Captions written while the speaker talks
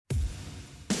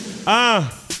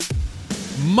Mama.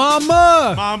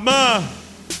 Mama.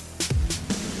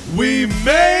 We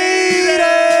made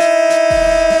it.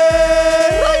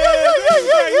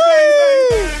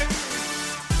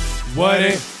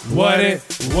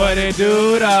 What it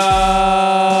do,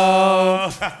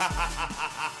 dog?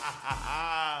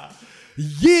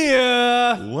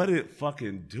 Yeah. What it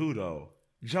fucking do, though?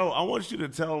 Joe, I want you to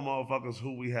tell motherfuckers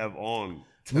who we have on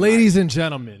tonight. Ladies and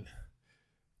gentlemen,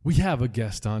 we have a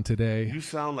guest on today. You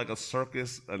sound like a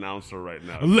circus announcer right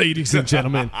now. Ladies and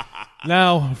gentlemen.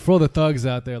 Now, for the thugs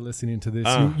out there listening to this,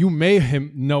 you may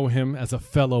know him as a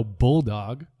fellow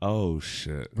bulldog. Oh,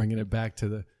 shit. Bringing it back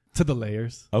to the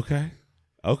layers. Okay.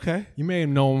 You may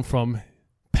know him from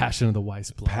Passion of the Weiss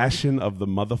blog. Passion of the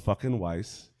motherfucking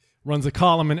Weiss. Runs a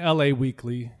column in LA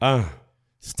Weekly.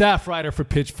 Staff writer for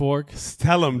Pitchfork.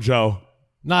 Tell him, Joe.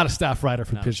 Not a staff writer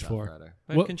for Pitchfork.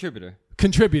 But contributor.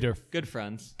 Good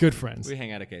friends. We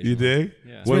hang out occasionally. You dig?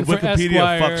 Yeah. When Wikipedia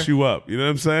Esquire. fucks you up. You know what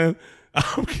I'm saying?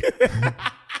 I'm kidding.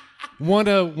 One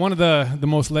of the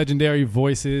most legendary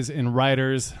voices and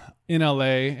writers in LA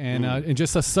and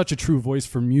just such a true voice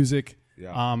for music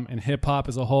and hip hop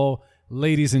as a whole.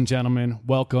 Ladies and gentlemen,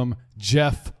 welcome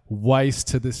Jeff Weiss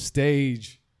to the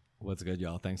stage. What's good,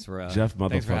 y'all? Thanks for Jeff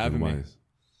thanks for having me. Weiss.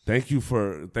 Thank you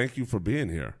for being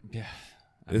here. Yeah.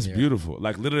 It's beautiful.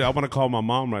 Like literally I want to call my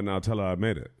mom right now and tell her I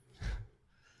made it.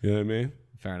 You know what I mean?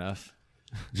 Fair enough.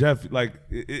 Jeff, like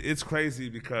it's crazy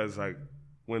because like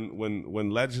when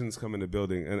legends come in the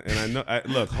building and I know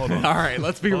look, hold on. All right,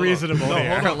 let's be reasonable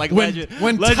here. Like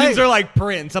when legends are like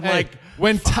Prince. I'm like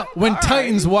when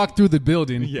Titans walk through the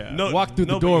building, walk through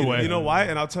the doorway. You know why?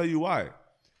 And I'll tell you why.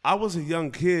 I was a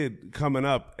young kid coming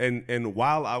up and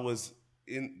while I was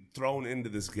thrown into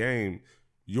this game,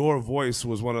 your voice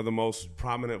was one of the most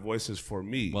prominent voices for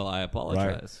me. Well, I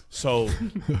apologize.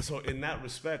 Right? So in that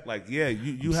respect, like, yeah,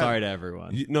 you sorry to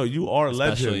everyone. You are a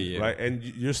legend, you. right? And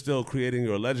you're still creating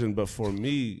your legend. But for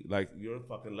me, like, you're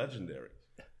fucking legendary.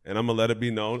 And I'm going to let it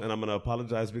be known. And I'm going to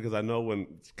apologize because I know when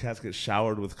cats get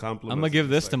showered with compliments. I'm going to give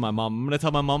this to my mom. I'm going to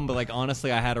tell my mom, but like,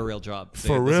 honestly, I had a real job.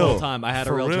 For real. This whole time, I had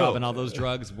a real real job, and all those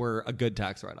drugs were a good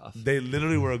tax write-off. They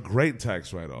literally were a great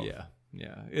tax write-off. Yeah.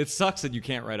 It sucks that you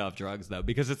can't write off drugs, though,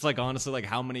 because it's like, honestly, like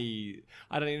how many,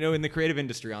 I don't even know, in the creative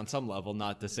industry on some level,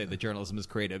 not to say that journalism is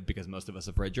creative because most of us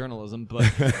have read journalism, but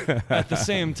at the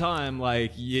same time,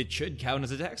 like, it should count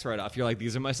as a tax write-off. You're like,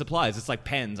 these are my supplies. It's like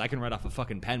pens. I can write off a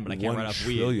fucking pen, but I can't write off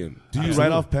weed. 1 trillion. Do you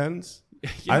write off pens?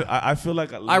 Yeah. I feel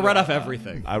like I write off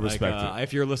everything. I respect it.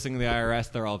 If you're listening to the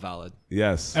IRS, they're all valid.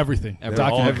 Yes. Everything. They're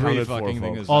all Every accounted for, fucking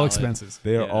thing folks. is All valid. expenses.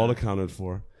 They are all accounted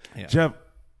for. Yeah. Jeff,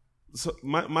 so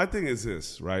my thing is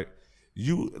this, right?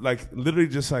 You like literally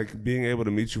just like being able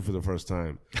to meet you for the first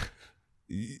time.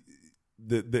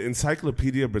 The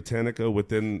Encyclopedia Britannica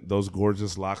within those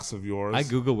gorgeous locks of yours. I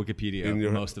Google Wikipedia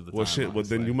most of the time. Well, shit. Well,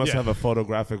 honestly. then you must have a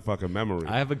photographic fucking memory.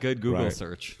 I have a good Google Right.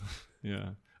 search.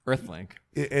 Yeah. Earthlink.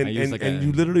 And like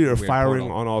you literally are weird firing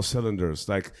portal. on all cylinders,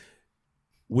 like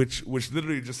which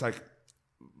literally just like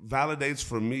validates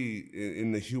for me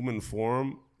in the human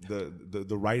form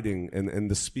the writing and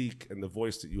the speak and the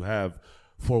voice that you have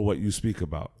for what you speak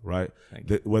about, right?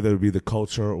 Whether it be the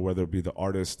culture or whether it be the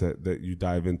artists that you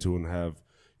dive into and have,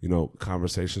 you know,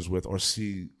 conversations with or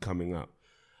see coming up.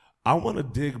 I want to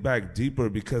dig back deeper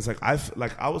because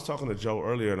I was talking to Joe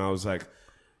earlier and I was like,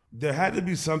 there had to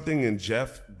be something in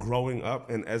Jeff growing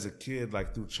up and as a kid,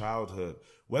 like through childhood,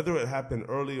 whether it happened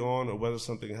early on or whether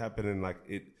something happened and like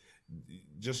it,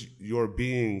 just your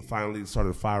being finally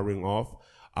started firing off.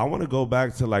 I want to go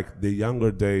back to like the younger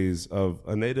days of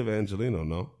a native Angelino,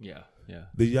 no? Yeah.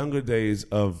 The younger days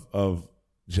of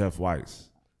Jeff Weiss.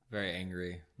 Very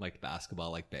angry, like basketball,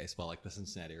 like baseball, like the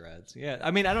Cincinnati Reds. Yeah,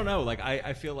 I mean, I don't know. Like,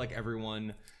 I feel like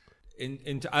everyone,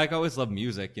 I always love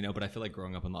music, you know, but I feel like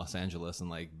growing up in Los Angeles and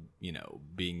like, you know,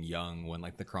 being young when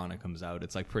like The Chronic comes out,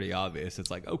 it's like pretty obvious.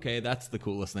 It's like, okay, that's the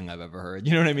coolest thing I've ever heard.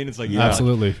 You know what I mean? It's like,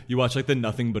 absolutely. You watch like the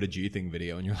Nothing But a G Thing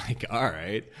video and you're like, all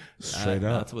right, Straight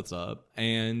up. that's what's up.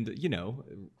 And, you know,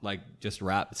 like just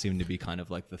rap seemed to be kind of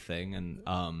like the thing.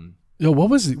 And, Yo, what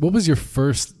was your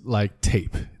first like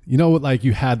tape? You know what, like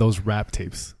you had those rap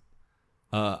tapes.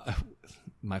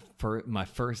 my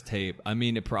first tape, I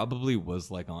mean, it probably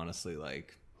was like, honestly,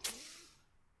 like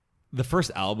the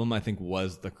first album I think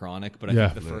was The Chronic, but I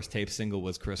think the first tape single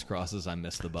was Criss Cross's I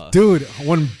Missed the Bus. Dude,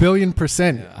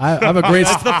 1,000,000,000%. Yeah. I have a great...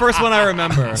 That's the first one I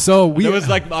remember. So it was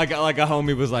like a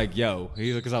homie was like, yo,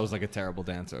 because I was like a terrible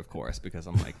dancer, of course, because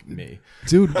I'm like me.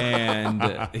 Dude.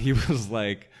 And he was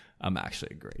like, I'm actually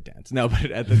a great dancer. No,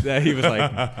 but at the, he was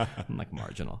like, I'm like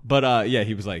marginal. But yeah,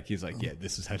 he's like, yeah,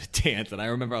 this is how to dance. And I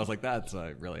remember I was like, that's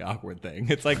a really awkward thing.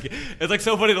 It's like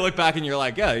so funny to look back and you're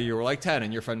like, yeah, you were like 10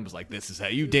 and your friend was like, this is how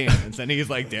you dance. And he's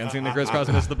like dancing the crisscross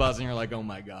and miss the bus and you're like, oh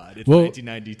my God, it's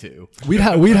 1992.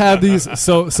 We'd have these.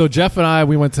 So Jeff and I,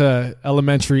 we went to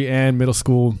elementary and middle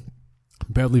school,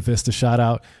 Beverly Vista, shout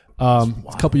out. A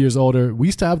couple years older. We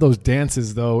used to have those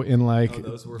dances though in like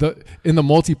in the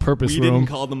multi-purpose room. We didn't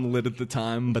call them lit at the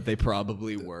time, but they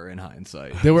probably were in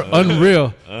hindsight. They were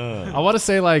unreal. I want to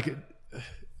say like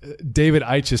David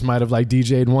Eiches might have like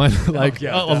DJ'd one like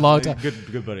a long time.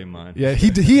 Good buddy of mine. Yeah,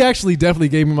 he actually definitely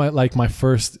gave me my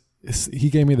first. He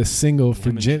gave me the single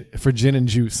for Gin and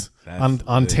Juice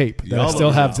on tape that I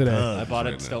still have today. I bought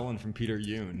it stolen from Peter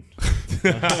Yoon.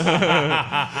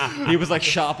 He was like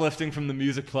shoplifting from the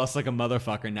Music Plus like a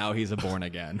motherfucker. Now he's a born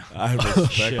again. I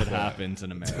respect Shit that. happens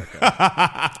in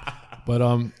America.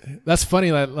 But that's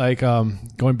funny that like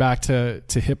going back to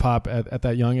hip hop at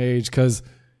that young age, because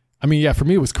I mean, yeah, for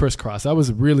me it was Crisscross. That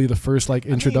was really the first like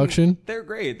introduction. I mean, they're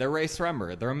great. They're Ray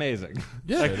Sremmer. They're amazing.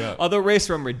 Yeah. Like, although Ray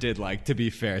Sremmer did, like, to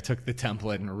be fair, took the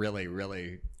template and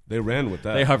really They ran with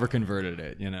that. they hover converted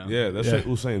it. You know. Yeah, that's like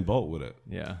Usain Bolt with it.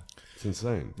 Yeah. It's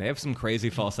insane. They have some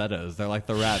crazy falsettos. They're like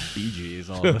the rap Bee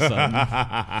Gees all of a sudden.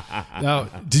 Now,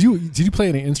 did you play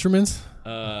any instruments?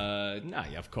 Nah,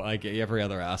 yeah, of course. Like every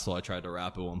other asshole, I tried to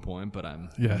rap at one point, but I'm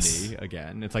Yes. me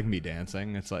again. It's like me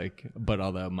dancing. It's like, but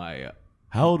although my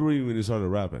How old were you when you started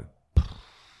rapping?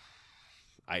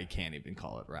 I can't even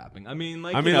call it rapping. I mean,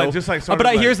 like, like, just like sort but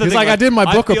of here's the It's thing. like I did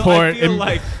my book report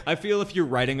I feel if you're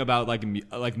writing about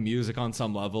like music on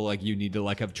some level, like you need to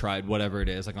like have tried whatever it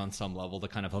is, like on some level to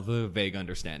kind of have a vague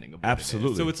understanding of what Absolutely.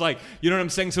 it is. So it's like, you know what I'm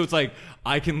saying? So it's like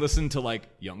I can listen to like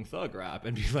Young Thug rap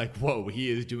and be like, whoa, he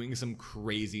is doing some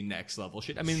crazy next level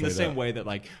shit. I mean, in the Straight same up. way that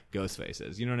like Ghostface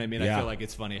is. You know what I mean? Yeah. I feel like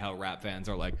it's funny how rap fans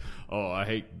are like, oh, I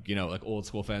hate, like old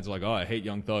school fans are like, oh, I hate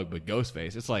Young Thug, but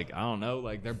Ghostface. It's like, I don't know,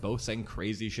 like they're both saying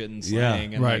crazy shit and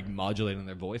slang. And right. like modulating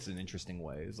their voice in interesting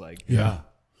ways. Like, Yeah.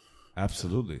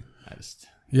 Absolutely. I just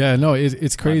Yeah, no,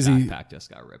 it's my crazy. backpack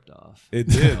just got ripped off. It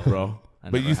did, bro.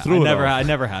 But you threw it off. I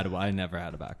never had a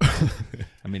backpack.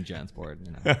 I mean, Jansport,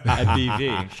 at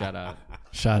BV. Shout out.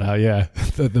 Shout out, yeah,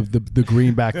 the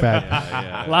green backpack.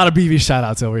 Yeah. A lot of BV shout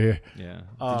outs over here. Yeah.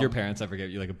 Did your parents ever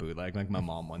give you like a bootleg? Like my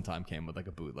mom one time came with like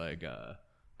a bootleg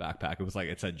backpack. It was like,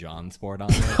 it said John Sport on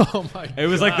it. Oh my God. It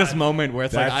was like this moment where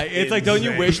it's That's like, it's like, don't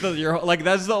you insane. wish that you're like,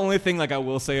 that's the only thing like I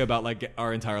will say about like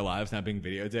our entire lives not being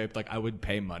videotaped. Like I would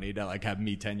pay money to like have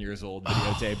me 10 years old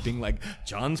videotaped being like,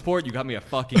 John Sport, you got me a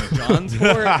fucking John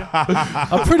Sport.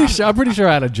 I'm pretty sure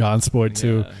I had a John Sport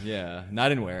too. Yeah. And I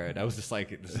didn't wear it. I was just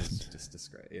like, this is just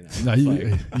disgrace. You know? No,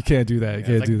 you can't do that. You It's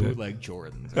can't like do that. bootleg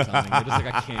Jordans or something. You're just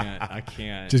like, I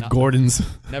can't. Just Gordon's.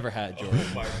 Never had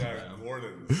Jordans. Oh my God,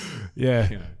 Gordon. Yeah.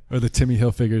 Yeah. Or the Timmy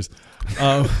Hill figures.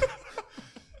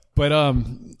 But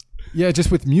yeah, just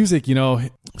with music,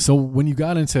 so when you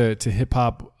got into hip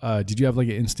hop, did you have like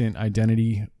an instant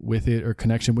identity with it or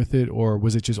connection with it, or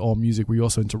was it just all music? Were you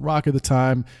also into rock at the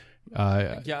time?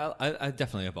 Yeah, I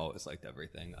definitely have always liked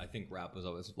everything. I think rap was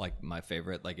always like my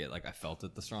favorite. Like I felt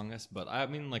it the strongest. But I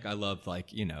mean, like I loved like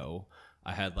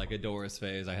I had like a Doors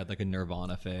phase. I had like a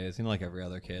Nirvana phase. Like every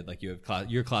other kid, like you have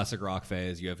your classic rock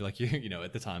phase. You have like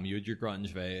at the time you had your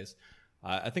grunge phase.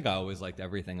 I think I always liked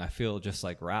everything. I feel just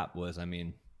like rap was. I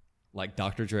mean, like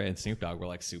Dr. Dre and Snoop Dogg were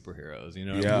like superheroes.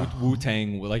 Yeah.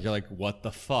 Wu-Tang. Like you're like, what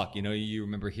the fuck? You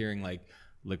remember hearing like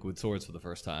Liquid Swords for the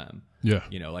first time. Yeah.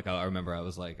 Like I remember I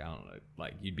was like, I don't know,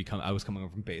 like I was coming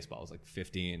over from baseball. I was like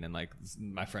 15 and like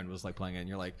my friend was like playing it and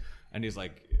you're like, and he's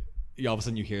like, all of a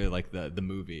sudden you hear like the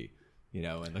movie, and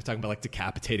they're talking about like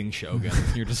decapitating shoguns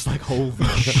and you're just like, holy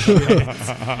shit,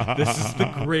 this is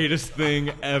the greatest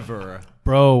thing ever.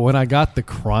 Bro, when I got the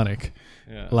Chronic,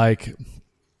 like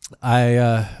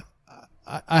I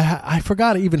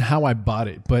forgot even how I bought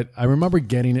it, but I remember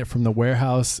getting it from the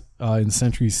warehouse in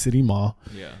Century City Mall.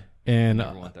 Yeah. And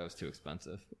Everyone thought it was too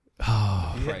expensive.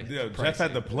 Yeah, Jeff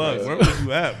had the plug. Where was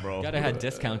you at, bro? Gotta have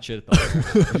discount shit at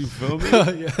the You feel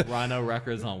me? Rhino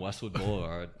Records on Westwood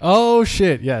Boulevard. oh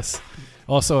shit, yes.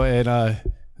 Also at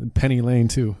Penny Lane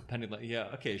too, Yeah,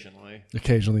 occasionally.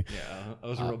 occasionally. Yeah, I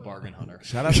was a real bargain hunter.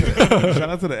 Shout out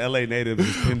to the LA natives.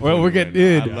 who's pinpointing Well, we're right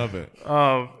getting now. in. I love it.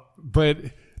 But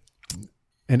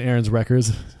and Aaron's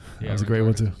Records, that was a great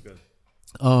one too.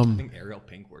 I think Ariel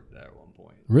Pink worked there at one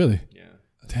point. Really? Yeah.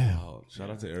 Damn. Oh, shout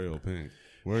out to Ariel Pink.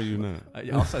 Where are you now?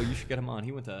 Also, you should get him on.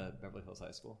 He went to Beverly Hills High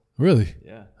School. Really?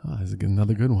 Yeah. Oh, that's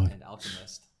another good one. And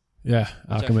Alchemist. Yeah,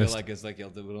 Which Alchemist. I feel like is like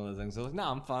you'll do one of those things. So like, no,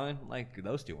 I'm fine. Like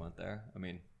those two went there. I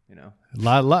mean, You know,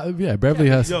 Beverly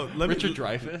has. Yo, Richard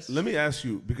Dreyfuss. Let me ask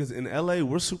you, because in LA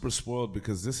we're super spoiled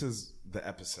because this is the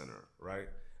epicenter, right?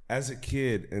 As a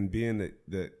kid and being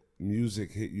that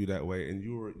music hit you that way, and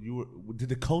you were did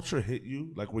the culture hit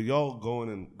you? Like, were y'all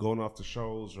going off to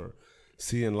shows or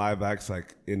seeing live acts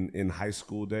like in high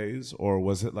school days, or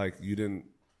was it like you didn't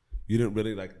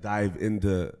really like dive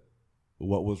into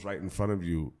what was right in front of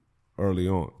you early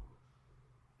on?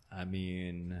 I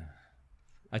mean,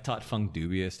 I taught Funk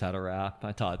Dubious how to rap.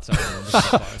 I taught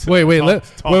someone. Wait.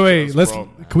 Let's.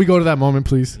 Can we go to that moment,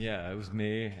 please? Yeah, it was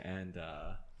me and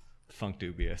Funk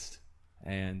Dubious,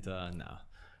 and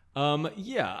no.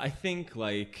 Yeah, I think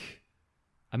like,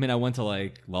 I mean, I went to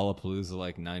like Lollapalooza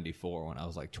like '94 when I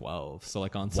was like 12. So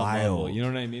like on some level, you know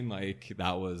what I mean? Like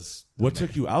that was What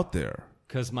took you out there?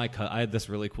 because I had this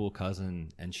really cool cousin,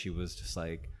 and she was just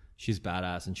like, she's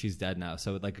badass, and she's dead now.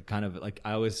 So like kind of like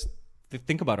I always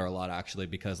think about her a lot actually,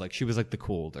 because like she was like the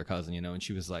cool older cousin, you know, and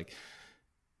she was like,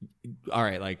 all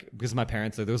right, like because my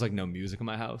parents, like, there was like no music in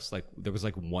my house. Like there was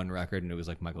like one record, and it was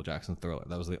like Michael Jackson's Thriller.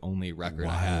 That was the only record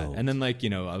I had. And then like, you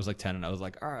know, I was like 10, and I was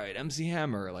like, all right, MC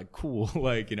Hammer, like cool,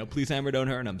 like, you know, Please Hammer Don't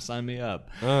Hurt Him, sign me up.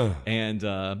 And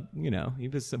you know, he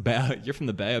was you're from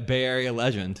the Bay Area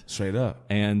legend, Straight up.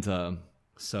 and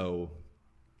so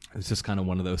it was just kind of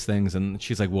one of those things. And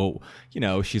she's like, well, you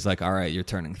know, she's like, all right, you're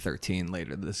turning 13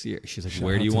 later this year. She's like,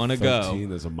 where do you want to go?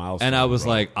 13 is a milestone, and I was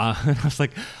bro. like, I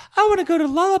want to go to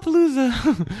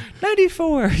Lollapalooza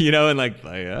 94, you know, and like,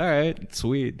 all right,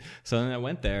 sweet. So then I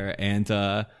went there, and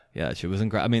yeah, she was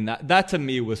incredible. I mean, that to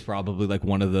me was probably like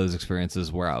one of those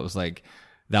experiences where I was like,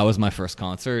 that was my first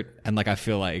concert. And like, I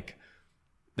feel like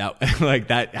that, like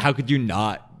that, how could you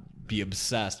not be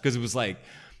obsessed? Because it was like,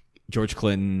 George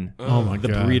Clinton,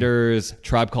 The Breeders,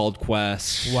 Tribe Called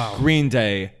Quest, Green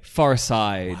Day, Far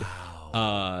Side,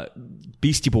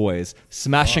 Beastie Boys,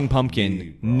 Smashing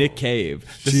Pumpkin, Nick Cave.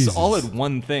 This is all in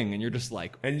one thing, and you're just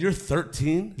like... And you're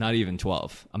 13? Not even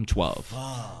 12. I'm 12.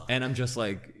 And I'm just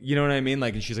like, you know what I mean?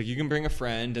 Like, and she's like, you can bring a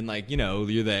friend, and like, you know,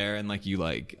 you're there, and like,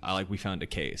 we found a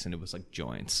case, and it was like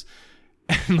joints.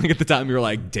 And like at the time, you were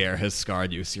like, Dare has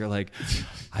scarred you. So you're like,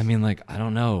 I mean, like, I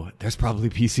don't know. There's probably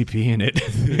PCP in it.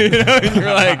 You know? And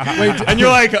you're like, and you're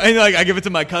like, I give it to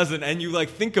my cousin, and you like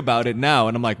think about it now,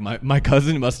 and I'm like, my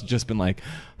cousin must have just been like,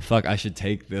 fuck, I should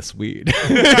take this weed.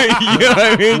 You know what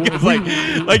I mean? Because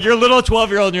like you're a little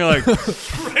 12-year-old, and you're like,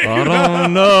 I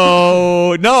don't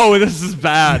know. No, this is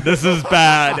bad. This is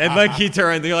bad. And like he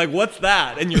turns, and you're like, what's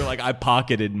that? And you're like, I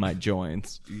pocketed my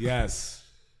joints. Yes.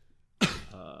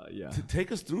 Yeah.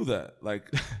 Take us through that.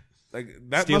 Like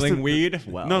that Stealing weed?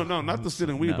 Well, no, not the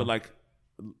stealing weed, but like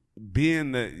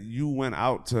being that you went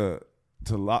out to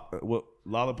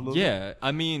Lollapalooza. Yeah,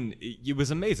 I mean, it was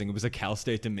amazing. It was at Cal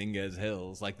State Dominguez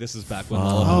Hills. Like this is back when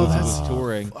Lollapalooza was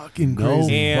touring. Fucking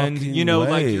crazy. And you know, way.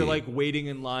 like you're like waiting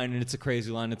in line, and it's a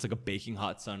crazy line. It's like a baking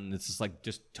hot sun, and it's just like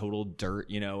just total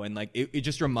dirt, you know. And like it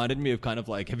just reminded me of kind of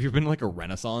like, have you been to like a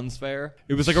Renaissance fair?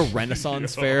 It was like a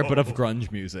Renaissance fair, but of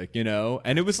grunge music, you know.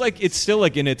 And it was like it's still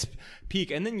like in its peak.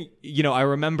 And then you know, I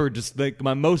remember just like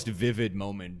my most vivid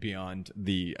moment beyond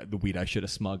the weed I should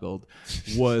have smuggled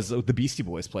was the Beastie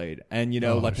Boys played, and you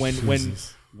know, like when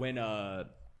was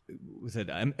it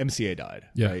MCA died,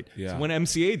 right? Yeah. So when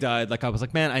MCA died, like I was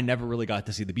like, man, I never really got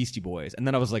to see the Beastie Boys, and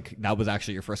then I was like, that was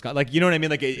actually your first like, you know what I mean?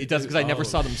 Like it does, because I never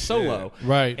saw them solo,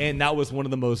 Right? And that was one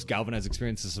of the most galvanized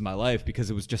experiences of my life,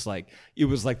 because it was just like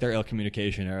their Ill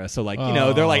Communication era. So like, you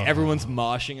know, they're like everyone's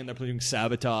moshing and they're playing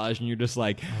Sabotage, and you're just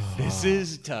like, this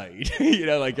is tight, you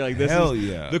know, like you're like, this Hell is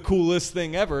yeah. the coolest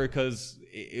thing ever, because.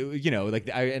 You know, like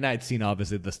I'd seen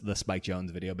obviously the Spike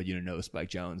Jonze video, but you didn't know Spike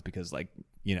Jonze because, like,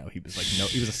 you know, he was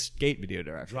a skate video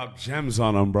director. Drop gems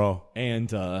on him, bro. And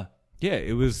yeah,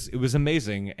 it was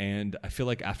amazing. And I feel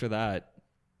like after that,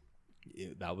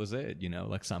 that was it. You know,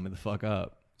 like sign me the fuck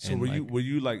up. So and were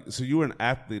you so you were an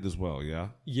athlete as well, yeah?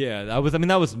 Yeah, that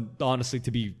was honestly,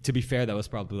 to be fair, that was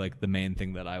probably like the main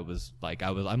thing that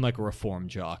I'm like a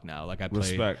reformed jock now. Like I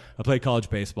played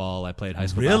college baseball, I played high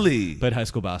school played high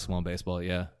school basketball and baseball,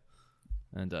 yeah.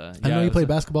 And I know you played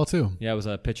basketball too. Yeah, I was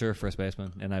a pitcher, first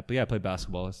baseman, and I played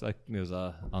basketball. It's like it was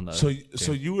on the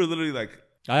So you were literally like,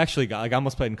 I actually I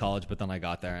almost played in college, but then I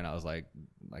got there and I was like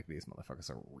these motherfuckers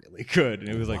are really good, and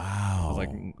it was like, wow. I was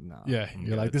like, no, yeah,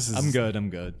 you're like, this is, I'm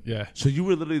good. Yeah. So you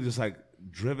were literally just like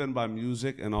driven by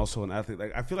music and also an athlete.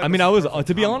 Like I feel like, I mean, I was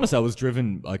to be honest, I was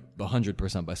driven like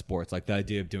 100% by sports. Like the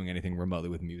idea of doing anything remotely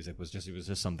with music was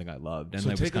just something I loved, and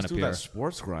so it take was kind us of through that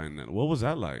sports grind. Then what was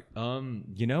that like?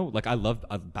 You know, like I loved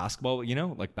basketball. You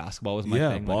know, like basketball was my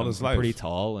thing. Ball like, is I'm life. pretty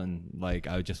tall, and like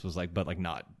I just was like, but like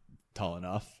not tall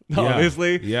enough,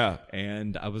 obviously. Yeah.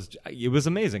 And it was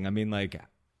amazing. I mean, like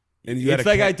And you it's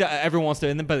like everyone wants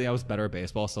to, but I was better at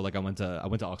baseball. So like I went to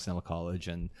Occidental College,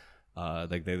 and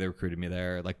like they recruited me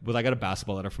there. Like, I got a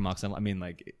basketball letter from Occidental. I mean,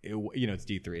 like it's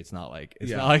D3. It's not like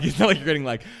you're getting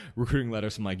like recruiting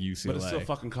letters from like UCLA. But it's still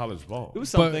fucking college ball. It was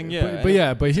something,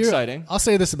 but here, exciting. I'll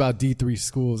say this about D3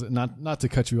 schools, not to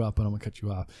cut you off, but I'm gonna cut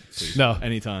you off. Please. No,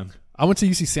 anytime. I went to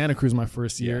UC Santa Cruz my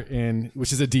first year,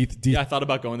 which is a D. Yeah, I thought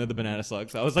about going to the Banana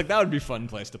Slugs. I was like, that would be a fun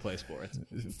place to play sports.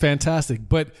 Fantastic,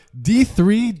 but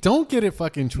D3, don't get it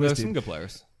fucking twisted. There's some good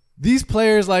players. These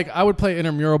players, like, I would play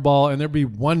intramural ball, and there'd be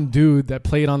one dude that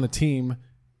played on the team,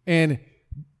 and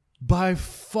by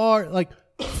far, like,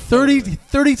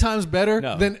 30 times better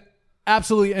than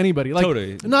absolutely anybody. Like,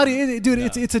 totally.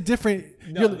 It's a different.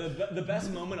 No, the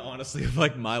best moment, honestly, of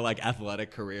like my like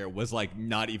athletic career was like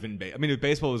not even. I mean,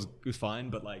 baseball was fine,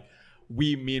 but like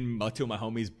me and two of my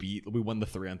homies we won the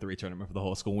 3-on-3 tournament for the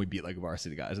whole school, and we beat like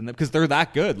varsity guys, and because they're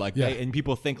that good, like and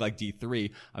people think like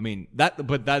D3. I mean that's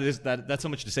so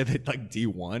much to say that like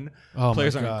D1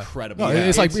 players are incredible. No,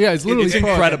 it's literally it's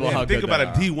incredible how good think about it.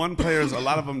 D1 players, a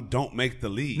lot of them don't make the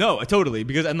league. No, totally,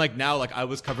 because and like now like I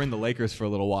was covering the Lakers for a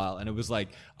little while, and it was like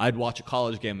I'd watch a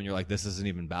college game, and you're like, this isn't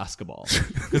even basketball,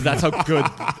 because that's how good.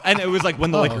 And it was like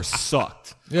when the Lakers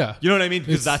sucked. Yeah, you know what I mean?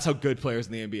 Because that's how good players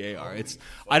in the NBA are.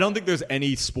 I don't think there's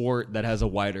any sport that has a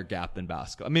wider gap than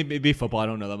basketball. I mean, maybe football. I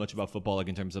don't know that much about football, like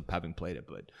in terms of having played it,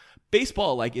 but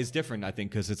baseball like is different. I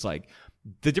think because it's like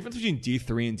the difference between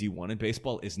D3 and D1 in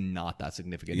baseball is not that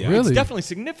significant. Yeah. Really? It's definitely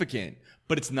significant,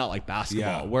 but it's not like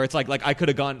basketball where it's like I could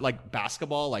have gone like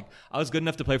basketball. Like I was good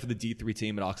enough to play for the D3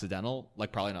 team at Occidental.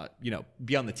 Like probably not,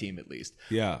 be on the team at least.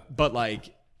 Yeah, but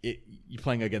like you're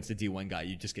playing against a D1 guy,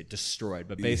 you just get destroyed.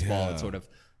 But baseball, it's sort of.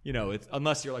 It's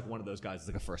unless you're like one of those guys, it's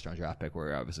like a first-round draft pick where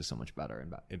you're obviously so much better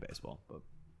in baseball. But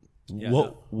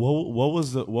what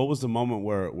was the moment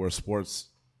where sports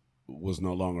was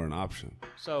no longer an option?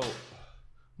 So,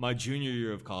 my junior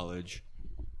year of college,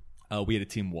 we had a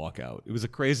team walkout. It was a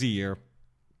crazy year.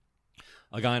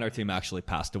 A guy on our team actually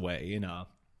passed away in a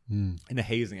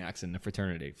hazing accident in a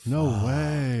fraternity. No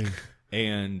way.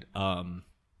 And so I'm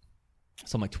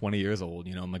like 20 years old.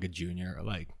 I'm like a junior,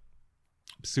 like.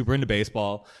 Super into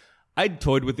baseball. I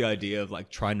toyed with the idea of like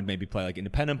trying to maybe play like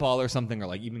independent ball or something, or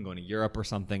like even going to Europe or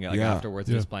something. Like afterwards,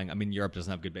 just playing. I mean, Europe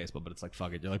doesn't have good baseball, but it's like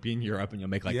fuck it. You're like being in Europe and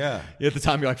you'll make like at the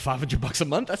time you're like $500 a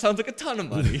month. That sounds like a ton of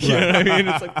money. You know what I mean?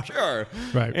 It's like sure,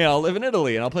 right? Yeah, I'll live in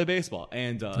Italy and I'll play baseball.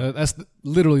 And that's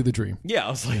literally the dream. Yeah, I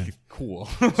was like, cool,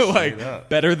 like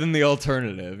better than the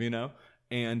alternative,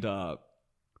 And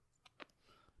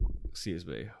excuse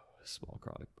me, small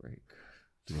chronic break.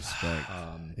 Respect.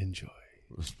 Enjoy.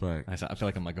 Respect. I feel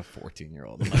like I'm like a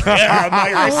 14-year-old. I'm like,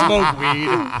 I smoke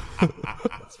weed.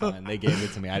 That's fine. They gave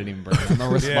it to me. I didn't even bring it. I'm a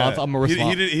responsible. He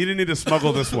didn't need to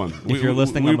smuggle this one. If you're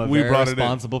listening, I'm a very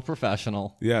responsible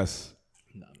professional. Yes.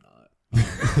 No, I'm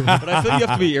not. But I feel you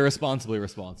have to be irresponsibly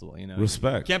responsible.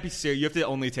 Respect. You can't be serious. You have to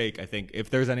only take. I think if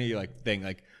there's any like thing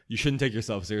like you shouldn't take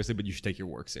yourself seriously, but you should take your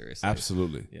work seriously.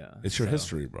 Absolutely. Yeah. It's your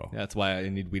history, bro. Yeah, that's why I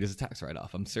need weed as a tax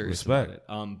write-off. I'm serious about it.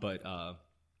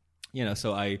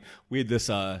 So we had this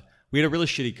we had a really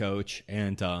shitty coach,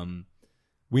 and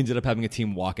we ended up having a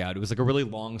team walkout. It was like a really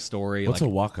long story. What's a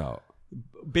walkout?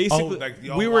 Basically,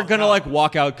 we were gonna like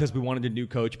walk out because we wanted a new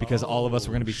coach because all of us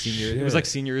were gonna be seniors. Shit. It was like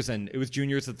seniors and it was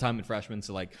juniors at the time and freshmen.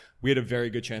 So like we had a very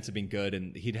good chance of being good,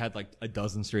 and he'd had like a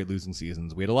dozen straight losing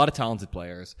seasons. We had a lot of talented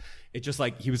players. It just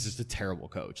like he was just a terrible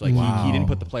coach. Like he didn't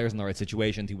put the players in the right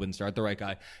situations. He wouldn't start the right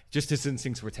guy. Just his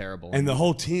instincts were terrible. And the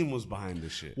whole team was behind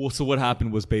this shit. Well, so what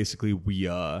happened was basically we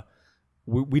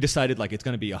decided like it's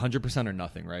gonna be 100% or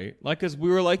nothing, right? Like because we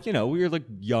were like we were like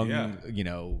young,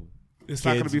 It's kids,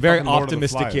 not going to be very Lord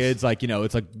optimistic of the Flies. kids. Like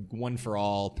it's like one for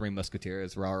all, Three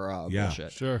Musketeers,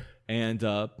 bullshit. Sure. And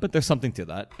but there's something to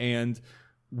that. And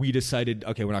we decided,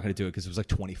 okay, we're not going to do it because it was like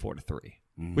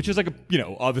 24-3, which is like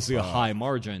obviously a high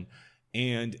margin.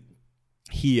 And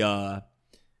he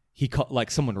called like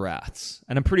someone rats,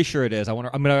 and I'm pretty sure it is. I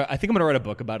think I'm gonna write a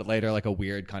book about it later, like a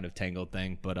weird kind of tangled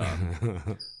thing. But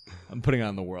I'm putting it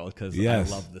on the world because I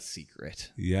love The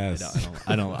Secret. Yes,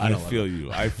 I feel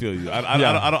you.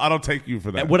 I don't take you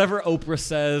for that. Whatever Oprah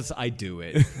says, I do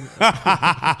it.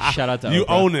 Shout out to you Oprah.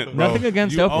 own it, bro. Nothing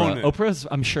against you Oprah. Oprah's,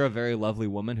 I'm sure, a very lovely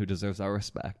woman who deserves our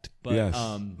respect. But, yes.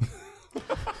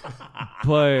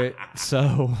 But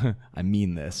so I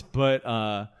mean this, but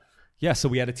so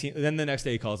we had a team. Then the next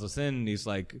day he calls us in and he's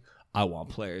like, I want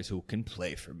players who can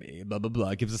play for me, blah, blah,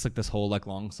 blah. Gives us like this whole like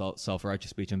long self-righteous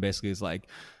speech, and basically he's like,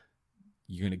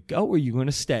 you're gonna go or you're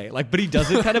gonna stay. Like, but he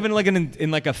does it kind of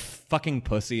in like a fucking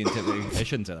pussy intimidating. I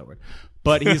shouldn't say that word,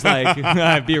 but he's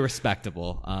like, be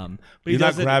respectable. But you're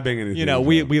not grabbing anything.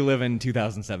 We live in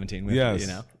 2017.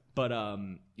 Yes. But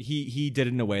he did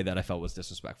it in a way that I felt was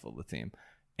disrespectful to the team.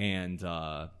 And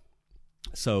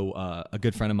so a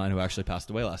good friend of mine who actually passed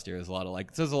away last year,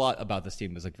 says a lot about this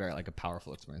team. It was like very like a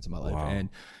powerful experience in my life. And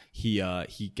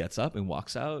he gets up and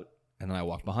walks out, and then I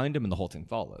walk behind him, and the whole team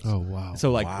follows. Oh wow!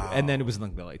 So like, and then it was in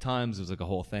like the LA Times. It was like a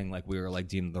whole thing. Like we were like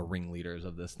deemed the ringleaders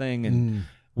of this thing, and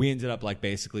we ended up like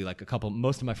basically like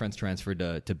most of my friends transferred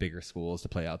to bigger schools to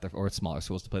play out or smaller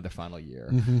schools to play their final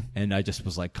year, and I just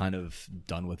was like kind of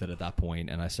done with it at that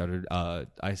point. And I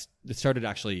started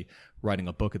actually writing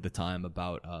a book at the time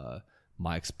about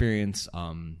my experience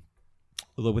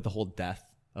with the whole death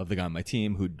of the guy on my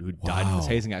team who died in this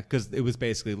hazing act, because it was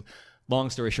basically.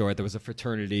 Long story short, there was a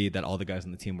fraternity that all the guys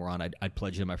on the team were on. I'd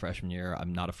pledged in my freshman year.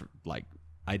 I'm not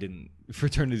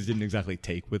fraternities didn't exactly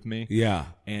take with me. Yeah.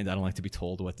 And I don't like to be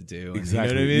told what to do.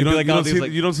 Exactly. You know what I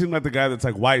mean? You don't seem like the guy that's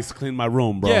like, Weiss, clean my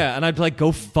room, bro. Yeah, and I'd be like,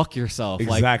 go fuck yourself.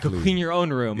 Exactly. Like, go clean your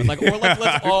own room. And like, or like,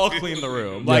 let's all clean the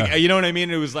room. Like, you know what I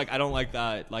mean? It was like, I don't like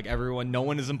that. Like, no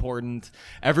one is important.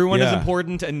 Everyone is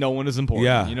important and no one is important.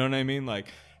 Yeah. You know what I mean? Like,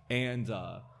 and,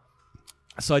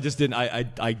 so I just didn't.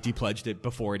 I depledged it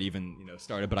before it even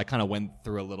started, but I kind of went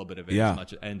through a little bit of it as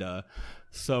much. And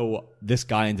so this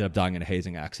guy ended up dying in a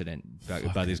hazing accident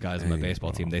by these guys on my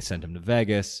baseball team. They sent him to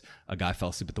Vegas. A guy fell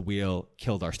asleep at the wheel,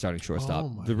 killed our starting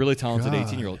shortstop. The really talented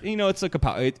 18-year-old. It's like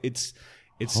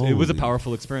it was a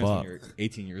powerful experience when you're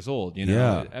 18 years old.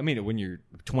 Yeah. I mean, when you're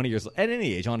 20 years old, at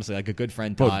any age, honestly, like a good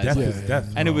friend Bro, dies. death is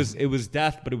death. And it was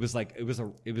death, but it was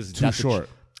too death short.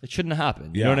 It shouldn't have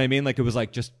happened. You know what I mean? Like, it was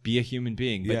like, just be a human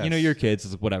being. But, you're kids,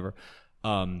 it's whatever.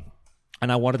 And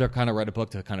I wanted to kind of write a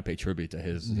book to kind of pay tribute to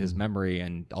his memory,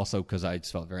 and also because I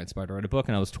just felt very inspired to write a book,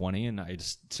 and I was 20, and I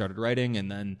just started writing,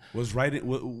 and then... Was writing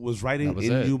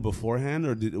in you beforehand,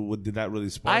 or did that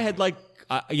really spark? I had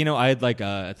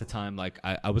at the time, like,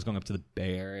 I was going up to the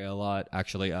Bay Area a lot,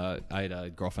 actually. I had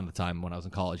a girlfriend at the time when I was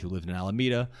in college who lived in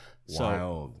Alameda.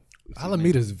 Wild.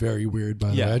 Alameda is very weird,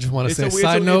 by the way. I just want to say,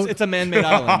 side note, it's a man-made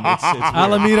island. It's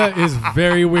Alameda is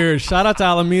very weird. Shout out to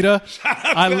Alameda.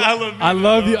 I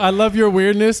love you. I love your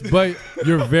weirdness, but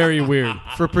you're very weird.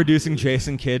 For producing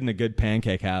Jason Kidd and a good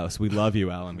pancake house, we love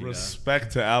you, Alameda.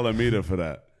 Respect to Alameda for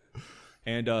that.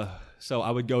 And so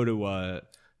I would go to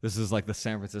this is like the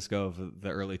San Francisco of the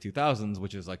early 2000s,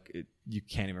 which is like you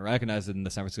can't even recognize it in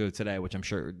the San Francisco today, which I'm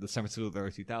sure the San Francisco of the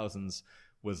early 2000s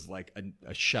was like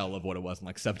a shell of what it was in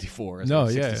like 74 or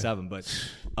 67. But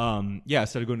I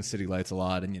started going to City Lights a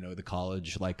lot, and the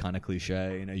college like kind of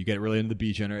cliche. You get really into the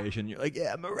beat generation. You're like,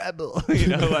 yeah, I'm a rebel.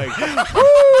 Like,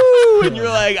 woo! And you're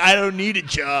like, I don't need a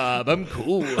job. I'm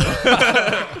cool.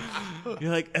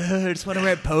 You're like, I just want to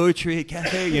write poetry at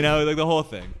cafe. Like the whole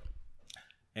thing.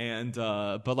 And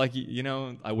but like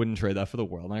I wouldn't trade that for the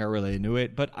world. Like, I really knew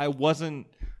it, but I wasn't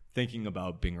thinking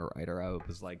about being a writer. I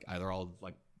was like, either I'll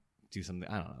like do something,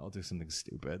 I don't know, I'll do something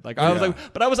stupid. Like, I was like,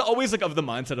 but I was always like of the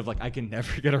mindset of like, I can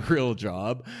never get a real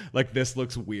job. Like, this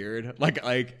looks weird.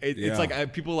 It's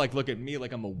like people like look at me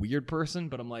like I'm a weird person,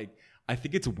 but I'm like, I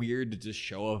think it's weird to just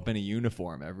show up in a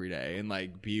uniform every day and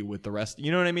like be with the rest.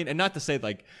 You know what I mean? And not to say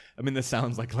like, I mean, this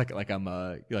sounds like I'm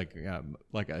a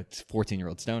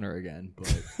 14-year-old stoner again,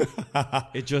 but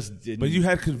it just didn't. But you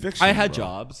had conviction. I had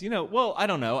jobs, well, I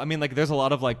don't know. I mean, like, there's a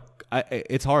lot of like,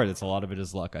 it's hard. It's a lot of it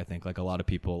is luck. I think like a lot of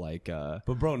people like, but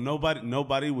bro,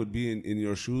 nobody would be in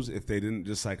your shoes if they didn't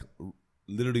just like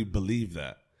literally believe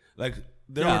that. Like,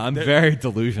 I'm very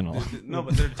delusional. No,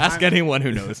 but ask anyone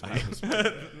who knows me.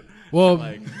 Well,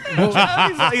 he's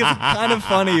kind of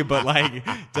funny, but like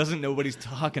doesn't know what he's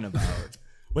talking about.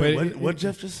 Wait, what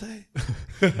Jeff just say?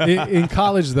 In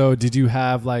college, though, did you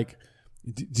have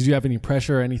any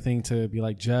pressure or anything to be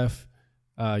like, Jeff,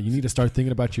 you need to start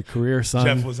thinking about your career, son?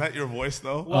 Jeff, was that your voice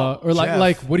though? Or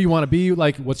like, what do you want to be?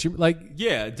 Like, what's your like?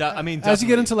 Yeah, I mean, as you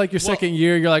get into like your second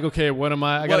year, you're like, okay, what am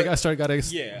I? I gotta get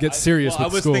serious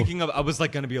with school. I was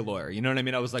like going to be a lawyer. You know what I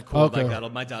mean? I was like, cool, like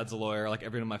that. My dad's a lawyer. Like,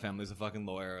 everyone in my family's a fucking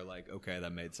lawyer. Like, okay,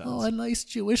 that made sense. Oh, a nice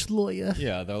Jewish lawyer.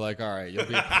 Yeah, they're like, all right, you'll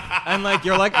be, and like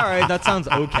you're like, all right, that sounds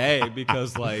okay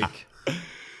because like.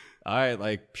 All right,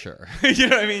 like, sure. You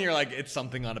know what I mean? You're like, it's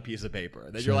something on a piece of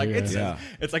paper that you're like,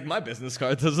 it's like my business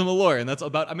card says I'm a lawyer. And that's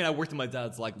about, I mean, I worked in my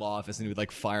dad's like law office and he would like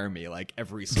fire me like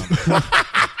every summer.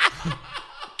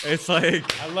 It's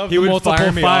like, I love he would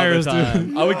fire me fires, all the time.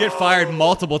 dude. I would get fired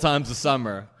multiple times a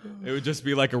summer. It would just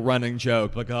be like a running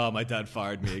joke. Like, oh, my dad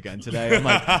fired me again today. I'm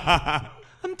like,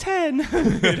 I'm 10.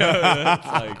 It's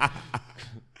like,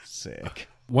 sick.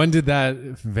 When did that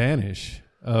vanish?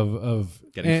 Of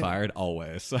getting fired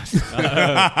always. most of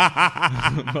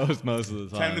the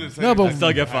time. 10 minutes no, but I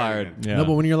still get fired. Yeah. No,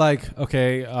 but when you're like,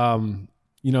 okay,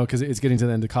 because it's getting to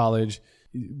the end of college,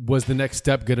 was the next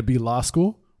step going to be law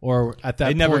school, or at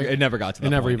that It point, never got to that it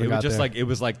never point. even It got was just there. like, it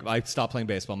was like, I stopped playing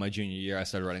baseball my junior year. I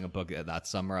started writing a book that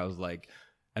summer. I was like,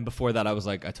 and before that, I was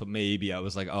like, I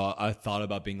was like, oh, I thought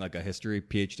about being like a history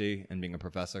PhD and being a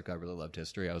professor, because I really loved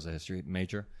history. I was a history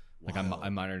major. Like I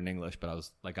minored in English, but I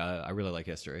was like, I really like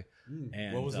history.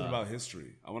 And What was it about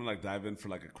history? I want to like dive in for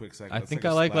like a quick second. I Let's think take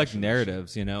I a like splash in this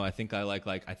narratives, you know. I think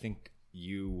I think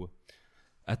you,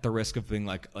 at the risk of being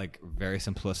like very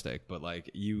simplistic, but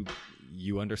like you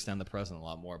understand the present a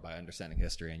lot more by understanding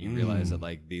history, and you realize that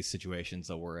like these situations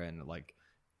that we're in, like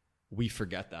we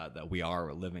forget that we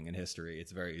are living in history.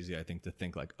 It's very easy, I think, to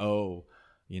think like, oh,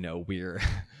 you know,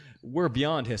 we're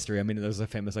beyond history. I mean, there's a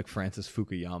famous like Francis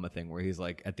Fukuyama thing where he's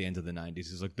like, at the end of the 90s,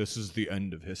 he's like, this is the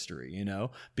end of history, you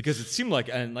know? Because it seemed like,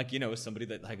 and like, you know, as somebody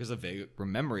that like has a vague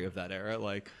memory of that era,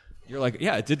 like, you're like,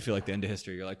 yeah, it did feel like the end of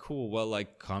history. You're like, cool, well,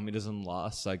 like communism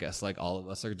lost, I guess like all of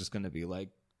us are just going to be like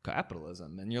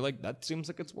capitalism. And you're like, that seems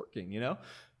like it's working, you know?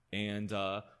 And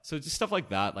so just stuff like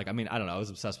that. Like, I mean, I don't know. I was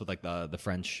obsessed with like the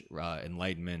French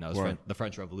Enlightenment. The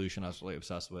French Revolution. I was really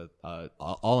obsessed with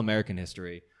all American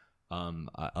history.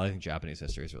 I think Japanese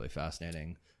history is really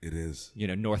fascinating. It is. You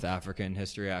know, North African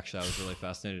history. Actually, I was really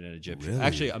fascinated in Egyptian. Really?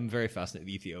 Actually, I'm very fascinated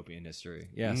with Ethiopian history.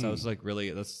 Yeah, so I was like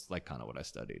really. That's like kind of what I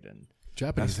studied. And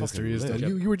Japanese That's history is fucking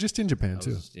dope. You were just in Japan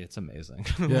too. it's amazing.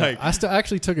 Yeah, like, I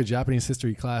actually took a Japanese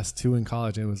history class too in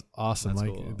college, and it was awesome. that's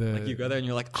Like cool. Like you go there and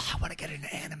you're like, oh, I want to get an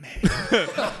anime.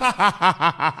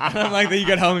 And I'm like, then you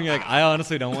get home and you're like, I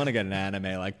honestly don't want to get an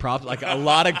anime. Like like a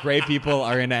lot of great people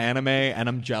are into anime, and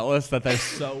I'm jealous that they're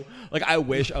so like. I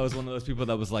wish I was one of those people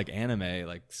that was like anime,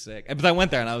 like sick. But I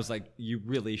went there and I was like, you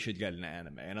really should get an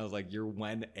anime. And I was like, you're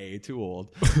when A, too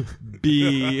old,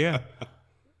 B,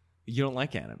 you don't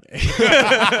like anime. And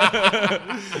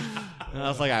I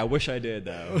was like, I wish I did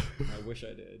though. I wish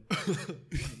I did.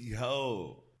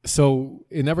 Yo. So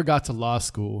it never got to law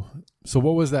school. So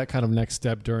what was that kind of next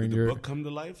step during Did your? the book come to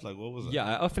life? Like, what was it?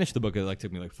 Yeah, I finished the book. It like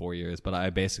took me like 4 years, but I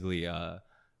basically I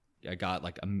got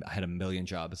like I had a million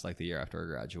jobs like the year after I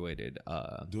graduated.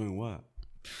 Doing what?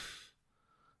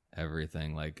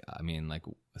 Everything, like I mean, like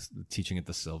teaching at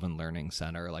the Sylvan Learning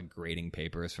Center, like grading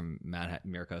papers from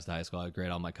Miracosta High School. I'd grade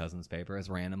all my cousin's papers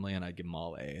randomly, and I'd give them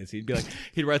all A's. He'd be like,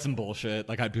 he'd write some bullshit.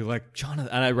 Like I'd be like,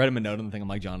 Jonathan, and I'd write him a note on the thing. I'm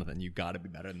like, Jonathan, you got to be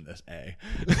better than this A.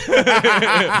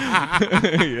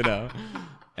 You know,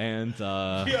 and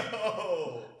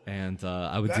Yo. and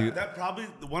I would do. That probably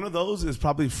one of those is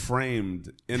probably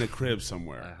framed in a crib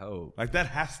somewhere. I hope. Like that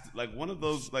has to, like one of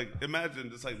those, like imagine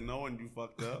just like knowing you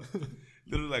fucked up.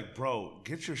 Literally like, bro,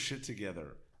 get your shit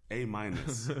together. A-. You know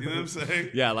what I'm saying?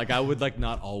 Yeah, like I would like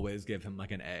not always give him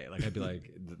like an A. Like I'd be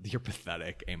like, you're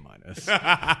pathetic,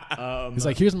 A-. He's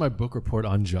like, here's my book report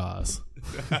on Jaws.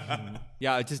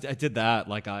 Yeah, I did that.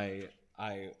 Like I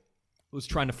was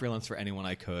trying to freelance for anyone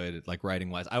I could, like writing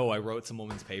wise. I wrote some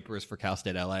woman's papers for Cal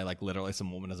State LA. Like literally,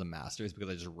 some woman has a master's because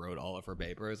I just wrote all of her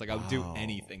papers. Like I would do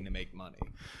anything to make money.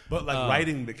 But like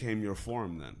writing became your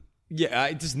form then. Yeah,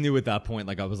 I just knew at that point,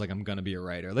 like I was like, I'm gonna be a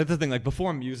writer. Like the thing, like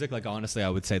before music, like honestly, I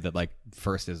would say that like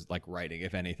first is like writing,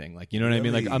 if anything. Like you know what I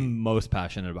mean? Like I'm most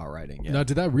passionate about writing. Yeah, Now,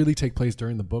 did that really take place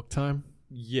during the book time?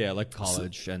 yeah, like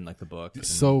college and like the book. And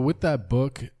So with that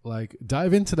book, like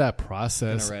dive into that I'm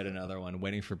process. gonna write another one.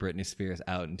 Waiting for Britney Spears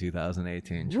out in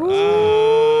 2018. Trust me.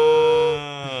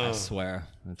 I swear,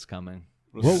 it's coming.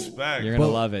 Respect. You're gonna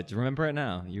love it. Remember it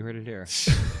now. You heard it here.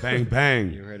 Bang,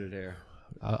 bang. You heard it here.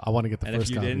 I want to get the And if first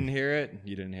you copy. didn't hear it,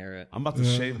 you didn't hear it. I'm about to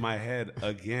shave my head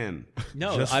again.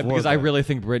 No, Just for because I that. really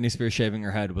think Britney Spears shaving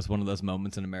her head was one of those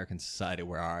moments in American society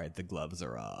where, all right, the gloves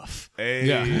are off. Hey.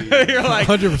 Yeah. You're like,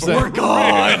 100%. we're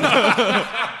gone.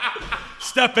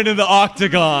 Step into the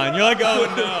octagon. You're like,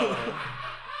 oh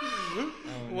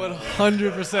no.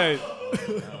 100%.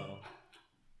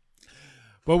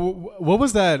 But what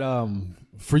was that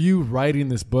for you writing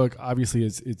this book? Obviously,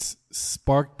 it's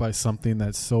sparked by something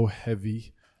that's so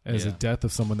heavy as the Yeah. death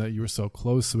of someone that you were so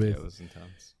close with. It was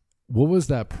intense. What was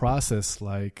that process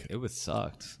like? It was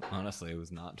sucked. Honestly, it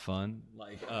was not fun.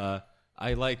 Like,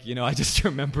 I like, you know, I just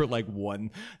remember like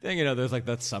one thing, you know, there's like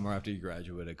that summer after you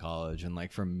graduated college. And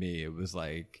like for me, it was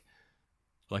like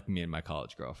me and my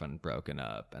college girlfriend broken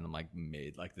up. And I'm like,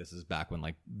 this is back when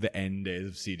like the end days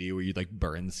of CD where you'd like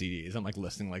burn CDs. I'm like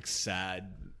listening like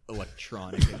sad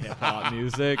electronic and hip hop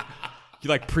music. You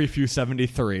like Prefuse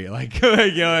 73. Like, you know what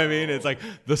I mean? It's like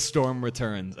The Storm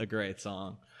Returns, a great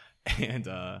song. And,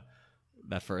 the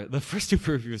first two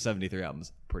Preview 73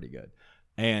 albums, pretty good.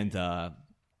 And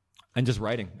just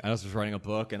writing. I was just writing a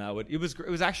book, and it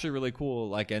was actually really cool.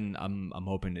 Like, and I'm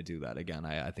hoping to do that again.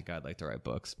 I think I'd like to write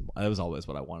books. That was always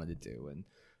what I wanted to do,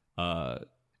 and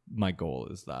my goal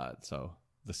is that. So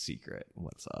The Secret.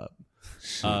 What's up?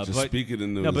 Just speak it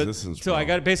into existence. So bro. I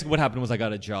got basically what happened was I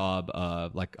got a job.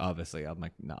 Like obviously I'm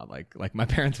like not like my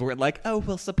parents were like, oh,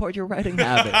 we'll support your writing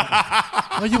habit.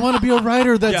 Oh, you want to be a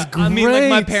writer? That's great. I mean, like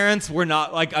my parents were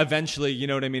not like. Eventually, you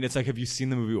know what I mean. It's like, have you seen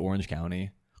the movie Orange County?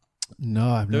 No,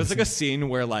 I've never. There was like a scene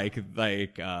where like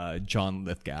John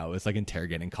Lithgow is like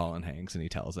interrogating Colin Hanks, and he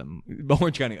tells him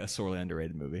Orange County, a sorely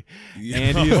underrated movie,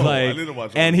 and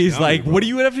he's like, what do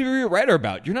you have to be a writer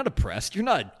about? You're not oppressed, you're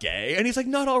not gay, and he's like,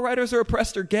 not all writers are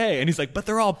oppressed or gay, and he's like, but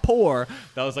they're all poor.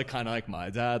 That was like kind of like my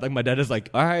dad. Like my dad is like,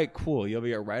 all right, cool, you'll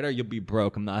be a writer, you'll be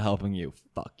broke, I'm not helping you.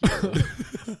 Fuck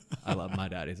you. I love my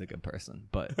dad. He's a good person,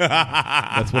 but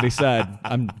that's what he said.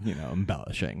 I'm,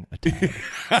 embellishing a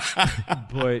tad.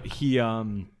 But he,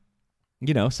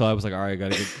 so I was like, all right, I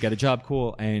got to get a job.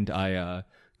 Cool. And I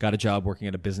got a job working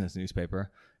at a business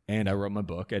newspaper, and I wrote my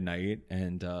book at night.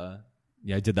 And I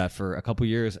did that for a couple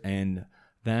years. And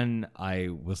then I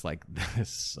was like, this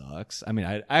sucks. I mean,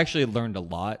 I actually learned a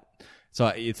lot. So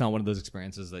it's not one of those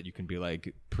experiences that you can be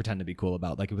like, pretend to be cool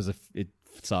about. Like it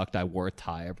sucked. I wore a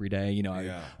tie every day.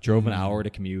 I drove an hour to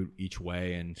commute each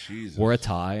way and wore a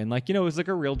tie. And like, it was like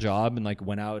a real job, and like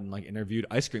went out and like interviewed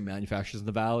ice cream manufacturers in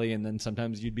the Valley. And then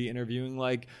sometimes you'd be interviewing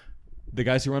like the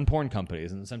guys who run porn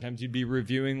companies. And sometimes you'd be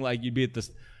reviewing, like you'd be at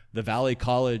the Valley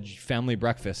College family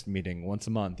breakfast meeting once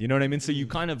a month. You know what I mean? So you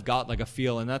kind of got like a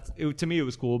feel, and to me, it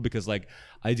was cool because like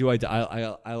I do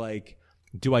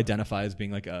identify as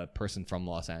being like a person from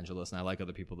Los Angeles, and I like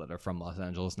other people that are from Los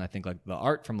Angeles, and I think like the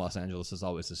art from Los Angeles is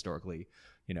always historically,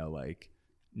 like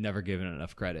never given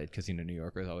enough credit, because New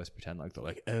Yorkers always pretend like they're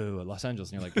like, oh, Los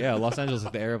Angeles, and you're like, yeah, Los Angeles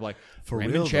is the area of like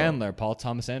Raymond Chandler, Paul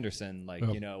Thomas Anderson, like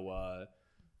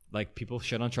like people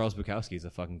shit on Charles Bukowski. He's a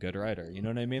fucking good writer. You know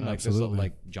what I mean? Like there's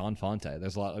like John Fonte.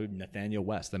 There's a lot of Nathaniel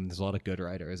West. I mean, there's a lot of good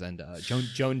writers, and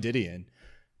Joan Didion.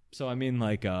 So I mean,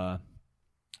 like,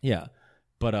 yeah,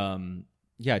 but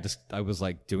I was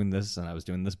like doing this, and I was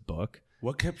doing this book.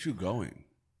 What kept you going?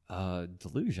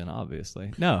 Delusion,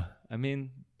 obviously. No, I mean,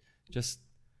 just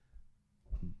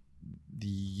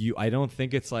I don't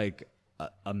think it's like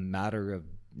a matter of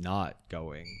not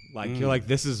going. Like you're like,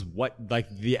 this is what, like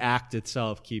the act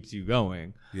itself keeps you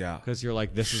going. Yeah. Because you're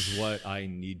like, this is what I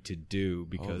need to do,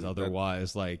 because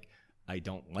otherwise, like, I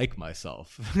don't like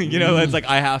myself. It's like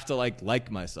I have to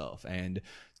like myself, and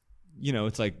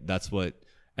it's like that's what.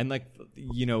 And like,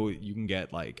 you can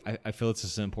get like, I feel it's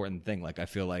just an important thing. Like, I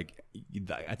feel like,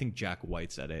 I think Jack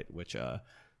White said it, which,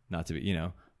 not to be,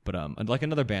 but, like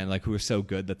another band, like who are so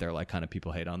good that they're like kind of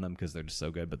people hate on them because they're just so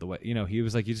good. But the way, he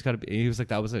was like, you just gotta be, he was like,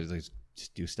 that was it. He was like,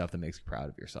 just do stuff that makes you proud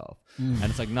of yourself. And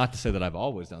it's like, not to say that I've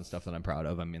always done stuff that I'm proud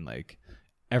of. I mean, like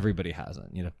everybody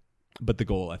hasn't, but the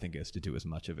goal I think is to do as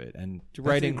much of it. And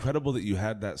writing. It's incredible that you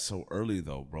had that so early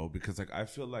though, bro, because like, I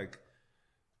feel like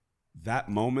that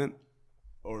moment,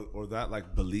 or that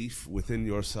like belief within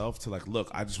yourself to like, look,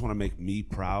 I just want to make me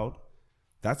proud.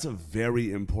 That's a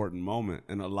very important moment.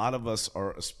 And a lot of us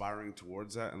are aspiring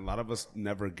towards that. And a lot of us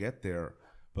never get there.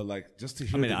 But like, just to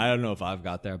hear. I mean, I don't know if I've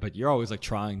got there, but you're always like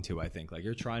trying to, I think. Like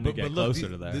you're trying to get closer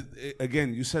to that.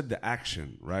 Again, you said the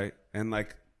action, right? And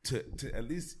like to at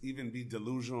least even be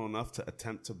delusional enough to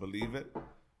attempt to believe it,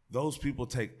 those people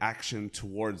take action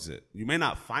towards it. You may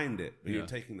not find it, but you're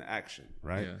taking the action,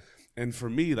 right? Yeah. And for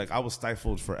me, like I was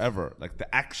stifled forever. Like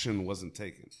the action wasn't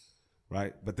taken,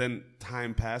 right? But then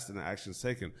time passed and the action's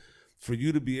taken. For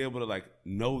you to be able to like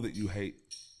know that you hate,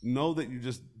 know that you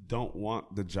just don't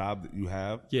want the job that you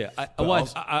have. Yeah,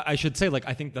 I should say, like,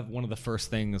 I think that one of the first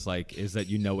things like is that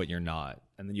you know what you're not,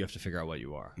 and then you have to figure out what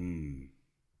you are.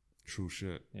 True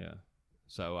shit. Yeah.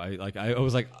 So I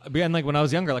was like, and like when I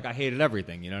was younger, like I hated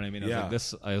everything. You know what I mean?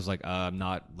 I was like, I'm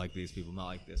not like these people, not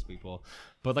like this people.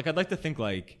 But like, I'd like to think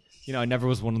like, I never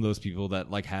was one of those people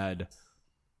that like had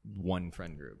one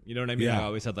friend group. You know what I mean? I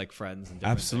always had like friends and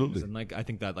different things. And like, I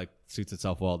think that like suits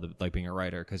itself well to like being a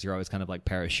writer, because you're always kind of like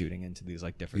parachuting into these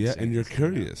like different scenes. And you're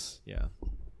curious. Yeah.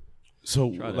 So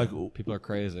like, people are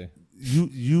crazy.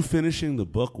 You finishing the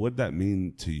book, what'd that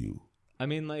mean to you? I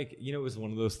mean, like, it was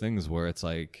one of those things where it's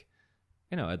like,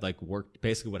 I'd like worked.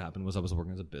 Basically, what happened was I was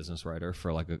working as a business writer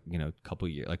for like a couple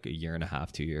years, like a year and a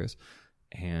half, 2 years,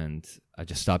 and I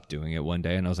just stopped doing it one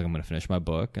day. And I was like, I'm going to finish my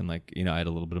book, and like I had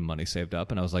a little bit of money saved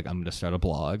up, and I was like, I'm going to start a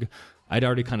blog. I'd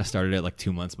already kind of started it like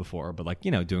 2 months before, but like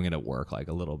doing it at work like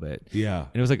a little bit. Yeah.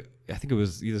 And it was like, I think it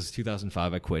was either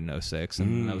 2005. I quit in 2006,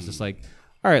 and I was just like,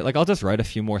 all right, like I'll just write a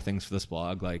few more things for this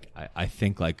blog. Like I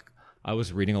think like I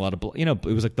was reading a lot of it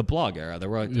was like the blog era. There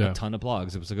were like a ton of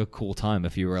blogs. It was like a cool time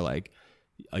if you were like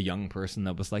a young person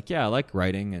that was like, yeah, I like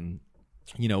writing, and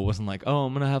wasn't like, oh,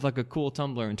 I'm gonna have like a cool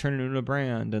Tumblr and turn it into a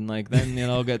brand, and like then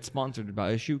I'll get sponsored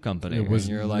by a shoe company. And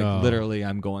you're like, literally,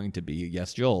 I'm going to be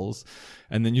Yes Jules,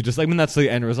 and then you just like, I mean, that's the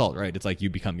end result, right? It's like you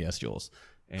become Yes Jules,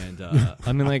 and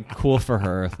I mean, like, cool for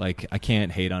her. Like, I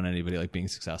can't hate on anybody like being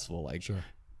successful, like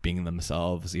being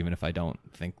themselves, even if I don't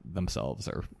think themselves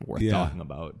are worth talking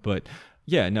about. But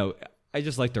yeah, no, I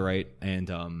just like to write,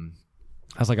 and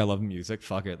I was like, I love music.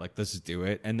 Fuck it. Like, let's just do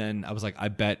it. And then I was like, I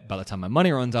bet by the time my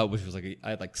money runs out, which was like,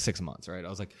 I had like 6 months, right? I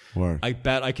was like, I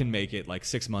bet I can make it like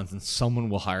 6 months and someone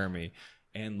will hire me.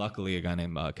 And luckily a guy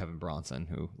named Kevin Bronson,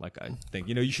 who like, I think,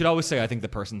 you should always say, I think the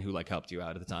person who like helped you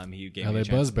out at the time, he gave me a chance.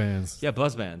 Buzz Bands. Yeah,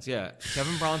 Buzz Bands. Yeah.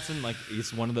 Kevin Bronson, like,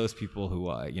 he's one of those people who,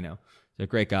 a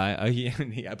great guy.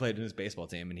 I played in his baseball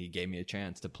team, and he gave me a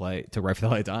chance to write for the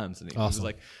LA Times. And he was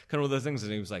like, kind of one of those things.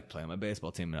 And he was like, play on my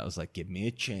baseball team. And I was like, give me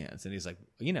a chance. And he's like,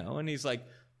 and he's like,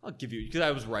 I'll give you, because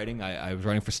I was writing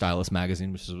for Stylus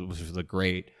Magazine, which was a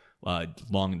great,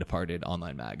 long departed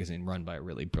online magazine run by a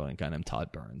really brilliant guy named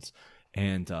Todd Burns.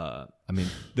 And I mean,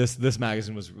 this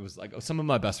magazine was like, some of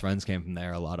my best friends came from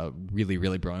there. A lot of really,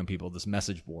 really brilliant people. This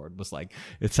message board was like,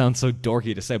 it sounds so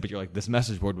dorky to say, but you're like, this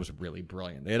message board was really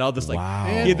brilliant. They had all this like,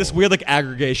 he had this weird like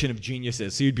aggregation of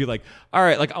geniuses. So you'd be like, all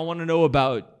right, like I want to know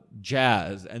about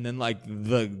jazz, and then like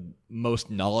the most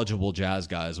knowledgeable jazz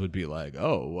guys would be like,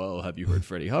 oh well, have you heard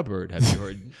Freddie Hubbard? Have you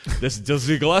heard this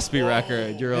Dizzy Gillespie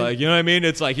record? You're like, you know what I mean?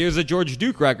 It's like, here's a George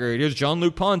Duke record, here's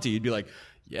Jean-Luc Ponty. You'd be like,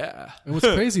 yeah. And what's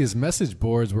crazy is message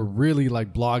boards were really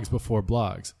like blogs before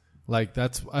blogs. Like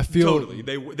that's, I feel totally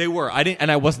they were. I didn't,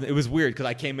 and I wasn't. It was weird because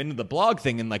I came into the blog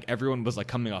thing and like everyone was like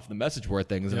coming off the message board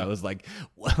things, and I was like,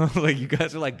 well, like you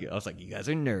guys are like, I was like, you guys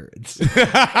are nerds.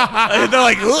 And they're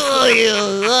like,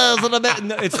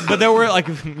 but there were like,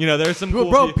 there's some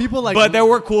cool people like, but there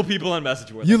were cool people on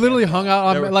message boards. You literally hung out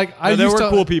on there were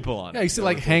cool people on. Yeah, I used to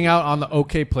like hang out on the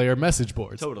OK Player message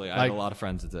boards. Totally, I had a lot of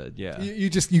friends that did. Yeah,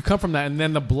 you come from that, and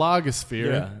then the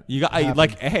blogosphere.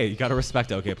 Yeah, you got to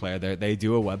respect OK Player. They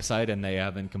do a website, and they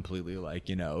haven't completely like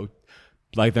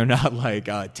they're not like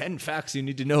 10 facts you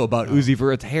need to know about Uzi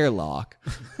Vert's hair lock.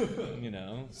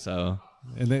 So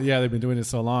and then they've been doing it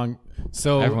so long,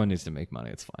 so everyone needs to make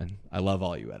money. It's fine. I love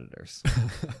all you editors.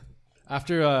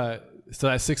 After so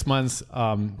that 6 months,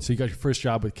 so you got your first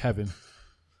job with Kevin.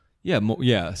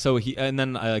 Yeah. So and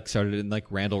then I like started in like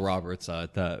Randall Roberts.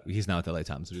 He's now at the LA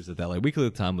Times. So he was at the LA Weekly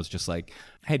at the time. Was just like,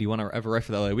 hey, do you want to ever write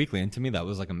for the LA Weekly? And to me, that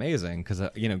was like amazing because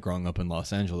growing up in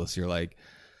Los Angeles, you're like,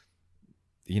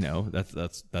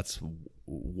 that's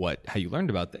how you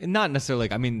learned about that. And not necessarily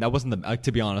like, I mean, that wasn't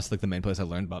to be honest, like the main place I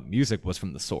learned about music was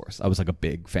from The Source. I was like a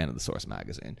big fan of The Source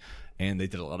magazine, and they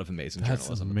did a lot of amazing journalism.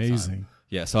 That's amazing.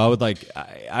 Yeah, so I would like,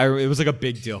 it was like a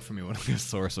big deal for me when The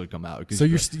Source would come out. So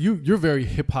you're very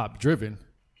hip hop driven.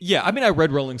 Yeah, I mean, I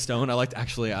read Rolling Stone. I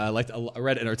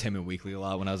read Entertainment Weekly a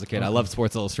lot when I was a kid. Okay. I loved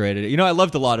Sports Illustrated. I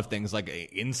loved a lot of things like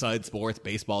Inside Sports,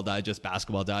 Baseball Digest,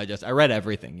 Basketball Digest. I read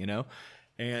everything,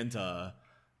 and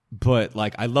but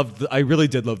like I really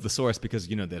did love The Source because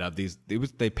they'd have these.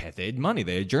 They had money.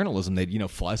 They had journalism.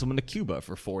 They'd fly someone to Cuba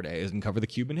for 4 days and cover the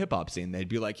Cuban hip hop scene. They'd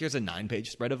be like, here's a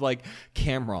 9-page spread of like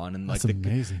Cameron and like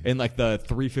amazing. In like the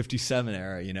 357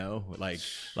 era,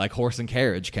 like horse and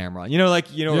carriage Cameron. Where like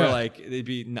they'd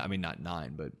be. I mean, not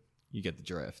 9, but you get the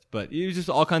drift. But it was just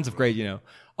all kinds of great,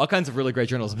 all kinds of really great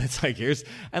journalism. It's like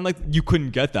and like you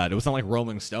couldn't get that. It was not like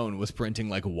Rolling Stone was printing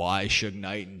like why Suge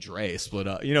Knight and Dre split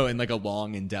up, in like a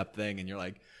long in-depth thing, and you're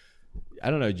like, I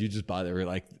don't know, you just buy they were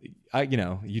like,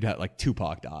 you'd have like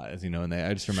Tupac dies, and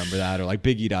I just remember that, or like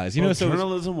Biggie dies, so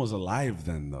journalism was alive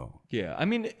then though. Yeah, I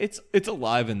mean it's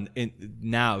alive in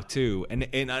now too,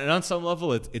 and on some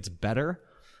level it's better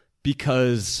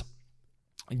because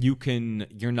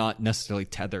you're not necessarily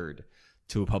tethered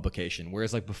to a publication,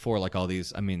 whereas like before, like all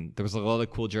these, I mean, there was a lot of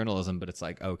cool journalism, but it's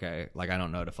like, okay, like I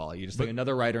don't know to follow you, just like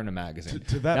another writer in a magazine.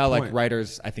 To that now point, like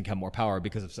writers I think have more power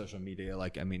because of social media,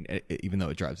 like I mean even though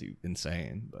it drives you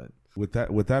insane. But with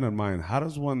that in mind, how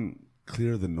does one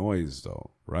clear the noise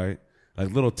though, right?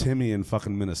 Like little Timmy in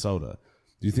fucking Minnesota,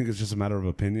 do you think it's just a matter of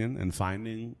opinion and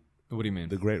finding what do you mean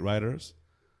the great writers?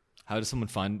 How does someone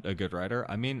find a good writer?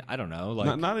 I mean, I don't know.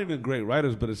 Like not even great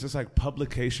writers, but it's just like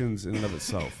publications in and of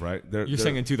itself, right? You're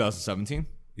saying in 2017?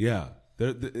 Yeah.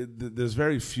 There's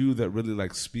very few that really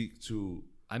like speak to.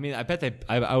 I mean, I bet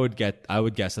I would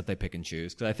guess that they pick and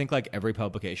choose because I think like every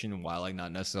publication, while like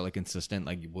not necessarily consistent,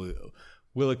 like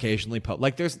will occasionally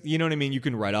like there's, you know what I mean? You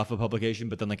can write off a publication,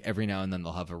 but then like every now and then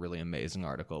they'll have a really amazing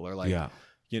article or like,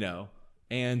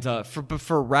 And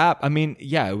for rap, I mean,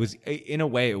 yeah, it was in a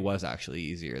way it was actually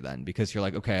easier then because you're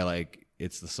like, okay, like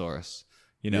it's The Source,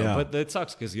 You know, Yeah. but it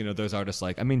sucks because, you know, those artists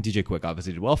like, I mean, DJ Quick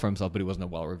obviously did well for himself, but he wasn't a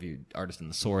well-reviewed artist in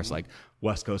the source. Like,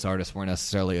 West Coast artists weren't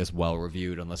necessarily as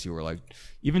well-reviewed unless you were like,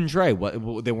 even Dre,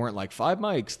 they weren't like 5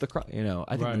 mics, you know,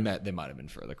 I think they might have been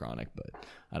for The Chronic, but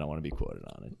I don't want to be quoted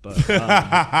on it. But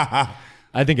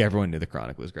I think everyone knew The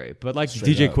Chronic was great, but like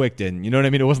DJ Quick didn't, you know what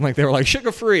I mean? It wasn't like they were like,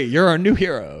 Sugar Free, you're our new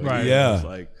hero. Right. Yeah. It was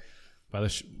like, By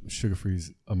the Sugar Free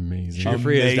is amazing. Sugar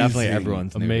Free is definitely Amazing.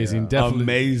 everyone's new Amazing. hero. Definitely.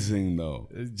 Amazing though.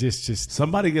 Just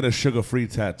Somebody get a sugar-free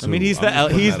tattoo. I mean, he's I'm just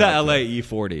putting he's that the out LA there.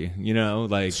 E40, you know,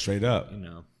 like, Straight up. you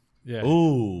know. yeah.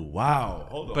 Ooh, wow.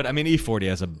 Hold on. But I mean, E40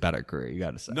 has a better career, you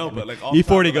got to say. No, but like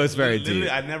E40 goes very literally,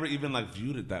 deep. I never even like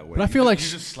viewed it that way. But I feel like you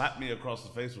just slapped me across the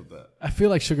face with that. I feel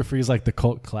like Sugar Free is like the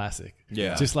cult classic.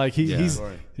 Yeah. Just like Yeah.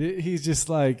 he's just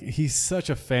like he's such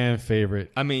a fan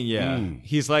favorite. I mean, yeah,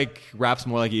 he's like raps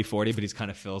more like E40, but he's kind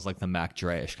of feels like the Mac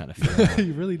Dre-ish kind of feel.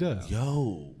 He really does.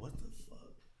 Yo, what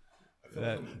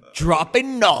the fuck?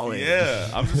 Dropping knowledge. Yeah,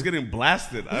 I'm just getting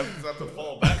blasted. I just have to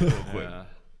fall back real quick.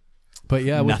 But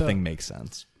yeah, with Nothing makes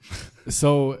sense.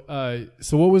 so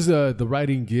what was the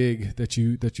writing gig that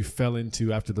you fell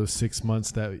into after those 6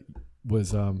 months that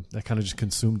was that kind of just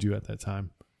consumed you at that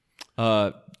time?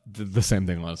 The same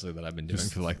thing, honestly, that I've been doing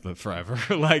for like forever.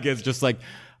 Like, it's just like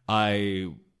I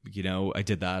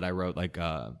did that. I wrote like,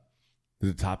 Did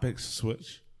the topics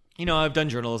switch? you know, I've done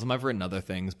journalism. I've written other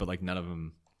things, but like none of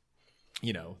them,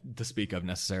 you know, to speak of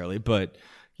necessarily. But,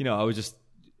 you know, I was just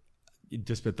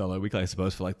spit the LA Weekly, I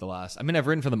suppose, for like the last, I mean, I've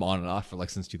written for them on and off for like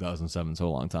since 2007, so a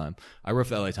long time. I wrote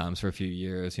for the LA Times for a few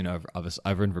years. You know,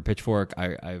 I've written for Pitchfork.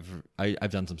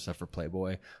 I've done some stuff for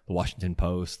Playboy, the Washington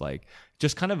Post, like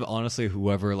just kind of honestly,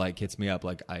 whoever like hits me up,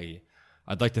 like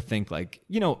I'd like to think like,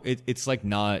 you know, it's like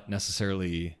not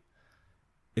necessarily,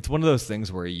 it's one of those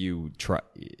things where you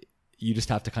just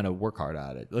have to kind of work hard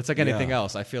at it. It's like anything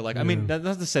else. I feel like, I mean, that's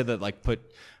not to say that like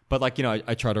but like, you know,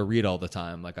 I try to read all the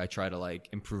time. Like I try to like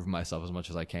improve myself as much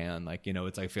as I can. Like, you know,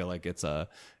 I feel like it's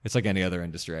like any other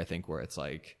industry, I think, where it's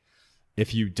like,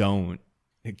 if you don't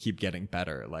keep getting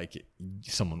better, like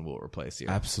someone will replace you.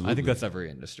 Absolutely. I think that's every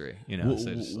industry, you know.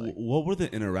 So just like, What were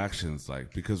the interactions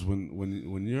like? Because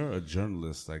when you're a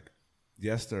journalist, like,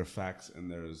 yes, there are facts and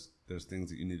there's things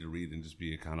that you need to read and just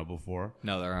be accountable for.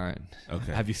 no, there aren't.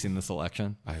 Okay. Have you seen this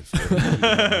election?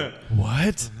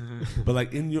 What? But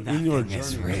like in your journey,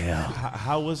 is real.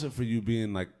 How was it for you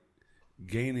being like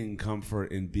gaining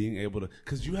comfort in being able to?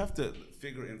 Because you have to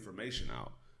figure information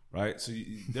out, right? So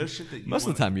there's shit that you Most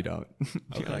of the time you don't.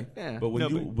 You're Okay. like, eh, but when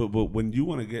no, but when you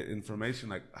want to get information,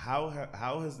 like how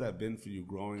has that been for you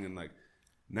growing and like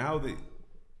now that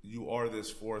you are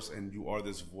this force and you are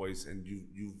this voice and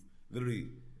you've literally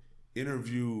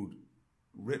interviewed,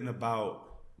 written about,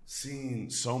 seen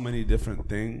so many different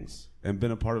things and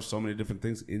been a part of so many different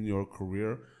things in your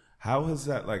career, how has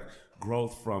that like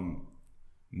growth from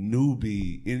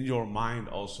newbie in your mind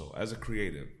also as a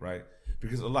creative, right?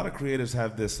 Because a lot of creatives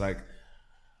have this like,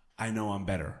 I know I'm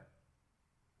better,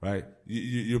 right?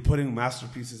 You're putting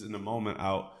masterpieces in the moment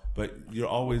out, but you're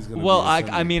always going to well,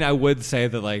 I mean, I would say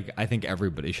that like I think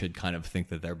everybody should kind of think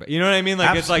that they're better. You know what I mean?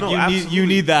 Like it's like you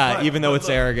need that, But- even though it's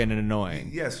look, arrogant and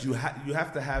annoying. Yes, you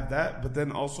have to have that, but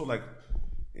then also like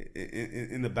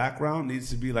in the background needs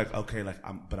to be like, okay, like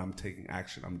I'm taking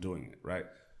action, I'm doing it, right?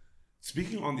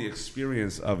 Speaking on the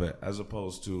experience of it as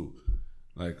opposed to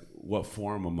like what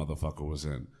form a motherfucker was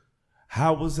in.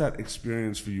 How was that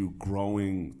experience for you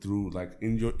growing through like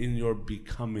in your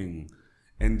becoming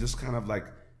and just kind of like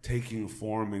taking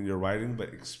form in your writing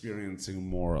but experiencing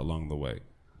more along the way?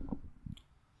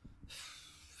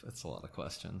 That's a lot of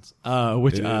questions. I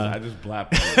just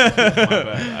blapped.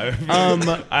 I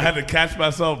had to catch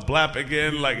myself blap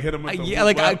again, like hit him with the Yeah,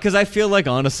 like blap. because I feel like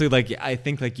honestly, like I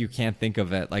think like you can't think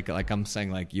of it like I'm saying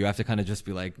like you have to kind of just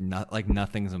be like not like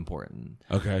nothing's important.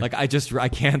 Okay. Like I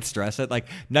can't stress it. Like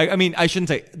no, I mean I shouldn't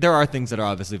say there are things that are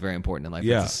obviously very important in life.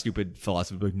 Yeah. It's a stupid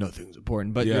philosophy, like nothing's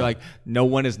important. But Yeah. you're like no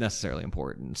one is necessarily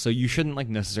important. So you shouldn't like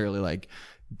necessarily like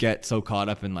get so caught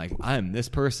up in like I'm this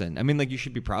person. I mean like you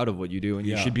should be proud of what you do and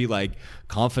you Yeah. should be like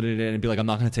confident in it and be like I'm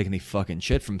not going to take any fucking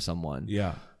shit from someone.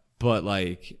 Yeah. But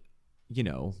like you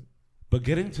know. But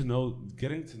getting to know,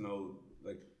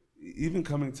 like even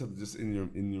coming to just in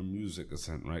your music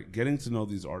ascent, right? Getting to know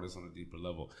these artists on a deeper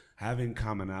level, having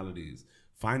commonalities,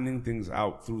 finding things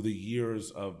out through the years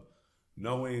of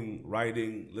knowing,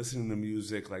 writing, listening to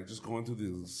music, like just going through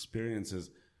these experiences.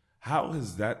 How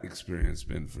has that experience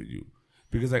been for you?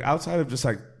 Because like outside of just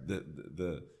like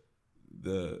the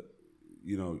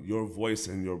you know your voice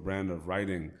and your brand of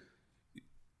writing,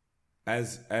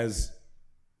 as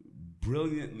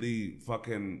brilliantly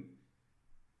fucking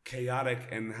chaotic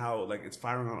and how like it's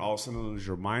firing on all cylinders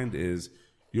your mind is,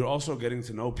 you're also getting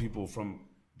to know people from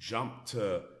jump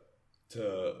to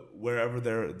wherever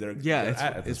they're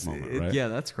at this moment, right? Yeah,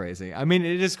 that's crazy. I mean,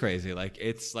 it is crazy. Like,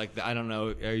 it's like, I don't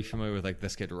know. Are you familiar with like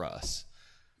this kid Russ?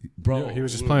 Bro, he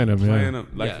was just playing him.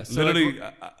 Like, so literally,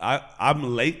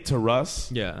 I'm late to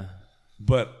Russ. Yeah.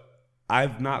 But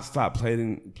I've not stopped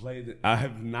I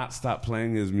have not stopped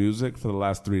playing his music for the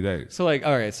last 3 days. So like,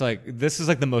 all right, so like, this is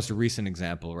like the most recent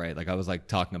example, right? Like, I was like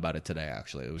talking about it today,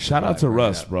 actually. It was Shout out to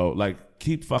Russ, bro. Like,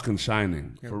 keep fucking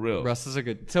shining, for real. Russ is a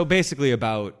good. So basically,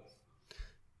 about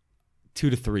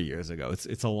 2 to 3 years ago,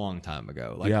 it's a long time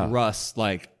ago. Like Russ,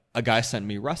 like a guy sent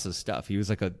me Russ's stuff. He was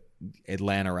like a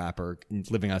Atlanta rapper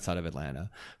living outside of Atlanta,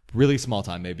 really small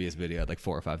time. Maybe his video had like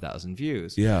 4,000 or 5,000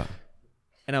 views. Yeah,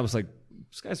 and I was like,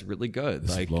 this guy's really good.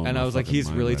 Like, and I was like,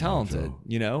 he's really talented,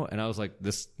 you know. And I was like,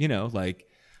 this, you know, like,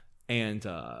 and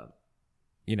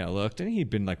you know, looked, and he'd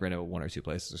been like right at 1 or 2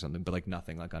 places or something, but like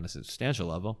nothing like on a substantial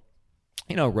level.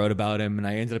 You know, wrote about him, and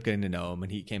I ended up getting to know him,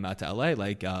 and he came out to LA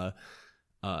like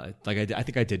I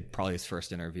think I did probably his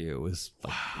first interview. It was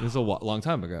a long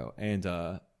time ago, and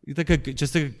he's like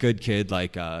just a good kid,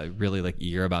 like really like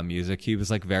eager about music. He was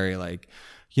like very like,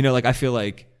 you know, like I feel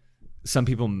like some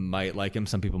people might like him,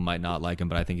 some people might not like him,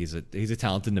 but I think he's a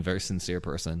talented and a very sincere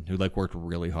person who like worked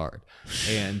really hard,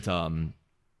 and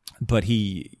but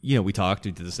he, you know, we talked,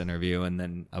 we did this interview, and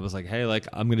then I was like, hey, like,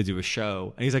 I'm going to do a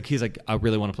show. And he's like, I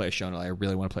really want to play a show in LA. I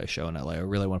really want to play a show in LA. I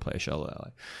really want to play a show in LA.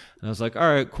 And I was like, all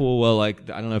right, cool. Well, like,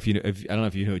 I don't know if you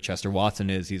know who Chester Watson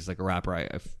is. He's like a rapper.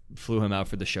 I flew him out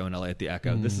for the show in LA at the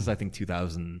Echo. This is, I think,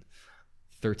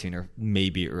 2013 or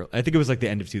maybe early. I think it was like the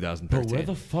end of 2013. Bro, where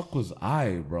the fuck was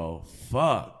I, bro?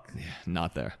 Fuck. Yeah,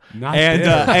 not there. For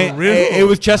real. It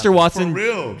was Chester Watson, For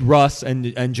real. Russ,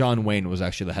 and John Wayne was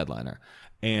actually the headliner.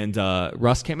 And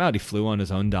Russ came out. He flew on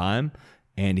his own dime,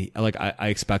 and he I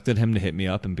expected him to hit me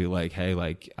up and be like, "Hey,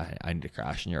 like I need to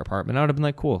crash in your apartment." I would have been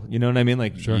like, "Cool," you know what I mean?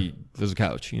 Like, sure. There's a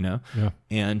couch, you know. Yeah.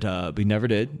 And but he never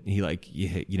did. He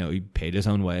he paid his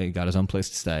own way, got his own place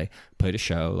to stay, played a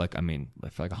show. Like, I mean,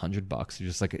 for like $100. He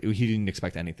just like he didn't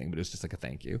expect anything, but it was just like a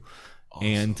thank you. Awesome.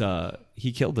 And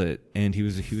he killed it, and he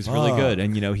was really good.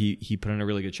 And you know, he put on a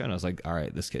really good show. And I was like, all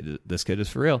right, this kid is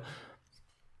for real.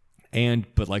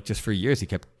 But like just for years, he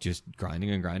kept just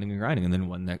grinding. And then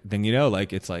one thing, you know,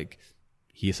 like it's like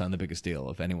he signed the biggest deal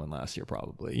of anyone last year,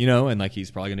 probably, you know, and like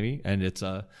he's probably going to be. And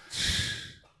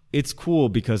it's cool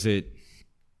because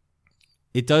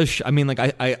it does. I mean, like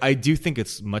I do think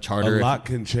it's much harder. A lot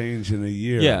can change in a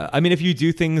year. Yeah, I mean, if you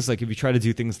do things like if you try to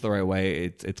do things the right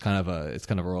way, it's kind of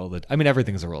a roll that. I mean,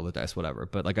 everything's a roll of the dice, whatever.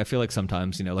 But like I feel like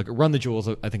sometimes, you know, like Run the Jewels,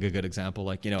 I think a good example.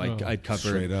 Like, you know, I'd covered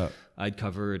straight up. I'd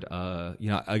covered, you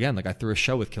know, again, like I threw a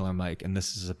show with Killer Mike, and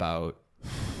this is about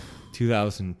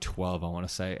 2012, I want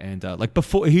to say, and like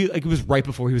before it was right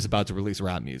before he was about to release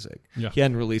rap music. Yeah. He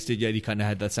hadn't released it yet. He kind of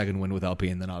had that second win with LP,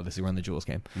 and then obviously Run the Jewels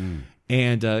came.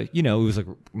 And you know, it was like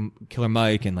Killer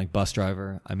Mike and like Bus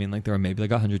Driver. I mean, like there were maybe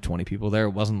like 120 people there.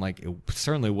 It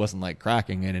certainly wasn't like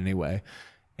cracking in any way.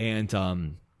 And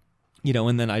you know,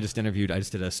 and then I just did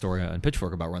a story on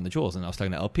Pitchfork about Run the Jewels, and I was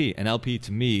talking to LP, and LP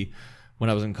to me, when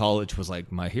I was in college, was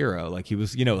like my hero. Like he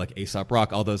was, you know, like A$AP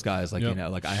Rock, all those guys. Like, you know,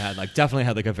 like I had like definitely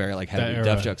had like a very like heavy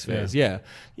Def Jux phase. Yeah.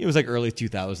 It was like early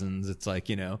 2000s. It's like,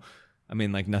 you know, I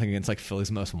mean, like nothing against like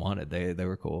Philly's Most Wanted. They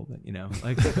were cool, but you know,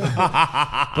 like,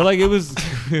 but like it was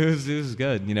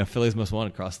good. You know, Philly's Most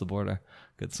Wanted, Cross the Border,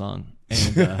 good song,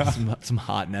 and some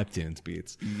hot Neptunes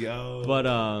beats. Yo. But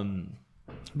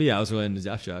yeah, I was really into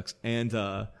Def Jux,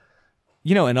 and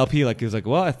you know, and LP, like, he was like,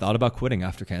 well, I thought about quitting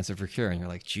after Cancer for Cure. And you're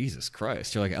like, Jesus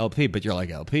Christ. You're like LP, but you're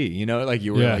like LP. You know, like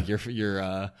you were like,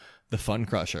 you're the fun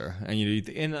crusher.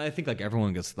 And I think like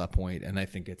everyone gets to that point. And I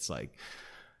think it's like,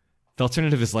 the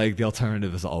alternative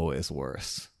is always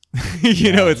worse.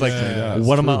 You know, it's like,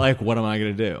 what am I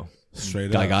going to do?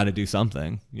 Straight up. I got to do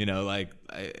something, you know, like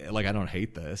I don't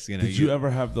hate this. You know, Did you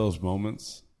ever have those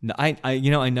moments? No,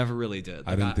 I never really did. Like,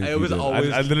 I didn't think it you was did. always.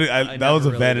 That was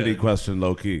a vanity question,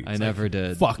 low key. I never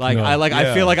did. Fuck like no.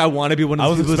 I feel like I want to be one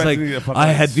of those people who's like,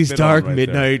 I had these dark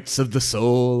midnights of the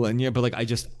soul, and but like I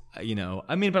just, you know,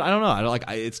 I mean, but I don't know. I don't like.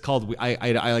 It's called.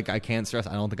 I can't stress.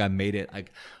 I don't think I made it.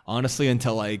 Like honestly,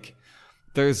 until like.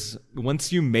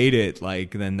 Once you made it,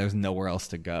 like then there's nowhere else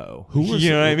to go.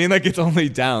 You know what I mean? Like it's only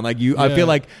down. Like you, I feel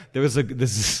like there was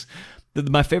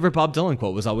my favorite Bob Dylan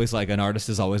quote was always like, an artist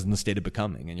is always in the state of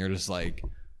becoming, and you're just like,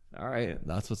 all right,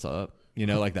 that's what's up. You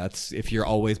know, like that's if you're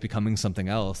always becoming something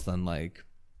else, then like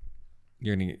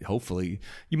you're gonna hopefully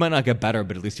you might not get better,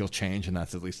 but at least you'll change, and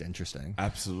that's at least interesting.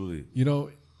 Absolutely. You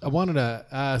know, I wanted to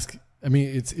ask. I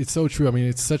mean, it's so true. I mean,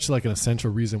 it's such like an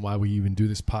essential reason why we even do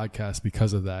this podcast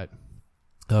because of that.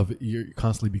 Of you're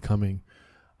constantly becoming.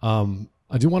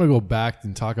 I do want to go back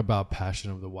and talk about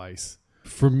Passion of the Weiss.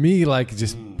 For me, like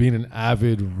just being an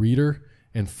avid reader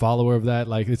and follower of that,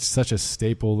 like it's such a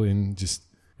staple in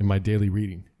my daily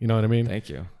reading. You know what I mean? Thank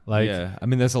you. Like, yeah, I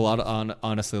mean, there's a lot of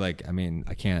honestly, like, I mean,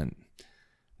 I can't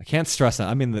stress that.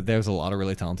 I mean, there's a lot of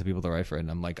really talented people that write for it,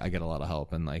 and I'm like, I get a lot of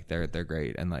help, and like they're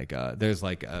great, and like there's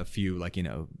like a few, like, you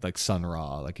know, like Sun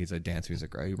Ra, like he's a dance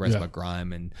music writer. He writes about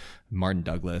grime, and Martin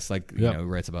Douglas, like you know,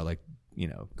 writes about like, you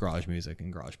know, garage music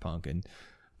and garage punk, and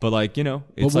but like, you know,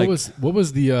 it's what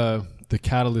was the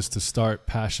catalyst to start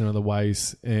Passion of the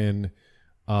Weiss, and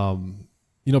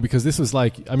you know, because this was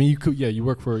like, I mean, you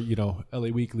work for, you know, LA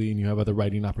Weekly, and you have other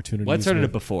writing opportunities. Well, I started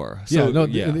it before. So,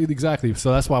 exactly.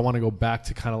 So that's why I want to go back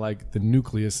to kind of like the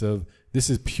nucleus of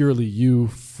this is purely you,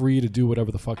 free to do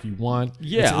whatever the fuck you want.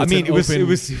 Yeah, I mean, it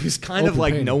was kind of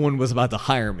like no one was about to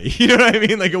hire me. You know what I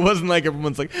mean? Like, it wasn't like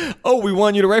everyone's like, oh, we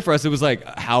want you to write for us. It was like,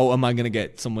 how am I going to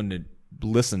get someone to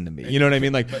listen to me? You know what I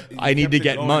mean? Like, I need to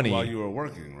get money while you were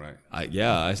working, right?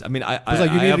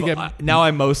 Now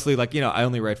I mostly, like, you know, I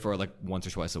only write for like once or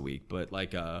twice a week, but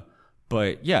like,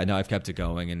 but yeah, no, I've kept it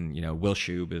going, and you know, Will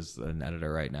Shube is an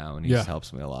editor right now, and he just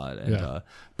helps me a lot. And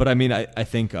but I mean, I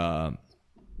think I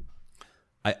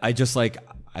just like,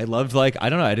 I loved, like, I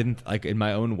don't know, I didn't, like, in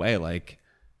my own way, like,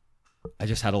 I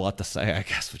just had a lot to say, I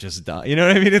guess, which is dumb. You know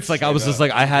what I mean? It's like, I was just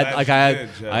like, I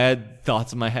had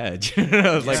thoughts in my head. You know?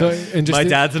 I was like, my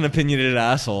dad's an opinionated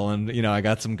asshole, and you know, I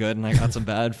got some good and I got some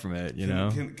bad from it. You know?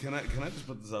 Can I just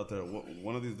put this out there?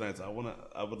 One of these nights, I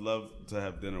would love to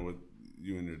have dinner with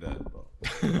you and your dad, bro.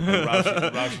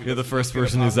 Rashi, you're the first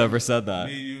person who's ever said that.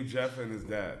 Me, you, Jeff, and his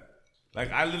dad.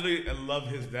 Like, I literally love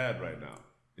his dad right now.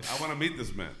 I want to meet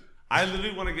this man. I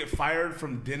literally want to get fired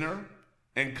from dinner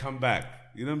and come back.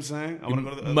 You know what I'm saying? I want to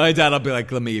go to the. My dad will be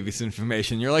like, "Let me give you some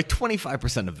information." You're like,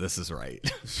 25% of this is right.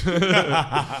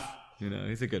 You know,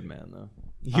 he's a good man though.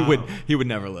 He would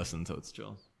never listen, so it's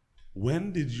chill.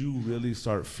 When did you really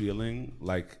start feeling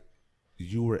like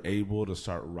you were able to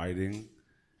start writing,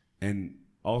 and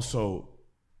also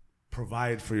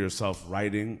provide for yourself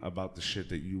writing about the shit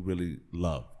that you really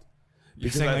loved?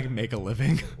 You're saying like make a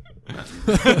living?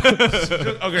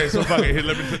 Okay, so fuck it. Here,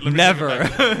 let me never.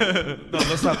 No,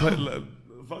 let's not play.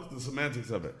 Fuck the semantics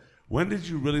of it. When did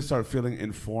you really start feeling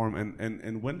informed,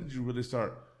 and when did you really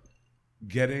start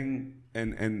getting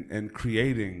and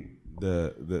creating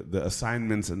the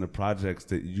assignments and the projects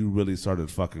that you really started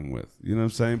fucking with? You know what I'm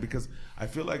saying? Because I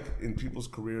feel like in people's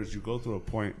careers, you go through a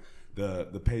point,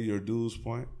 the pay your dues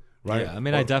point. Right? Yeah, I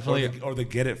mean, I definitely or the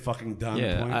get it fucking done.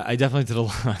 Yeah, point. I definitely did a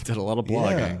lot of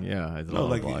blogging. Yeah, I did a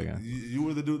lot of blogging. You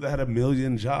were the dude that had 1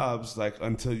 million jobs, like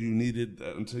until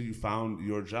you found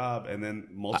your job, and then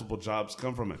multiple jobs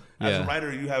come from it. As a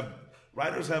writer,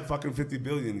 writers have fucking 50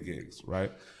 billion gigs,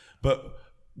 right? But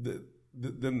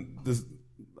then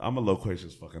I'm a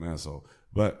loquacious fucking asshole.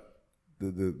 But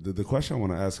the question I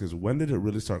want to ask is, when did it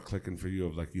really start clicking for you?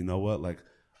 Of like, you know what, like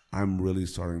I'm really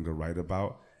starting to write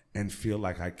about and feel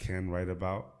like I can write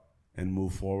about and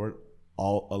move forward a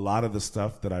lot of the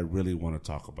stuff that I really want to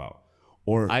talk about.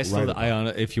 Or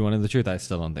if you wanted the truth, I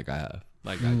still don't think I have.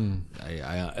 Like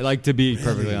I like, to be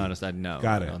perfectly honest, I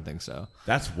don't think so.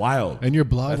 That's wild. And your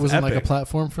blog wasn't like a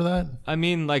platform for that? I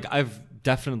mean, like I've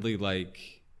definitely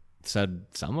like said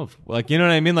some of, like, you know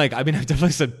what I mean? Like, I mean, I've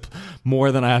definitely said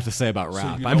more than I have to say about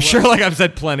rap. So I'm sure like I've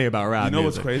said plenty about rap. You know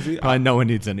what's crazy? No one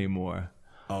needs any more.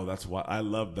 Oh, that's why I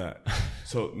love that.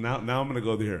 So now I'm gonna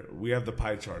go there. We have the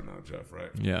pie chart now, Jeff, right?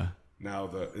 Yeah. Now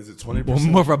is it 20%? Well,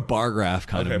 more of a bar graph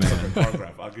kind of man. Perfect. Bar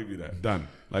graph. I'll give you that. Done.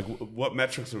 Like, what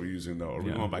metrics are we using though? Are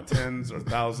we going by tens or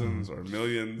thousands or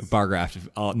millions? Bar graph,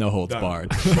 no holds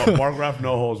barred. Bar graph,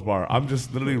 no holds barred. I'm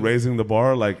just literally raising the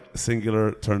bar like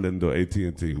singular turned into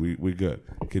AT&T. We good.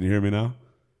 Can you hear me now?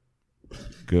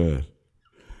 Good.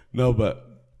 No, but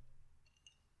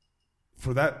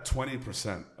for that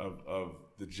 20% of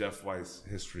the Jeff Weiss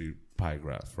history pie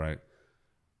graph, right?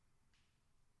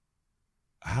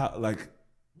 How, like,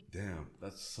 damn,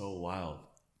 that's so wild.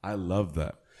 I love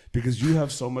that because you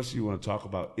have so much you want to talk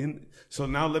about. So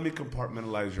now let me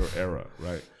compartmentalize your era,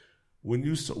 right? When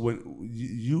you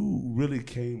really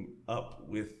came up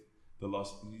with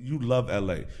you love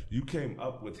LA. You came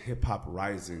up with hip hop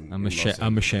rising. I'm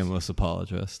a shameless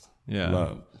apologist. Yeah,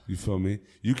 love. You feel me?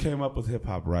 You came up with hip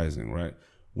hop rising, right?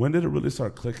 When did it really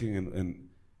start clicking? And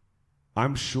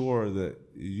I'm sure that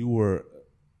you were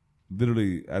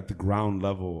literally at the ground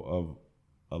level of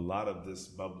a lot of this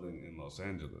bubbling in Los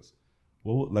Angeles.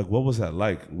 What was that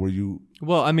like? Were you?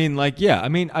 Well, I mean, like, yeah, I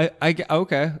mean,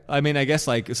 okay. I mean, I guess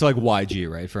like, so like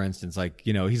YG, right? For instance, like,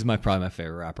 you know, he's probably my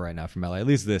favorite rapper right now from LA, at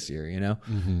least this year, you know?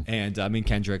 Mm-hmm. And I mean,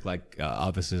 Kendrick, like,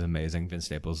 obviously is amazing. Vince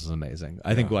Staples is amazing.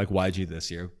 I think like YG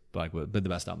this year, like, would be the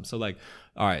best album. So like,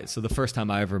 all right. So the first time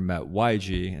I ever met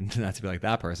YG, and not to be like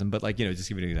that person, but like, you know, just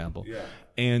give you an example. Yeah.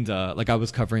 And like I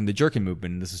was covering the jerking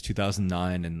movement, and this is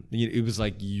 2009, and it was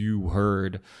like you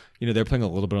heard, you know, they were playing a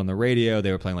little bit on the radio.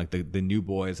 They were playing like the New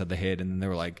Boys had the hit, and then there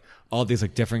were like all these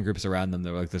like different groups around them.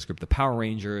 There were like this group, the Power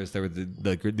Rangers. There were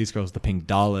these girls, the Pink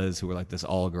Dollas, who were like this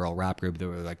all girl rap group. They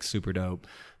were like super dope.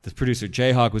 The producer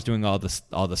Jayhawk was doing all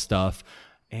the stuff,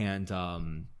 and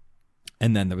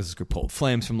then there was this group called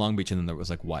Flames from Long Beach, and then there was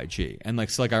like YG, and like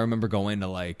so like I remember going to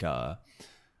like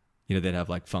you know, they'd have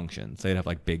like functions, they'd have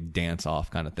like big dance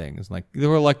off kind of things. Like there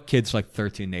were like kids like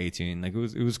 13 to 18. Like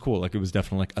it was cool. Like it was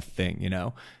definitely like a thing, you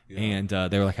know? Yeah. And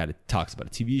they were like had talks about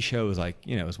a TV show. It was like,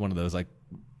 you know, it was one of those like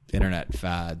internet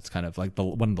fads, kind of like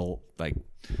one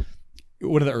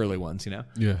of the early ones, you know?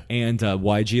 Yeah. And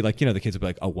YG, like, you know, the kids would be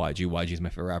like, oh, YG's my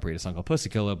favorite rapper. He had a song called Pussy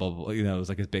Killer, blah, blah, blah. You know, it was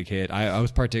like his big hit. I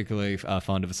was particularly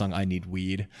fond of a song, I Need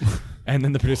Weed. And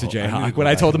then the producer, Jayhawk, when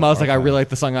I told him, I was like, I really like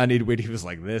the song I Need Weed, he was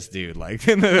like, this dude, like,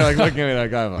 and they're like looking at me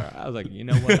like, I was like, you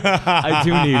know what? I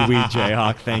do need weed,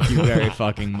 Jayhawk. Thank you very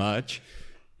fucking much.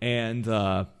 And,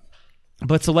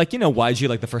 but so like, you know, YG,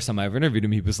 like the first time I ever interviewed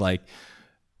him, he was like,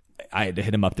 I had to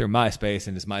hit him up through MySpace,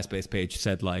 and his MySpace page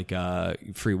said like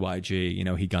free YG. You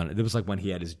know, it was like when he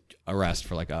had his arrest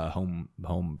for like a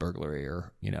home burglary,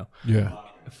 or you know,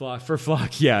 for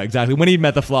Flock. Yeah, exactly. When he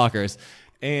met the Flockers,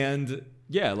 and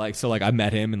yeah, like so like I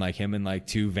met him and like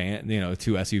two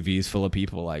SUVs full of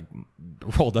people like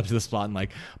rolled up to the spot in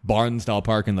like Barnsdall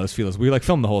Park in Los Feliz. We like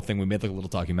filmed the whole thing. We made like a little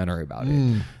documentary about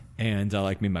it, and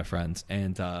like me and my friends,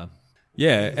 and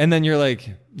yeah, and then you're like,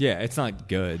 yeah, it's not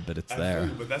good, but it's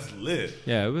there. But that's lit.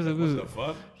 Yeah, it was. What the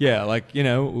fuck? Yeah, like, you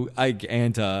know, I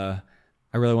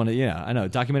really want to. Yeah, I know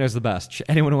documentaries are the best.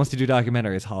 Anyone who wants to do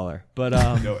documentaries, holler. But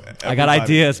I got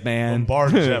ideas, man.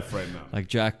 Bombard Jeff right now. Like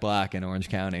Jack Black in Orange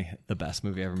County, the best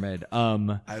movie ever made. People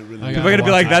are gonna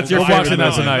be like, that's your favorite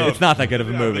movie tonight. It's not that good of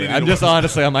a movie. I'm just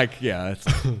honestly, I'm like, yeah, it's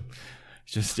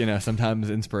just, you know, sometimes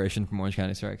inspiration from Orange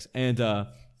County strikes, and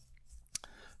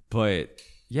but.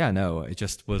 Yeah, no, it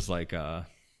just was like, I'm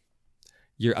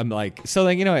like, so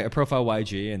like, you know, I profile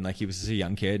YG, and like he was just a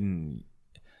young kid, and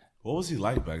what was he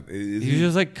like back then? He was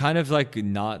just like kind of like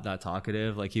not that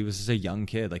talkative. Like he was just a young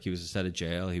kid. Like he was just out of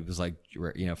jail. He was like,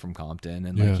 you know, from Compton,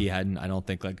 and like he hadn't, I don't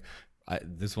think like,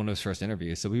 this was one of his first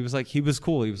interviews. So he was like, he was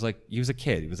cool. He was a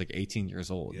kid. He was like 18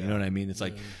 years old. You know what I mean? It's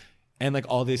like, and like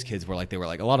all these kids were like, they were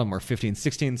like, a lot of them were 15,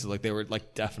 16. So like they were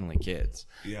like definitely kids.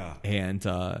 Yeah. And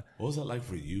what was that like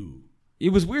for you?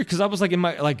 It was weird because I was like in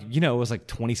my, like, you know, it was like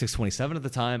 26, 27 at the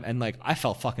time, and like I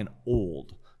felt fucking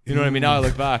old. You know what I mean? Now I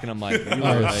look back and I'm like, you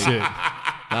were like, shit.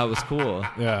 That was cool.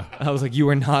 Yeah. I was like, you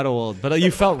were not old, but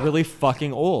you felt really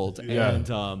fucking old. Yeah.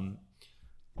 And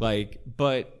like,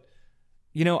 but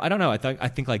you know, I don't know. I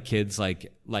think like kids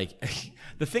like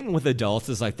the thing with adults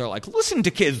is like they're like, listen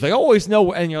to kids, they always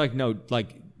know, and you're like, no,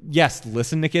 like. Yes,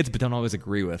 listen to kids, but don't always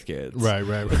agree with kids.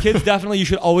 Right. Kids, definitely, you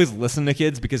should always listen to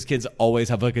kids, because kids always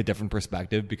have like a different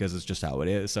perspective, because it's just how it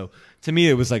is. So to me,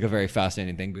 it was like a very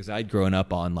fascinating thing, because I'd grown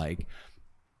up on like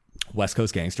West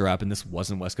Coast gangster rap, and this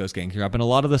wasn't West Coast gangster rap, and a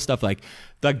lot of the stuff like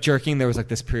jerking, there was like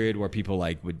this period where people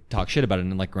like would talk shit about it,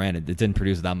 and like granted, it didn't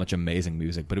produce that much amazing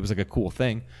music, but it was like a cool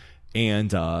thing.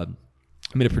 And I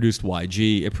mean, it produced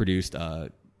YG, it produced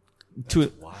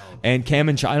and Cam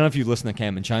and China. I don't know if you listen to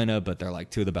Cam and China, but they're like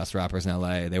two of the best rappers in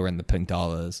LA. They were in the Pink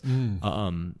Dollas.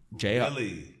 Jayhawk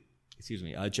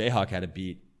had a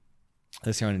beat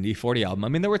this year on an E40 album. I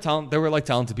mean, there were like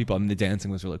talented people. I mean, the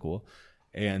dancing was really cool,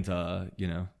 and you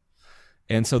know,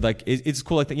 and so like it's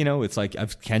cool. Like, you know, it's like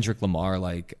I've Kendrick Lamar.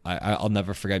 Like I'll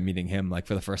never forget meeting him. Like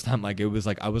for the first time, like it was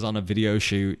like I was on a video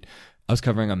shoot. I was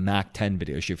covering a Mac 10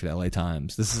 video shoot for the LA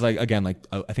Times. This is like again like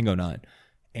I think 2009,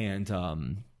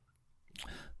 and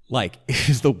like, it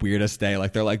was the weirdest day.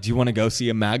 Like, they're like, do you want to go see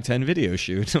a Mag 10 video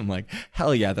shoot? I'm like,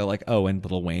 hell yeah. They're like, oh, and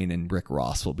Lil Wayne and Rick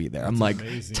Ross will be there. I'm like,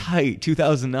 amazing. Tight,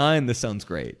 2009, this sounds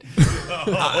great.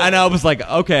 And I was like,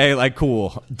 okay, like,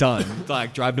 cool, done.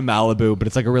 Like, drive to Malibu, but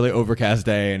it's like a really overcast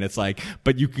day, and it's like,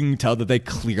 but you can tell that they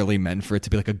clearly meant for it to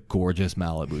be like a gorgeous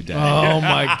Malibu day. Oh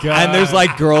my God. And there's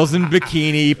like girls in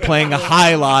bikini playing a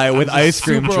high-lie with ice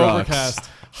cream trucks. Overcast.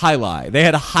 High-lie. They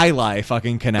had a high-lie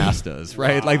fucking canastas,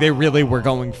 right? Wow. Like they really were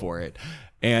going for it.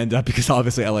 And because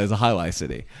obviously LA is a high-lie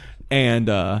city. And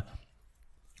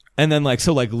then like,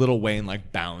 so like Lil Wayne like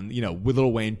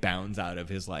Lil Wayne bounds out of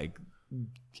his like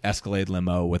Escalade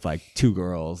limo with like 2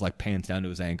 girls, like pants down to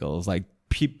his ankles, like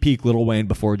peak Lil Wayne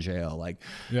before jail, like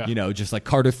you know, just like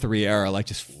Carter 3 era, like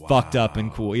just fucked up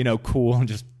and cool, you know, cool and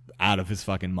just out of his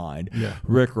fucking mind. Yeah.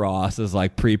 Rick Ross is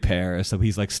like pre-Paris, so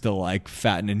he's like still like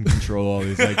fat and in control.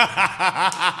 He's like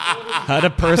had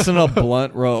a personal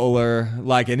blunt roller,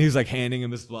 like, and he's like handing him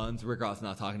his blunts. Rick Ross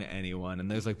not talking to anyone, and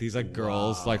there's like these like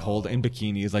girls like hold in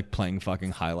bikinis, like playing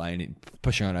fucking Highline, and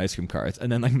pushing on ice cream carts,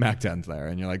 and then like Mac 10's there,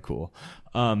 and you're like, cool.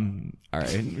 All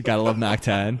right, gotta love Mac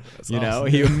 10. You know,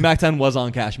 Mac 10 was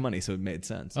on Cash Money, so it made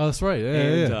sense. Oh, that's right.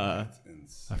 Yeah.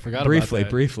 I forgot briefly, about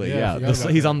that. briefly. Yeah.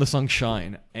 He's on the song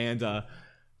Shine. And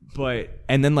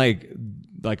then like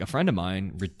a friend of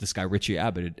mine, this guy, Richie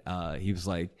Abbott, he was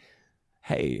like,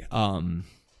 hey,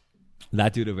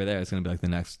 that dude over there is going to be like the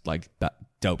next like that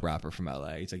dope rapper from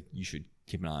LA. He's like, you should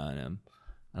keep an eye on him.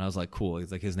 And I was like, cool.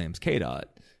 He's like, his name's K-Dot.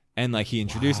 And like, he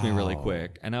introduced me really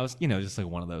quick. And I was, you know, just like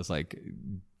one of those like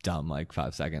dumb, like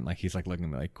 5 second, like he's like looking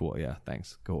at me like, cool. Yeah.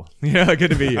 Thanks. Cool. Yeah.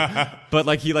 Good to be you. But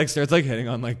like, he like starts like hitting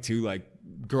on like 2 like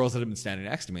girls that have been standing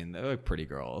next to me, and they're like pretty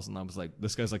girls. And I was like,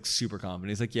 this guy's like super confident.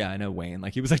 He's like, yeah, I know Wayne.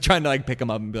 Like he was like trying to like pick him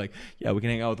up and be like, yeah, we can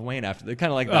hang out with Wayne after. They're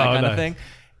kind of like that kind of thing.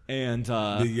 And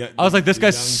I was like, this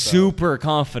guy's super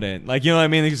confident. Like, you know what I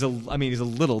mean? He's a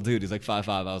little dude. He's like 5'5".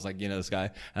 I was like, you know, this guy.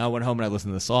 And I went home and I listened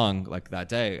to the song like that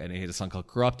day, and he had a song called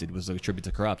Corrupted. It was a tribute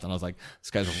to Corrupt. And I was like,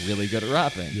 this guy's really good at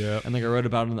rapping. Yeah. And like I wrote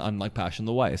about it on like Passion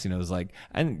the Weiss. You know, it was like,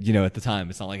 and you know, at the time,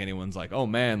 it's not like anyone's like, oh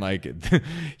man, like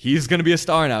he's gonna be a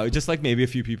star now. Just like maybe a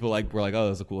few people like were like, oh,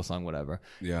 that's a cool song, whatever.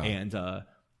 Yeah. And a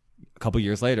couple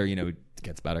years later, you know, it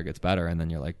gets better, and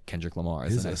then you're like, Kendrick Lamar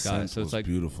is the next guy. So it's like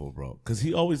beautiful, bro, because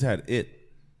he always had it.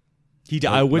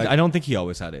 I don't think he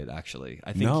always had it. Actually,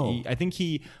 I think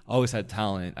he always had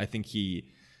talent. I think he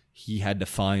had to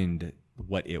find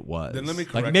what it was. Then let me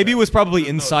correct like maybe that. it was probably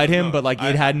inside him, but like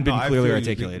it hadn't been clearly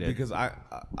articulated. Because I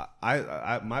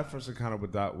my first encounter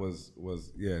with that was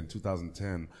in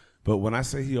 2010. But when I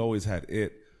say he always had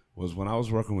it, was when I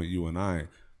was working with you and I.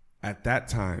 At that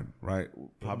time, right?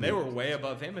 Probably they were way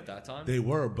above him at that time. They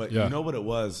were, but you know what it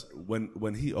was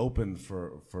when he opened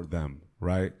for them,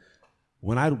 right?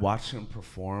 When I'd watch him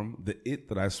perform, the it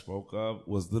that I spoke of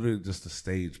was literally just a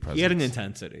stage presence. He had an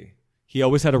intensity. He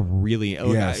always had a really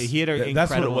he had an incredible that's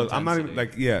what it was. Intensity. I'm not even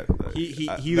like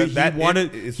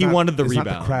he wanted the rebound.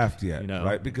 Not the craft yet, you know?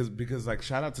 Right? Because like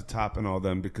shout out to Top and all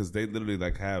them, because they literally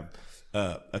like have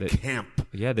camp.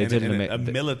 Yeah, they did a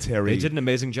military. They did an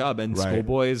amazing job, and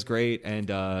Schoolboy is great, and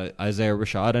Isaiah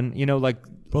Rashad, and you know, like,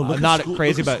 I'm not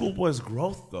crazy about Schoolboy's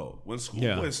growth though. When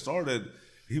Schoolboy started,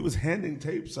 he was handing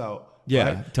tapes out.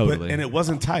 Yeah, right? totally, and it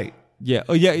wasn't tight. Yeah.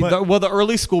 Oh, yeah. The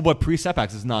early Schoolboy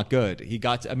pre-Setbacks is not good. He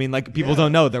got. I mean, like people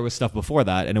don't know there was stuff before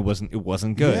that, and it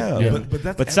wasn't good.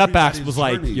 Yeah. But Setbacks was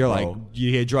journey, like you're bro. like you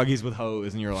hear druggies with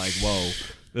hoes, and you're like, whoa,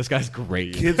 this guy's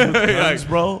great. Kids with guns,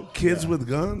 bro. Kids with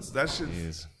guns. That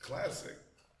shit's classic.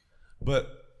 But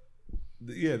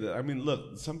I mean,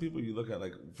 look. Some people you look at,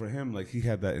 like for him, like he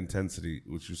had that intensity,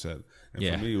 which you said, and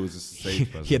for me, it was just a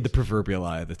stage presence. He had the proverbial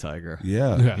eye of the tiger.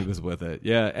 Yeah. He was with it.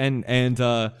 Yeah,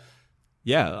 and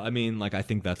yeah, I mean, like, I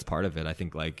think that's part of it. I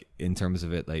think, like, in terms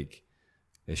of it, like,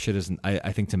 it shit isn't.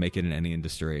 I think to make it in any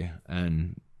industry,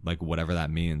 and like whatever that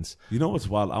means. You know what's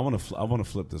wild? I want to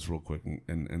flip this real quick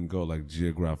and go like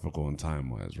geographical and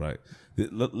time wise, right?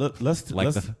 Let's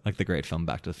the great film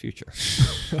Back to the Future.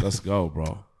 Let's go,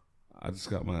 bro. I just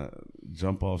got my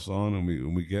jump offs on, and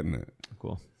we getting it.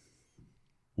 Cool.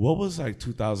 What was like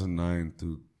 2009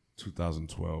 through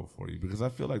 2012 for you? Because I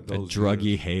feel like those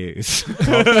druggy haze.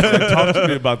 Talk to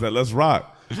me about that. Let's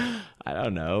rock. I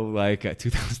don't know, like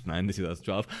 2009 to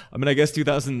 2012. I mean, I guess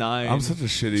 2009. I'm such a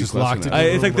shitty. Just locked in.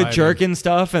 It's like the jerkin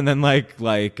stuff, and then like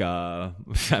I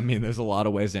mean, there's a lot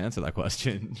of ways to answer that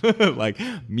question. Like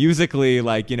musically,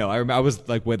 like, you know, I was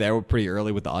like there pretty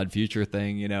early with the Odd Future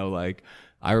thing. You know, like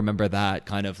I remember that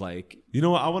kind of like. You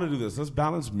know what? I want to do this. Let's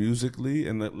balance musically,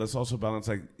 and let's also balance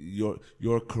like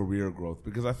your career growth,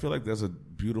 because I feel like there's a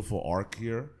beautiful arc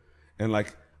here, and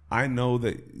like I know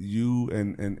that you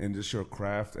and just your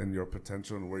craft and your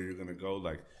potential and where you're gonna go,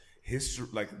 like history,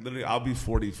 like literally, I'll be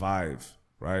 45,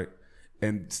 right,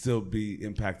 and still be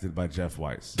impacted by Jeff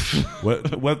Weiss.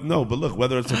 No, but look,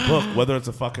 whether it's a book, whether it's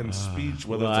a fucking speech,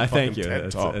 whether it's a fucking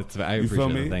TED Talk, I you feel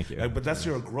me? Thank you. Like, but that's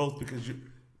your growth, because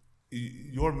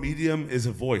your medium is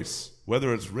a voice,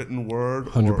 whether it's written word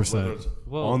 100%. or whether it's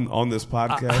on this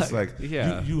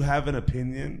podcast. You have an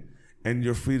opinion and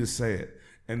you're free to say it.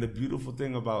 And the beautiful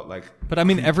thing about like, but I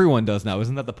mean, everyone does now.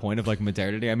 Isn't that the point of like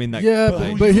modernity? I mean, like, yeah,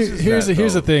 but here's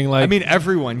the thing. Like, I mean,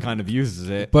 everyone kind of uses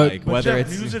it. But- like, but whether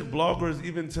Jeff, it's music bloggers,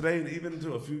 even today, and even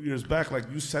to a few years back, like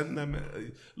you send them,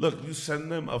 you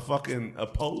send them a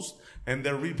post, and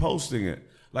they're reposting it.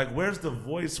 Like, where's the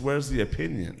voice? Where's the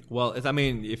opinion? well, I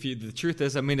mean, the truth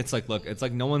is, I mean, it's like, look, it's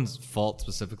like no one's fault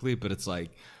specifically, but it's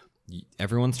like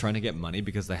everyone's trying to get money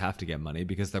because they have to get money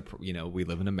because they're, we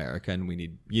live in America and we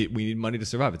need money to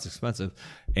survive. It's expensive.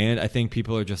 And I think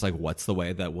people are just like, what's the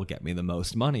way that will get me the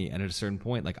most money? And at a certain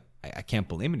point, like, I can't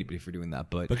blame anybody for doing that.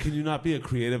 But can you not be a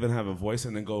creative and have a voice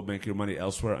and then go make your money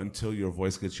elsewhere until your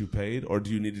voice gets you paid? Or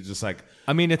do you need to just like,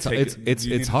 I mean, it's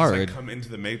hard. Just, come into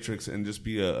the matrix and just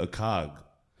be a cog.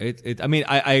 I mean,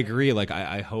 I agree. Like,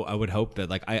 I would hope that,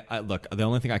 like, I look, the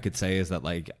only thing I could say is that,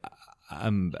 like,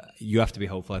 you have to be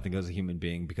hopeful, I think, as a human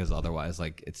being, because otherwise,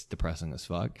 like, it's depressing as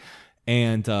fuck.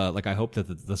 And, like, I hope that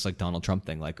this, like, Donald Trump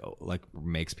thing, like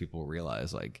makes people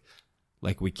realize, like,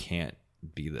 we can't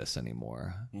be this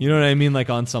anymore. You know what I mean?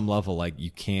 Like, on some level, like, we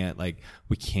can't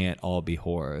all be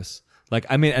whores. Like,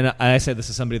 I mean, and I say this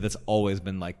as somebody that's always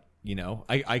been, like,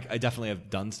 I definitely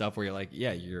have done stuff where you're like,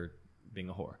 yeah, you're being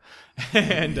a whore.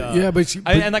 And,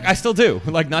 and like, I still do,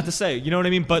 like, not to say, you know what I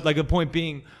mean? But, like, the point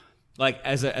being, like,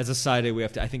 as a society, we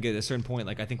have to, I think at a certain point,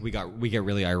 like, I think we get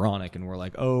really ironic and we're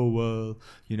like, oh, well,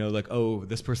 like, oh,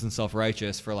 this person's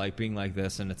self-righteous for, like, being like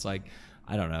this. And it's like,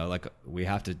 I don't know, like, we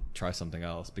have to try something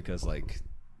else, because, like,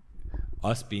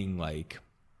 us being, like,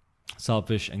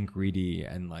 selfish and greedy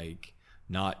and, like,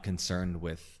 not concerned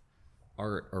with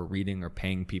art or reading or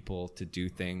paying people to do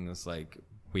things, like,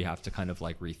 we have to kind of,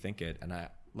 like, rethink it. And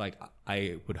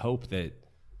I would hope that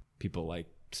people, like,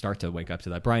 start to wake up to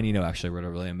that. Brian Eno actually wrote a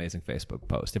really amazing Facebook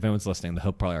post. If anyone's listening,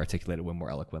 he'll probably articulate it way more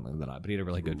eloquently than I, but he had a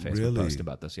really good Facebook post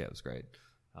about this. Yeah, it was great.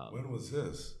 When was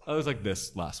this? Oh, it was like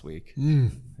this last week.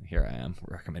 Here I am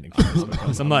recommending Facebook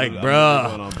posts. I'm like,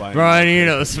 bro, Brian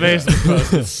Eno's Facebook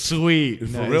post is sweet.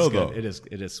 For real though, it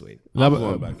is sweet.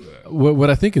 What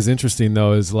I think is interesting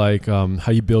though is like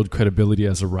how you build credibility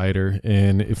as a writer,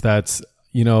 and if that's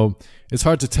it's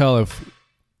hard to tell if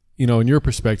in your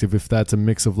perspective if that's a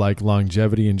mix of like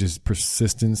longevity and just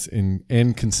persistence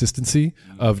and consistency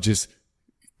of just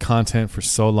content for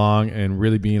so long and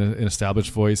really being an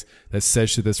established voice that says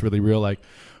shit that's really real. Like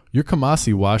your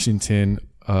Kamasi Washington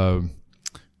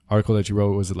article that you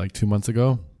wrote, was it like 2 months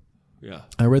ago? Yeah.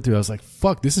 I read through it, I was like,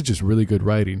 fuck, this is just really good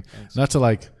writing. Thanks. Not to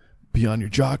like be on your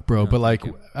jock, bro, but like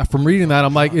from reading that,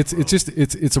 I'm like, it's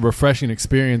a refreshing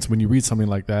experience when you read something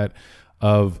like that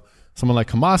of someone like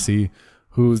Kamasi,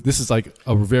 this is like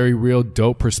a very real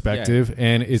dope perspective,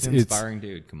 and it's an inspiring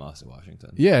dude, Kamasi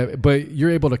Washington. Yeah, but you're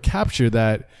able to capture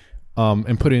that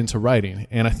and put it into writing,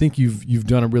 and I think you've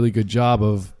done a really good job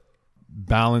of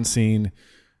balancing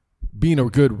being a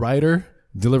good writer,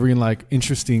 delivering like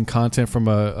interesting content from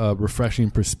a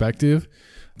refreshing perspective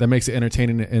that makes it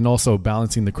entertaining, and also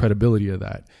balancing the credibility of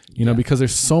that, because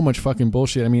there's so much fucking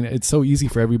bullshit. I mean, it's so easy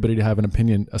for everybody to have an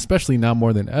opinion, especially now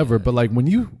more than ever. But like when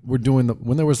you were doing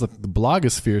when there was like the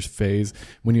blogosphere phase,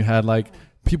 when you had like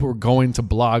people were going to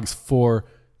blogs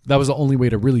that was the only way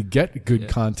to really get good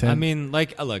content. I mean,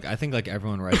 like, look, I think like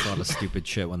everyone writes a lot of stupid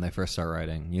shit when they first start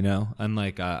writing, and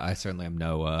like I certainly am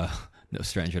no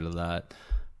stranger to that.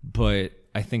 But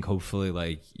I think hopefully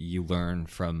like you learn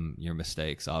from your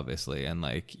mistakes, obviously, and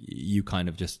like you kind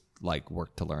of just like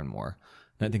work to learn more.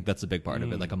 And I think that's a big part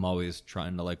of it. Like I'm always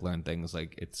trying to like learn things.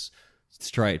 Like it's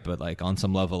trite, but like on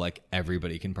some level, like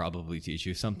everybody can probably teach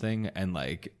you something. And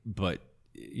like, but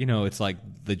it's like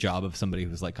the job of somebody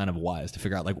who's like kind of wise to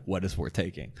figure out like what is worth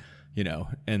taking,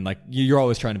 and like you're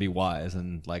always trying to be wise,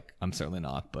 and like I'm certainly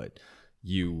not, but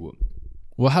you.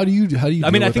 Well, how do you? I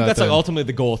mean, I think that's like ultimately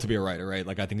the goal to be a writer, right?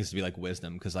 Like, I think it's to be like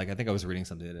wisdom, because like I think I was reading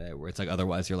something today where it's like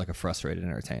otherwise you're like a frustrated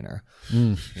entertainer.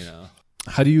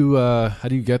 How do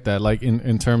you get that? Like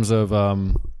in terms of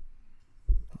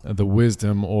the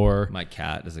wisdom, or my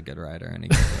cat is a good writer and he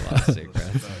gives me a lot of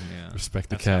secrets. Respect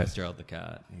the that's cat. Fitzgerald the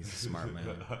cat. He's a smart man.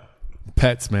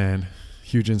 Pets, man,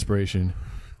 huge inspiration.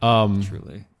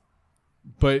 Truly.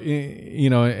 But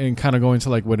and kind of going to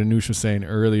like what Anush was saying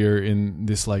earlier, in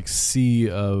this like sea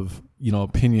of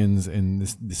opinions and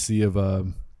this sea of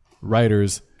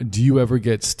writers, do you ever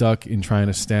get stuck in trying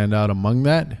to stand out among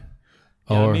that?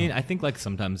 Yeah, I mean, I think like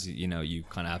sometimes you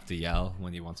kind of have to yell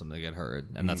when you want something to get heard,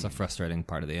 and that's a frustrating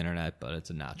part of the internet, but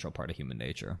it's a natural part of human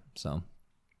nature, so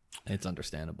it's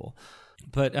understandable.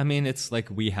 But I mean, it's like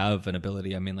we have an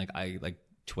ability. I mean, like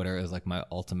Twitter is like my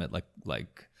ultimate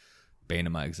like bane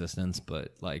of my existence,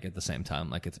 but like at the same time,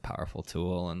 like it's a powerful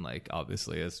tool, and like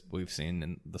obviously as we've seen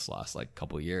in this last like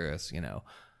couple of years,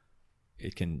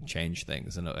 it can change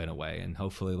things in a way. And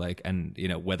hopefully like, and you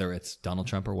know, whether it's Donald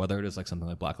Trump or whether it is like something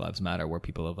like Black Lives Matter, where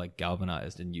people have like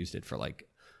galvanized and used it for like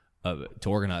to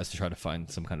organize to try to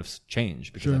find some kind of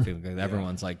change, because I feel like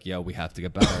everyone's like, yo, we have to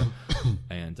get better.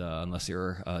 And unless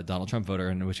you're a Donald Trump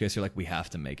voter, in which case you're like, we have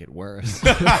to make it worse.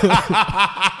 But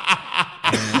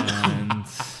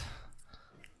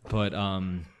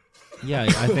yeah,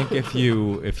 I think if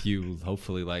you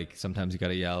hopefully like, sometimes you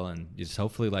gotta yell, and you just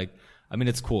hopefully like, I mean,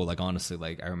 it's cool. Like honestly,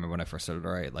 like I remember when I first started to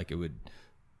write, like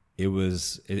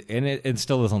it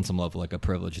still is on some level like a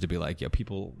privilege to be like, yo,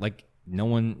 people like, no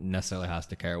one necessarily has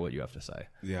to care what you have to say.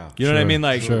 Yeah, you know what I mean?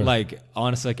 Like, like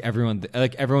honestly,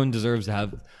 like everyone deserves to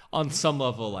have on some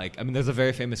level. Like, I mean, there's a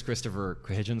very famous Christopher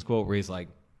Hitchens quote where he's like,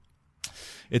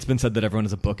 "It's been said that everyone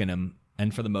has a book in him,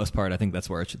 and for the most part, I think that's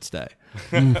where it should stay."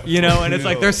 You know, and it's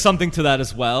like there's something to that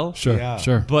as well.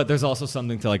 Sure. But there's also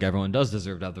something to like everyone does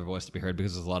deserve to have their voice to be heard,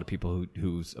 because there's a lot of people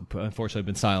who's unfortunately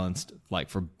been silenced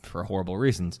like for horrible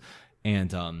reasons,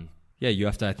 and yeah, you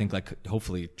have to, I think, like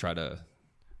hopefully try to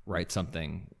write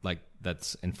something like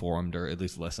that's informed, or at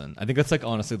least listen. I think that's like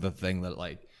honestly the thing that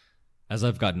like as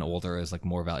I've gotten older is like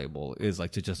more valuable, is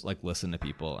like to just like listen to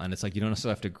people. And it's like you don't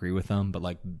necessarily have to agree with them, but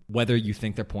like whether you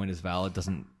think their point is valid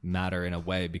doesn't matter in a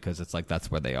way, because it's like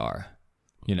that's where they are,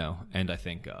 you know. And I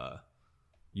think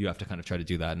you have to kind of try to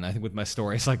do that. And I think with my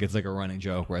stories, like it's like a running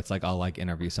joke where it's like I'll like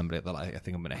interview somebody that I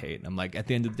think I'm gonna hate, and I'm like at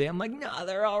the end of the day I'm like, nah,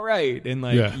 they're all right. And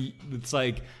like it's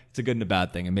like it's a good and a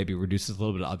bad thing, and maybe reduces a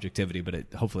little bit of objectivity, but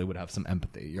it hopefully would have some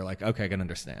empathy. You're like, okay, I can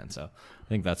understand. So I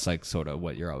think that's like sort of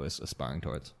what you're always aspiring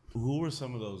towards. Who were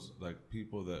some of those like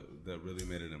people that really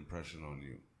made an impression on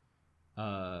you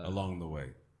along the way?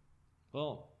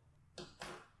 Well,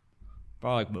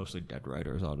 probably like mostly dead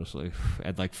writers, honestly,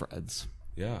 and like friends.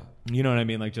 Yeah, you know what I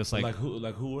mean. Like just like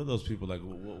who were those people? Like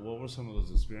what were some of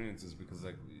those experiences? Because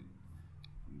like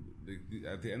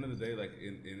at the end of the day, like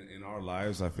in our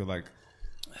lives, I feel like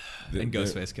and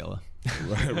Ghostface Killah,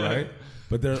 right.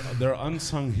 But there are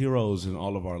unsung heroes in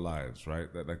all of our lives,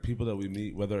 right? That like people that we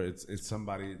meet, whether it's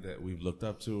somebody that we've looked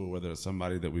up to, or whether it's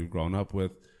somebody that we've grown up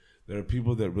with, there are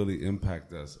people that really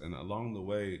impact us, and along the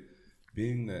way,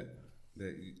 being that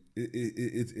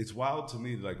it's wild to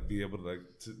me to like be able to like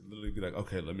to literally be like,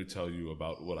 okay, let me tell you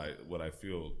about what I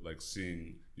feel like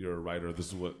seeing you're a writer. This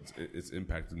is what it's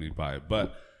impacted me by.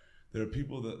 But there are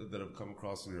people that have come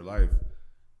across in your life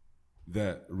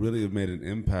that really have made an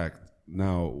impact.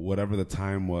 Now, whatever the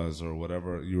time was or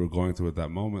whatever you were going through at that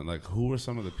moment, like who were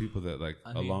some of the people that like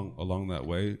along that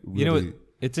way really, you know,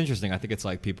 it's interesting. I think it's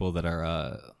like people that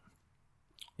are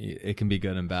it can be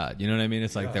good and bad. You know what I mean?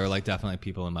 It's like there were like definitely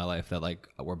people in my life that like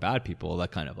were bad people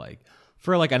that kind of like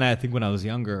for like, and I think when I was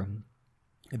younger,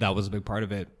 that was a big part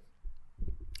of it,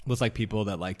 was like people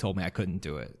that like told me I couldn't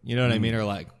do it. You know what I mean? Or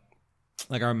like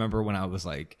I remember when I was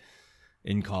like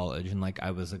in college, and like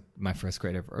I was like my first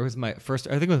creative, or it was my first,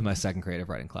 I think it was my second creative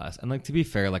writing class. And like to be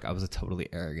fair, like I was a totally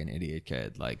arrogant idiot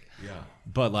kid. Like,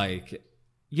 but like,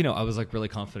 you know, I was like really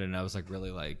confident, and I was like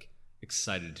really like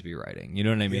excited to be writing. You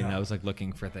know what I mean? I was like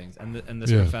looking for things, and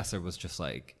this professor was just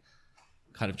like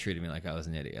kind of treated me like I was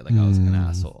an idiot, like I was an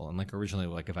asshole. And like originally,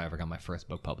 like if I ever got my first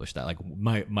book published, that like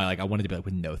my like I wanted to be like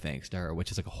with no thanks to her,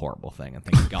 which is like a horrible thing. And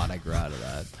thank God I grew out of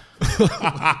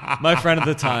that. My friend at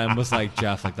the time was like,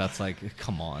 Jeff, like that's like,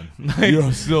 come on, like,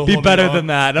 you're still be better than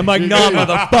that. And I'm like, no,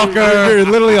 motherfucker. You're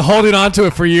literally holding on to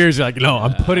it for years. You're like, no,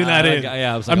 I'm putting that in.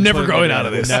 Yeah, I was like, I'm never growing out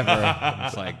of this. Never.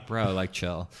 It's like, bro, like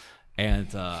chill. And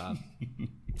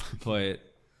but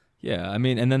yeah, I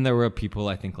mean, and then there were people,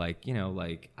 I think, like, you know,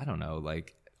 like, I don't know,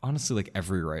 like, honestly, like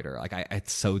every writer, like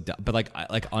it's so dumb, but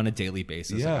like on a daily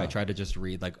basis, like I try to just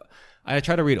read, like I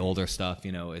try to read older stuff,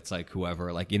 you know. It's like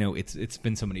whoever, like, you know, it's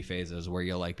been so many phases where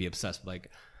you'll like be obsessed with, like,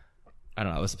 I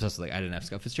don't know, I was obsessed with, like, I didn't have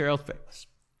Scott Fitzgerald phase.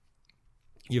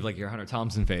 You have like your Hunter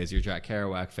Thompson phase, your Jack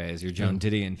Kerouac phase, your Joan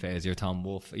Didion phase, your Tom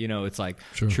Wolfe, you know. It's like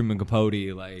Truman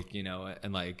Capote, like, you know,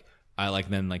 and like I like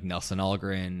then like Nelson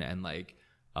Algren and like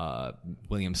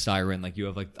William Styron. Like you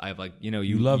have like, I have like, you know,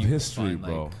 you love history,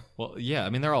 bro. Like, well, yeah, I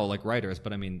mean they're all like writers,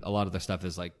 but I mean a lot of their stuff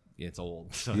is like, it's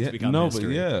old, so it's become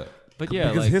history. But yeah,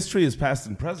 because like, history is past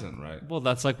and present, right? Well,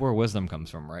 that's like where wisdom comes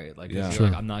from, right? Like, like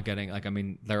I'm not getting, like, I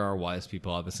mean, there are wise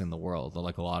people obviously in the world,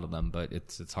 like a lot of them, but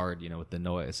it's hard, you know, with the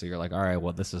noise. So you're like, all right,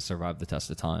 well, this has survived the test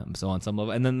of time. So on some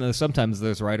level, and then sometimes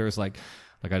there's writers like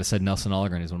I just said, Nelson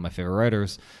Algren is one of my favorite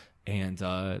writers. And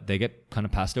they get kind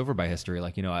of passed over by history.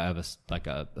 Like, you know, I have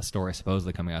a story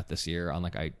supposedly coming out this year on,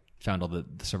 like, I found all the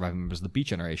surviving members of the Beat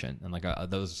Generation, and like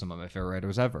those are some of my favorite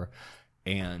writers ever.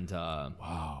 And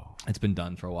wow, it's been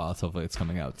done for a while, so hopefully it's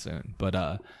coming out soon.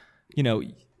 But you know,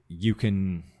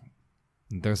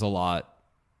 there's a lot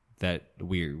that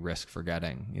we risk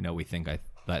forgetting. You know, we think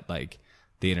that like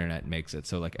the internet makes it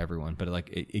so like everyone, but like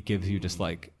it gives you just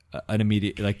like an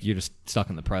immediate, like you're just stuck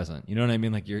in the present. You know what I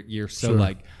mean? Like you're so Sure.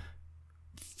 like,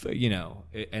 you know,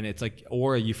 and it's like,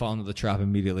 or you fall into the trap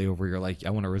immediately where you're like, I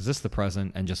want to resist the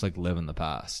present and just like live in the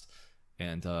past.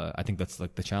 And I think that's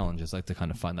like the challenge, is like to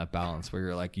kind of find that balance where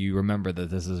you're like, you remember that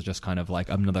this is just kind of like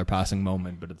another passing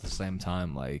moment, but at the same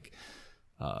time, like,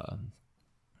 are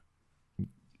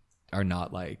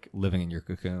not like living in your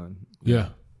cocoon. Yeah.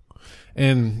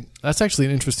 And that's actually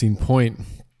an interesting point.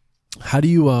 How do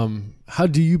you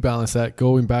balance that,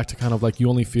 going back to kind of like you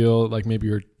only feel like maybe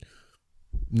you're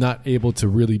not able to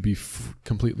really be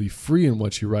completely free in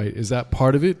what you write? Is that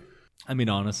part of it? I mean,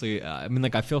 honestly, I mean,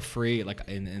 like I feel free, like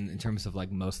in terms of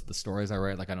like most of the stories I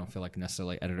write. Like I don't feel like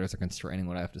necessarily editors are constraining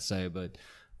what I have to say, but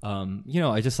you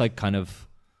know, I just like kind of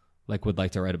like would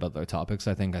like to write about their topics.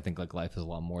 I think like life is a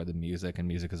lot more than music, and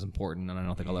music is important, and I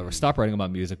don't think I'll ever stop writing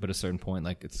about music, but at a certain point,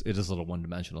 like it is a little one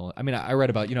dimensional. I mean, I write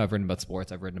about, you know, I've written about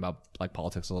sports, I've written about like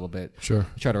politics a little bit. Sure.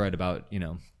 I try to write about, you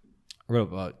know, I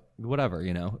wrote about whatever,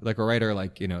 you know, like a writer,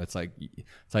 like, you know, it's like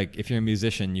if you're a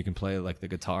musician, you can play like the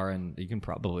guitar and you can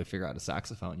probably figure out a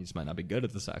saxophone. You just might not be good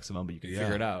at the saxophone, but you can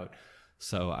figure it out.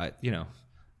 So I, you know,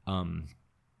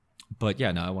 but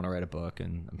yeah, no, I want to write a book,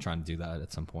 and I'm trying to do that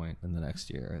at some point in the next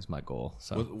year is my goal.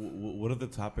 So what are the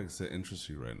topics that interest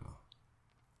you right now?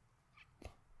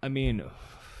 I mean,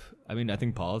 I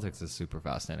think politics is super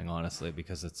fascinating, honestly,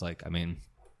 because it's like, I mean,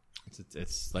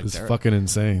 it's like It's fucking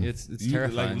insane. It's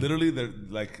terrifying. Like literally,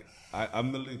 like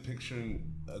I'm literally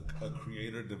picturing a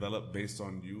creator developed based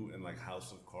on you in like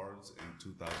House of Cards in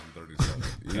 2037.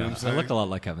 You know what I'm saying? I look a lot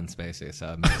like Kevin Spacey,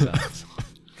 so it makes sense.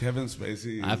 Kevin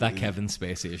Spacey. I have that Kevin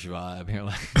Spacey-ish vibe here,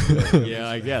 like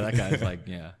that guy's like,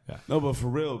 yeah. No, but for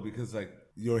real, because like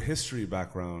your history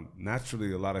background,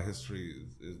 naturally, a lot of history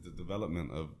is the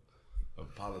development of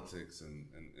politics and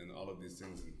all of these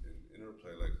things in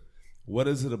interplay. Like, what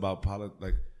is it about politics?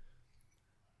 Like,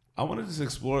 I want to just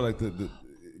explore like the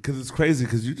because it's crazy,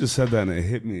 because you just said that and it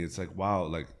hit me. It's like, wow,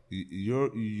 like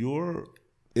you're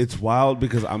it's wild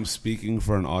because I'm speaking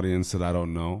for an audience that I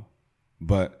don't know,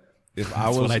 but if I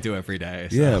was, That's what I do every day.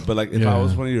 So. Yeah, but like if I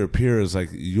was one of your peers, like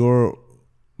you're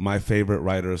my favorite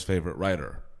writer's favorite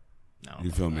writer. No, you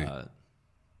feel me?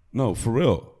 No, for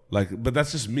real. Like, but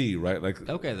that's just me, right? Like,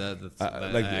 okay, that's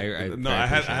I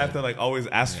have to like always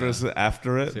asterisk it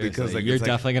after it. Seriously, because like you're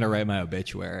definitely gonna write my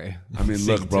obituary. I mean,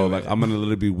 look, bro, like I'm gonna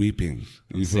literally be weeping.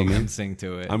 You feel me? Sing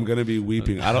to it. I'm gonna be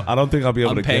weeping. I don't think I'll be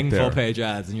able to get there. I'm paying full page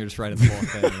ads, and you're just writing the whole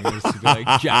thing. And you're just be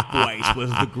like, Jack White was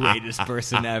the greatest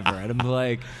person ever, and I'm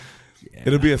like, yeah.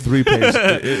 It'll be a 3-page.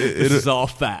 This is all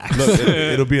facts. Look,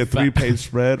 it'll be a 3-page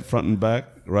spread, front and back,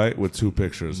 right, with 2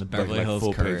 pictures, the Beverly Hills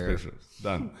full Courier. page pictures.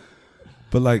 Done.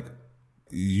 But like,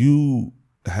 you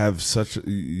have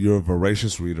you're a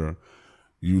voracious reader.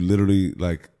 You literally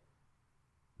like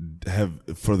have,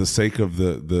 for the sake of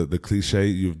the cliche,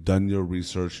 you've done your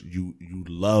research. You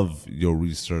love your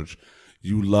research.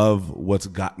 You love what's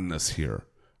gotten us here,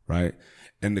 right?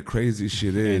 And the crazy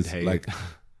shit is like.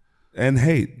 And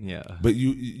hate, yeah. But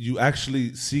you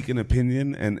actually seek an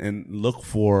opinion and look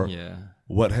for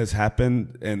what has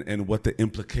happened and what the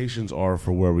implications are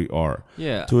for where we are.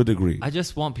 Yeah, to a degree. I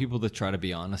just want people to try to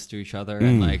be honest to each other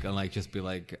and like just be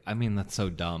like, I mean, that's so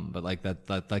dumb, but like that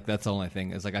that's the only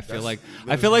thing is like I feel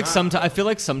like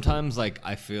sometimes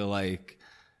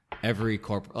every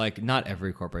not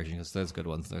every corporation, because there's good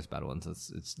ones, there's bad ones.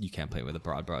 It's you can't paint with a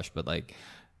broad brush, but like.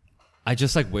 I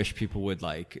just like wish people would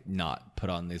like not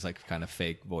put on these like kind of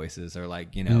fake voices, or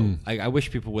like, you know, I wish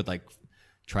people would like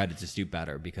try to just do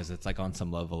better, because it's like on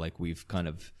some level, like we've kind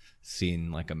of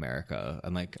seen like America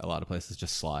and like a lot of places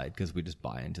just slide because we just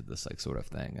buy into this like sort of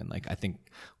thing. And like, I think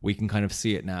we can kind of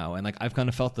see it now. And like, I've kind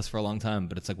of felt this for a long time,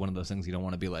 but it's like one of those things you don't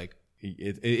want to be like,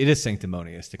 it is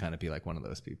sanctimonious to kind of be like one of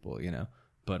those people, you know?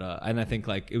 But, and I think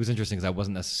like, it was interesting because I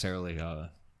wasn't necessarily,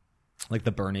 like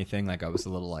the Bernie thing. Like I was a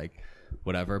little like,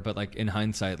 whatever, but like in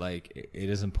hindsight, like it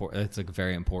is important. It's like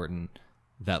very important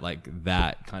that like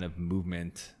that kind of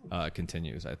movement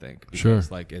continues, I think, because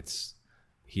like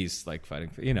he's like fighting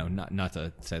for, you know, not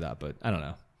to say that, but I don't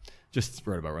know, just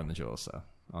wrote about Run the Jewels, so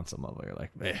on some level you're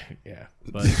like, yeah,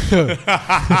 but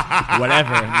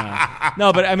whatever.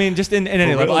 No, but I mean, just in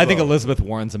any level, I think Elizabeth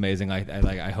Warren's amazing.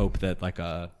 I hope that like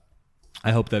I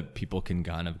hope that people can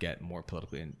kind of get more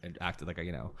politically and active. Like,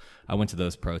 you know, I went to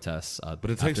those protests,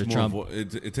 but it takes more. Trump.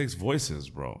 It takes voices,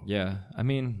 bro. Yeah, I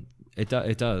mean, it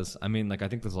does. I mean, like, I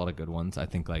think there's a lot of good ones. I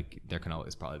think like there can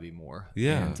always probably be more.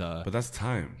 Yeah, but that's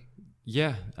time.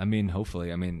 Yeah, I mean,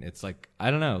 hopefully. I mean, it's like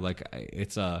I don't know. Like,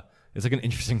 it's it's like an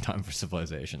interesting time for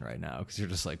civilization right now because you're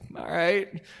just like, all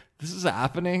right, this is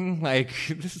happening. Like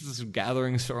this is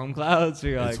gathering storm clouds. So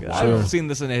you're like, I've seen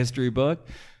this in a history book.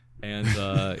 And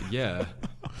yeah,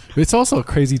 it's also a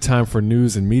crazy time for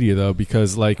news and media though,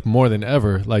 because like more than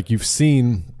ever, like you've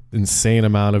seen insane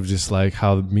amount of just like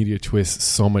how the media twists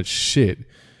so much shit.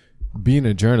 Being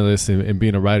a journalist and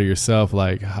being a writer yourself,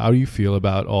 like how do you feel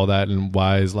about all that, and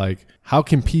why is like how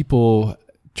can people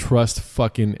trust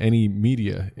fucking any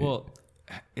media? Well,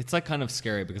 it's like kind of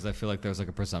scary because I feel like there's like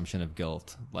a presumption of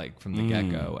guilt like from the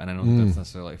get-go, and I don't think that's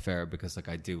necessarily fair because like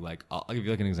I do like I'll give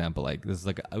you like an example. Like this is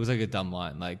like it was like a dumb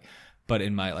line, like but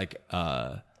in my like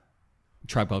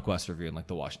Tribe Called Quest review in like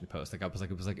the Washington Post, like I was like,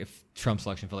 it was like if Trump's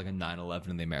election felt like a 9/11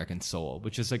 in the American soul,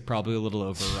 which is like probably a little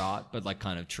overwrought, but like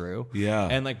kind of true. Yeah.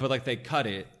 And like, but like they cut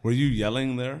it. Were you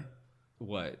yelling there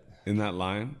What? in that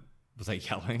line? Was I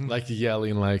yelling? Like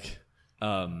yelling, like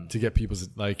to get people's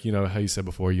like, you know how you said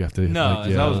before, you have to No, like,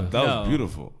 yell. That was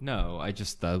beautiful. No, I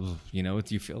just that was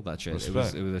you feel that shit.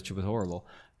 Respect. That shit was horrible.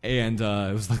 And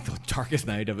it was like the darkest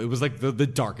night of it was like the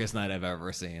darkest night I've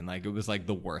ever seen. Like it was like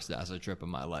the worst acid trip of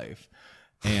my life.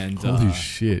 And Holy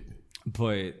shit.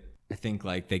 But I think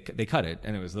like they cut it,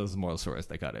 and it was those moral stories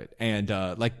they cut it, and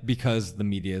like because the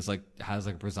media is like has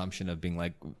like a presumption of being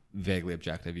like vaguely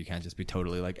objective, you can't just be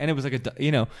totally like, and it was like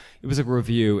it was like a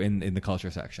review in the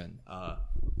culture section,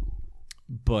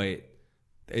 but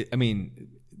I mean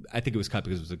I think it was cut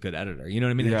because it was a good editor, you know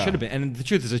what I mean? Yeah. It should have been, and the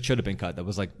truth is it should have been cut. That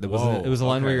was like it was a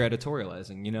line where you're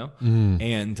editorializing, you know,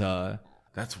 and.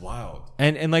 That's wild.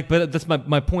 And like, but that's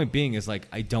my point being is like,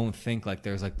 I don't think like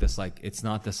there's like this, like, it's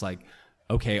not this like,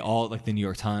 okay, all like the New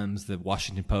York Times, the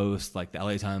Washington Post, like the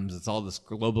LA Times, it's all this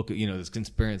global, this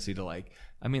conspiracy to like,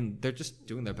 I mean, they're just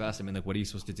doing their best. I mean, like, what are you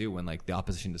supposed to do when like the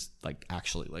opposition is like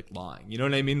actually like lying? You know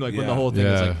what I mean? Like when the whole thing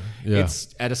is like,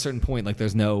 it's at a certain point, like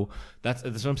there's no, that's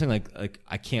what I'm saying. Like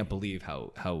I can't believe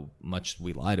how much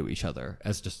we lie to each other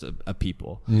as just a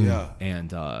people. Yeah.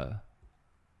 And,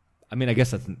 I mean, I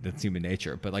guess that's human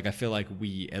nature, but like I feel like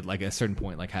we at like a certain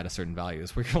point like had a certain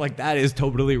values where you're like that is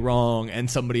totally wrong,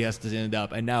 and somebody has to stand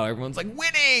up, and now everyone's like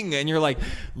winning, and you're like,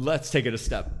 let's take it a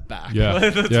step back. Yeah,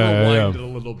 let's rewind it a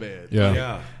little bit. Yeah, like,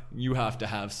 yeah. You have to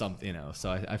have something, So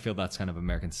I feel that's kind of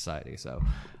American society. So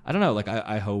I don't know. Like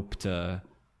I hope to.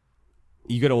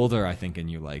 You get older, I think, and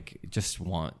you like just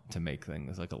want to make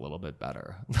things like a little bit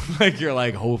better. Like you're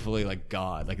like, hopefully, like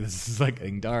God, like this is like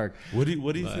getting dark. What do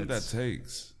you think that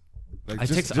takes? Like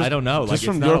I don't know. Like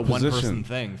it's not a one person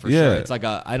thing for sure. It's like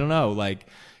I don't know. Like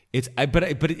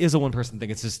but it is a one person thing.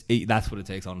 It's just that's what it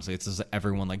takes. Honestly, it's just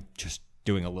everyone like just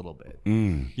doing a little bit. You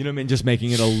know what I mean? Just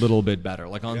making it a little bit better.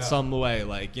 Like on some way.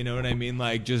 Like you know what I mean?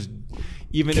 Like just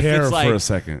even if it's like for a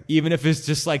second. Even if it's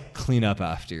just like clean up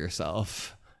after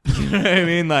yourself. You know what I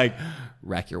mean? Like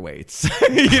rack your weights.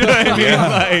 You know what I mean?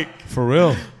 Like for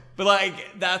real. But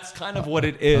like that's kind of what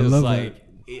it is. Like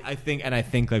I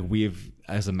think like we've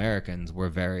as Americans we're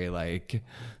very like,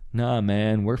 nah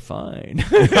man, we're fine.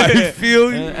 I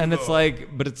feel you. And it's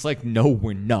like, but it's like no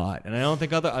we're not. And I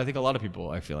think a lot of people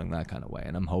are feeling that kind of way,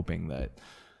 and I'm hoping that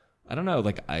I don't know,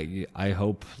 like I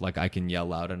hope like I can yell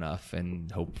loud enough and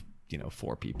hope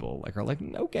 4 people like are like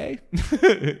okay.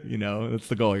 That's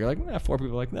the goal. You're like 4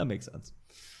 people are like that makes sense.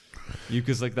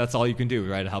 Because like that's all you can do,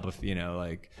 right? To help if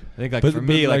like I think like for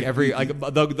me like every like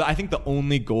I think the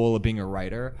only goal of being a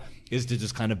writer is to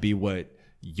just kind of be what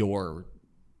your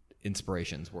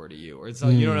inspirations were to you, or it's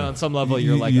on some level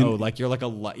you're like you're like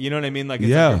a you know what I mean, like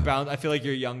it's like I feel like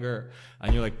you're younger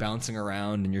and you're like bouncing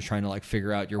around and you're trying to like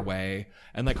figure out your way,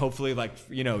 and like hopefully like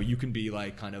you can be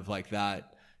like kind of like that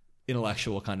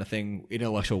intellectual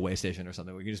way station or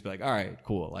something. We can just be like, all right,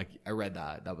 cool. Like I read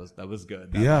that was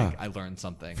good. Like, I learned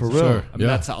something for real. I mean,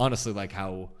 that's honestly like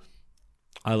how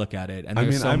I look at it. And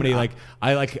there's so many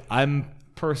I'm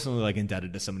personally like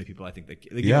indebted to so many people. I think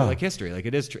that like history, like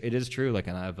it is true. Like,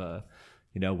 and I've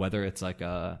whether it's like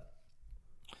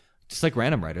just like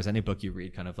random writers, any book you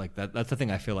read, kind of like that. That's the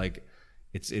thing. I feel like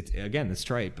it's again, it's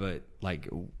trite, but like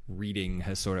reading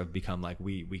has sort of become like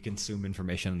we consume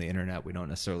information on the internet. We don't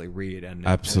necessarily read, and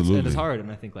absolutely, and it's hard.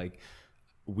 And I think like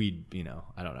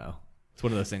I don't know. It's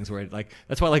one of those things where like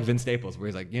that's why I like Vince Staples, where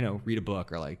he's like read a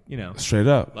book, or like straight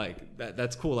up like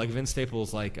that's cool. Like Vince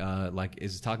Staples like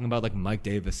is talking about like Mike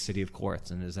Davis' City of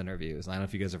Quartz in his interviews. I don't know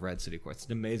if you guys have read City of Quartz. It's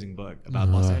an amazing book about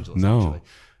Los Angeles. No. Actually.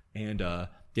 And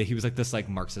he was like this like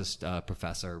Marxist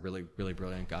professor, really really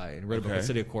brilliant guy, and wrote a book called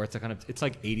City of Quartz. It's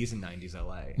like 80s and 90s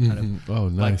LA. Kind of. Oh,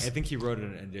 nice. Like, I think he wrote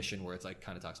an edition where it's like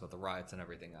kind of talks about the riots and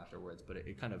everything afterwards. But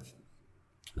it kind of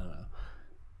I don't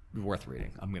know, worth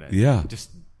reading. I'm gonna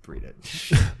just read it.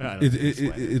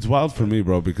 It's wild for me,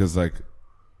 bro, because like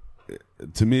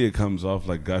to me it comes off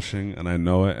like gushing, and I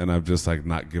know it, and I've just like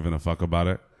not given a fuck about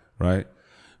it, right?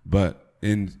 But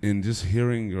in just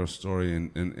hearing your story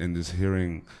and just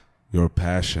hearing your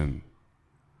passion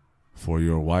for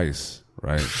your Weiss,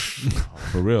 right?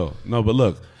 For real. No, but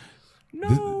look.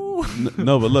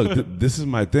 No, but look, this is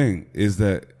my thing, is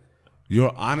that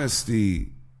your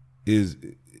honesty is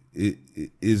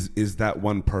that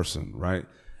one person, right?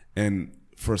 And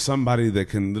for somebody that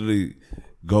can literally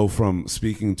go from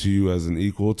speaking to you as an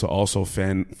equal to also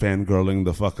fangirling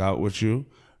the fuck out with you,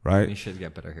 right? You should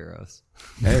get better heroes.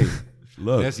 Hey,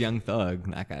 look. There's Young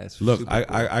Thug. That guy's Look,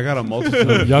 I got a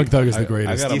multitude. Young Thug is the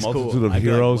greatest. I got a He's multitude cool. of I got-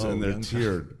 heroes, whoa, and they're Young Thug.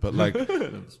 tiered. But like,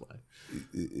 That's why.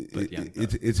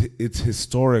 it's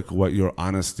historic what your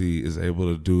honesty is able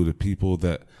to do to people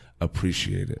that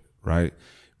appreciate it, right?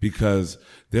 Because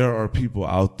there are people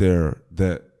out there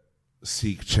that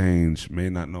seek change, may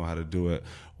not know how to do it,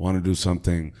 want to do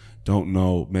something, don't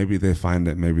know, maybe they find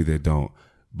it, maybe they don't.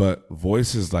 But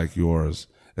voices like yours,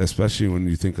 especially when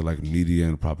you think of like media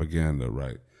and propaganda,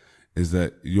 right, is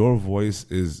that your voice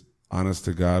is honest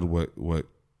to God what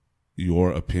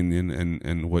your opinion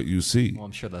and what you see. Well,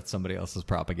 I'm sure that's somebody else's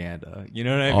propaganda. You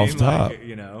know what I Off mean? top. Like,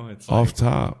 you know, it's Off like,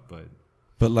 top.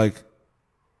 But like,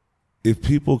 if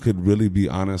people could really be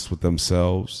honest with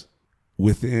themselves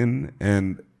within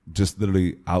and just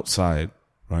literally outside,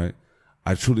 right,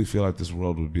 I truly feel like this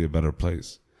world would be a better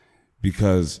place.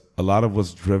 Because a lot of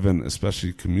what's driven,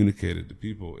 especially communicated to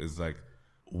people, is like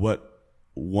what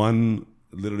one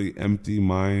literally empty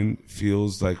mind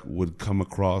feels like would come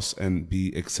across and be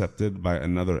accepted by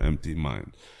another empty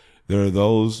mind. There are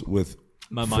those with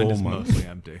my full mind is minds. mostly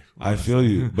empty. I feel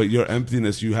you, but your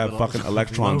emptiness, you have fucking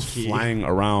electrons low-key. flying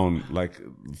around like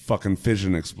fucking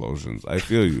fission explosions. I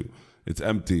feel you. It's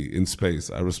empty in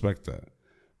space. I respect that,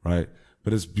 right?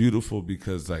 But it's beautiful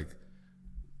because like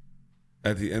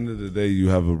at the end of the day, you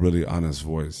have a really honest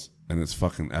voice, and it's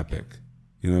fucking epic.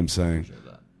 You know what I'm saying?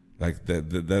 Like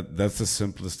that's the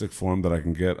simplistic form that I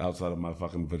can get outside of my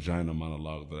fucking vagina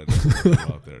monologue that I just put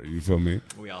out there. You feel me?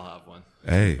 We all have one.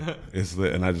 Hey, it's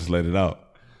lit, and I just laid it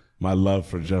out. My love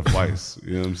for Jeff Weiss.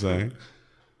 You know what I'm saying?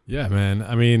 Yeah, man.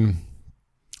 I mean,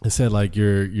 I said like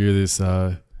you're this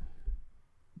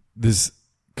this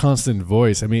constant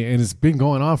voice. I mean, and it's been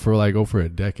going on for like over a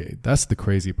decade. That's the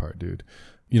crazy part, dude.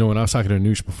 You know, when I was talking to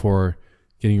Noosh before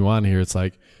getting you on here, it's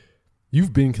like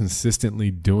you've been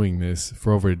consistently doing this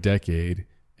for over a decade,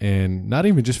 and not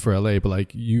even just for LA, but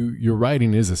like your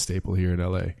writing is a staple here in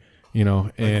LA. You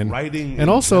know, and like writing and in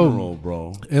also general,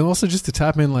 bro. And also just to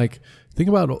tap in, like, think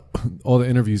about all the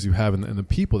interviews you have and the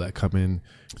people that come in.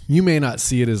 You may not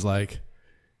see it as like,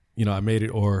 you know, I made it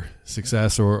or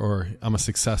success or I'm a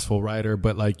successful writer,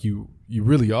 but like you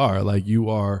really are. Like you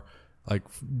are like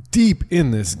deep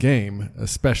in this game,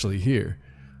 especially here,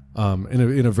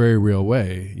 in a very real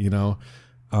way, you know.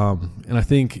 And I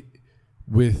think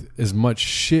with as much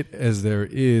shit as there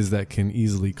is that can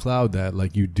easily cloud that,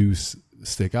 like you do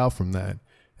stick out from that.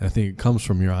 And I think it comes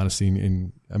from your honesty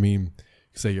and I mean,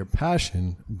 you say your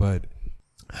passion, but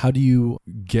how do you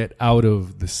get out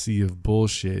of the sea of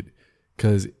bullshit?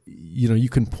 Because, you know, you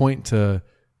can point to,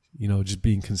 you know, just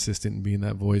being consistent and being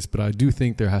that voice, but I do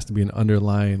think there has to be an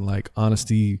underlying like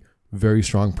honesty, very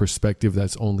strong perspective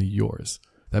that's only yours,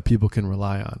 that people can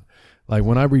rely on. Like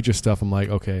when I read your stuff, I'm like,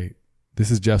 okay, this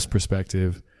is Jeff's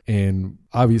perspective, and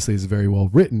obviously it's very well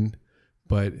written,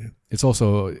 but it's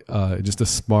also just a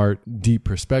smart, deep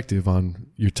perspective on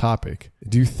your topic.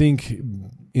 Do you think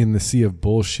in the sea of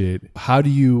bullshit, how do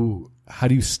you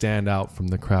stand out from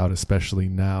the crowd, especially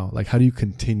now? Like, how do you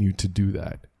continue to do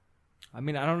that? I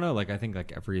mean, I don't know. Like, I think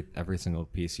like every single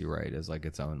piece you write is like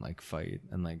its own like fight,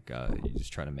 and like you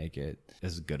just try to make it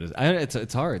as good as.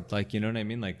 It's hard. Like, you know what I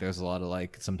mean? Like, there's a lot of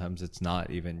like sometimes it's not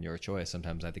even your choice.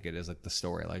 Sometimes I think it is like the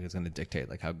story. Like, it's going to dictate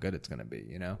like how good it's going to be.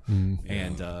 You know,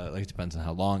 and like it depends on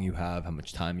how long you have, how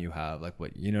much time you have, like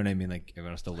what you know what I mean. Like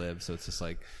everyone has to live, so it's just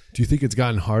like. Do you think it's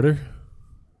gotten harder?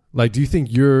 Like, do you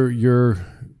think your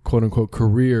quote unquote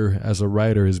career as a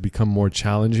writer has become more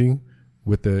challenging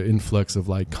with the influx of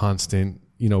like constant,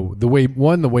 you know, the way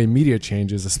media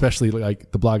changes, especially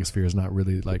like the blogosphere is not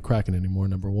really like cracking anymore.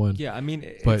 Number one. Yeah, I mean,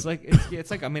 But- it's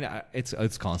like I mean,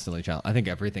 it's constantly challenging. I think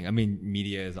everything. I mean,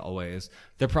 media is always.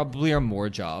 There probably are more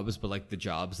jobs, but like the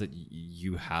jobs that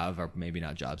you have are maybe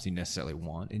not jobs you necessarily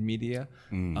want in media.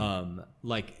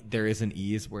 Like there is an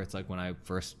ease where it's like when I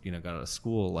first got out of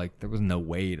school, like there was no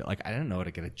way to like I didn't know how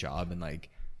to get a job in like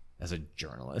as a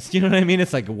journalist. You know what I mean?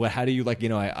 It's like how do you like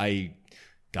I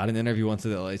got an interview once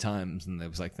at the LA Times, and it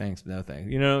was like, thanks, but no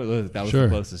thanks. You know, that was Sure. the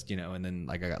closest, and then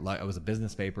like I was a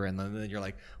business paper, and then you're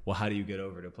like, well, how do you get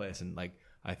over to a place? And like,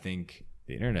 I think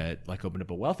the internet like opened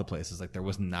up a wealth of places. Like there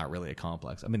was not really a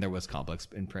complex. I mean, there was complex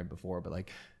in print before, but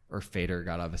like, or Fader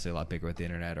got obviously a lot bigger with the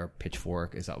internet, or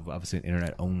Pitchfork is obviously an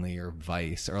internet only, or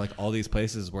Vice, or like all these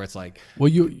places where it's like, well,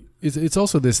 it's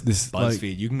also this BuzzFeed. like,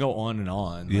 You can go on and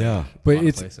on. Yeah. like, but a lot of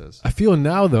it's, places. I feel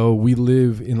now though, we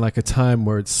live in like a time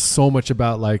where it's so much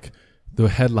about like the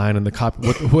headline and the copy,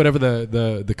 whatever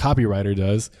the copywriter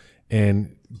does,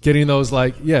 and getting those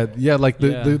like, like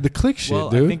the click shit, well,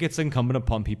 dude. I think it's incumbent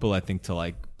upon people, I think, to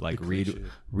like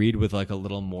read with like a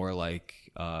little more like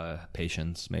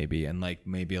patience maybe, and like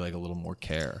maybe like a little more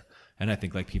care. And I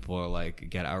think like people are like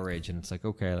get outraged, and it's like,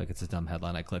 okay, like it's a dumb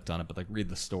headline, I clicked on it, but like read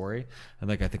the story. And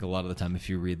like I think a lot of the time if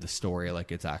you read the story,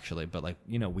 like it's actually, but like,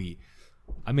 you know,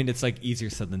 I mean, it's like easier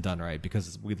said than done, right?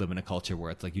 Because we live in a culture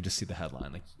where it's like you just see the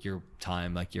headline, like your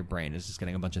time, like your brain is just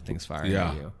getting a bunch of things firing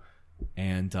at you.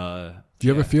 And do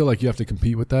you ever feel like you have to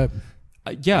compete with that?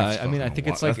 yeah, I mean, I think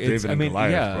it's like David and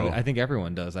Goliath, bro. I think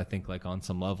everyone does. I think like on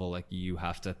some level, like you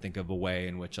have to think of a way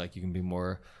in which like you can be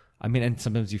more. I mean, and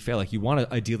sometimes you fail. Like you want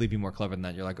to ideally be more clever than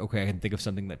that. You're like, okay, I can think of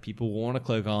something that people want to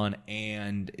click on,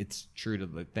 and it's true to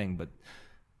the thing, but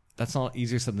that's not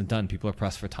easier said than done. People are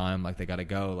pressed for time. Like they got to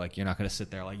go. Like you're not going to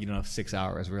sit there. Like you don't have 6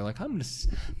 hours where you're like, I'm going to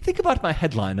think about my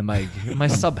headline and my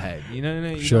subhead. You know what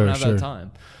I mean? You don't have that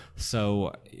time.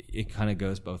 So it kind of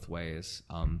goes both ways.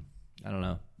 I don't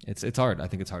know. It's hard. I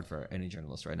think it's hard for any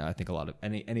journalist right now. I think a lot of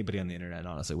anybody on the internet,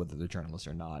 honestly, whether they're journalists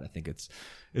or not, I think it's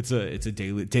a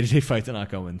day-to-day fight to not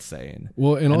go insane.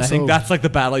 Well, and also, I think that's like the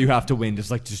battle you have to win.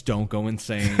 Just don't go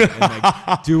insane, and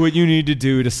like do what you need to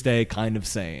do to stay kind of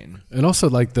sane. and also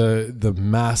like the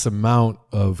mass amount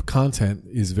of content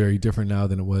is very different now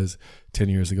than it was 10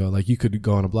 years ago. Like you could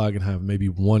go on a blog and have maybe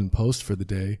one post for the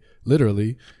day,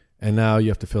 literally, and now you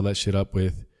have to fill that shit up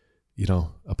with, you know,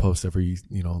 a post every,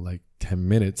 you know, like 10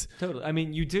 minutes. Totally. I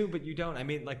mean, you do, but you don't. I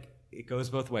mean, like, it goes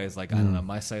both ways. Like, I don't know,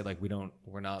 my site, like,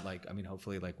 we're not like, I mean,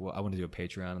 hopefully, like, I want to do a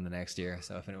Patreon in the next year.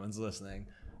 So if anyone's listening,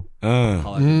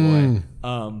 holla at me,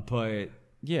 boy. But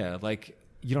yeah, like,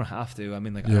 you don't have to. I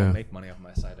mean, like, I don't make money off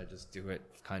my site. I just do it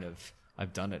kind of.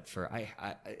 I've done it for,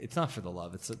 it's not for the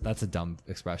love. That's a dumb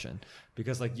expression,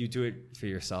 because like you do it for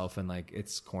yourself, and like,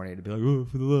 it's corny to be like, oh,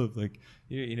 for the love. Like,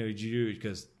 you know, you do it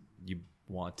because you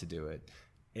want to do it.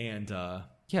 And,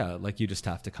 yeah, like you just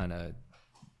have to kind of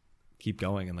keep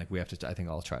going, and like we have to, I think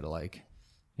I'll try to like,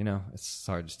 you know, it's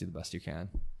hard, just do the best you can.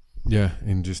 Yeah.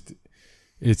 And just,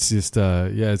 it's just,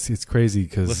 it's crazy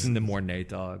because Listen to more Nate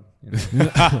Dogg. You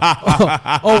know?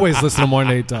 always listen to more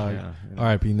Nate Dogg. Yeah, yeah.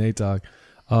 R.I.P. Nate Dogg.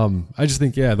 I just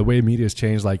think, the way media has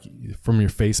changed, like from your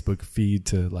Facebook feed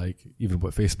to like even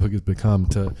what Facebook has become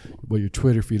to what your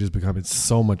Twitter feed has become, it's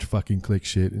so much fucking click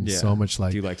shit and so much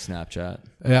like. Do you like Snapchat?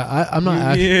 Yeah, I'm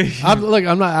not.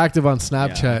 I'm not active on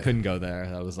Snapchat. Yeah, I couldn't go there.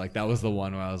 That was the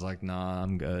one where I was like, nah,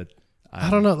 I'm good. I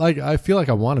don't know. Like, I feel like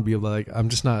I want to be able to, like, I'm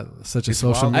just not such a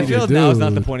social wild. media I feel dude. now is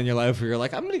not the point in your life where you're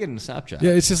like, I'm gonna get into Snapchat.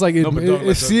 Yeah, it's just like it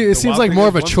The seems wild like thing more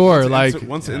is of a chore.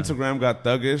 Once Instagram got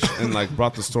thuggish and like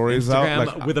brought the stories out,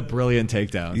 Instagram like with a brilliant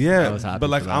takedown. I yeah, was happy but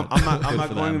like for I'm that. not Good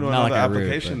for going them. into Not another like I root,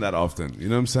 application but- that often. You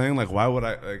know what I'm saying? Like, why would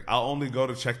I? Like, I'll only go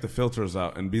to check the filters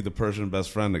out and be the Persian best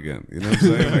friend again. You know what I'm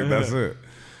saying? Like, that's it.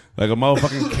 Like a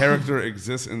motherfucking character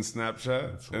exists in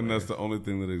Snapchat, and that's the only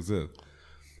thing that exists.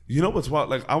 You know what's wild?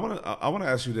 Like, I wanna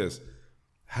ask you this.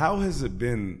 How has it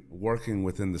been working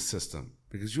within the system?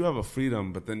 Because you have a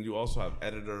freedom, but then you also have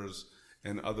editors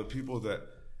and other people that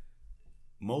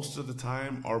most of the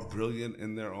time are brilliant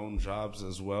in their own jobs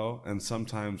as well, and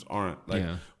sometimes aren't. Like,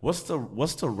 what's the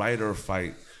writer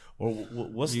fight, or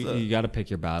what's you got to pick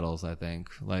your battles? I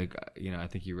think, like, you know, I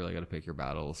think you really got to pick your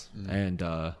battles, and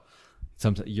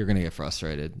sometimes you're gonna get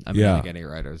frustrated. I mean, like any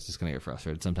writer is just gonna get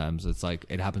frustrated. Sometimes it's like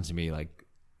it happens to me like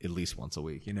at least once a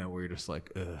week, you know, where you're just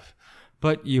like, ugh.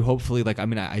 But you hopefully, like, I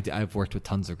mean, I've worked with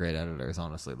tons of great editors,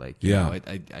 honestly. Like, you know,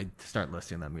 I start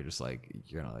listing them, you're just like,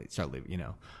 you're gonna like start leaving, you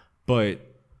know. But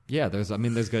yeah, there's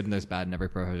good and there's bad in every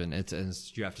profession.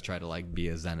 It's you have to try to like be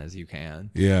as zen as you can.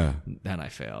 Yeah. Then I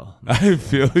fail. I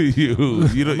feel you.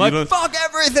 You don't. Like, you don't, fuck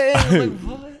everything. I'm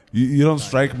like, what? you don't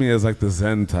strike me as like the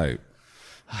zen type.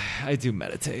 I do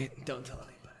meditate. Don't tell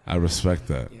anybody. I respect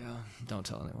that. Yeah, don't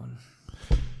tell anyone.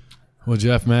 Well,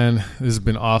 Jeff, man, this has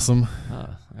been awesome.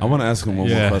 I want to ask him one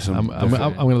more question. I'm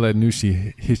gonna let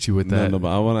Nushi hit you with that. No,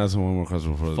 but I want to ask him one more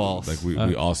question before False. like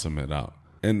we awesome it out.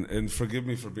 And forgive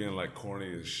me for being like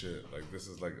corny as shit. Like this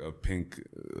is like a pink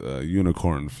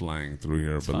unicorn flying through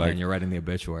here, but Fine, like you're writing the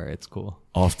obituary. It's cool.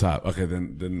 off top. Okay,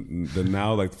 then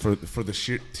now like for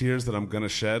the tears that I'm gonna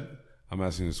shed, I'm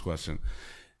asking this question.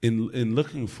 In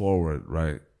looking forward,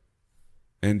 right,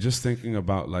 and just thinking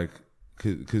about like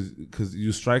because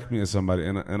you strike me as somebody,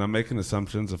 and I'm making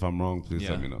assumptions. If I'm wrong, please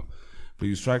let me know. But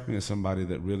you strike me as somebody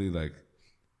that really like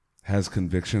has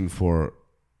conviction for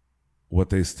what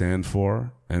they stand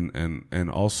for, and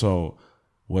also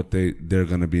what they're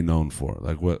going to be known for,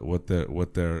 like what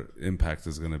their impact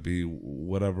is going to be,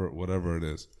 whatever it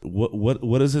is.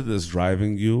 What is it that's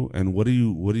driving you, and what do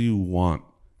you want?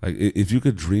 Like, if you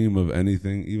could dream of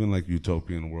anything, even like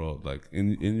utopian world, like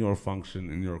in your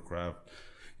function, in your craft,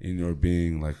 in your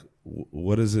being, like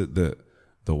what is it that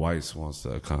the Weiss wants to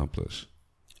accomplish?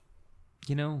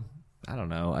 You know, I don't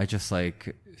know. I just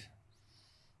like,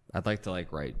 I'd like to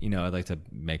like write, you know, I'd like to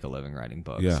make a living writing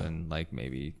books and like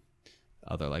maybe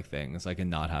other like things, like,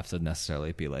 and not have to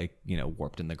necessarily be like, you know,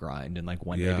 warped in the grind, and like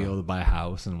one day be able to buy a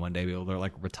house, and one day be able to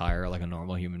like retire like a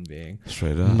normal human being.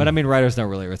 Straight up. But I mean, writers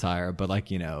don't really retire, but like,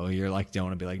 you know, you're like, don't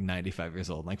want to be like 95 years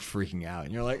old and like freaking out,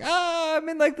 and you're like, I'm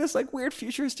in like this like weird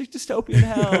futuristic dystopian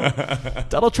hell.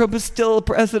 Donald Trump is still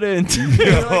president. Yo,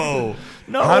 like,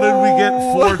 no, how did we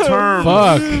get 4 terms?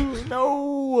 Fuck.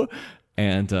 No.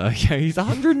 And yeah, he's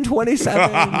 127.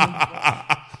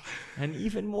 And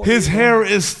even more. His hair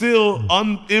is still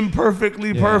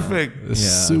imperfectly perfect. It's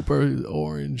super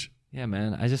orange. Yeah,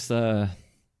 man. I just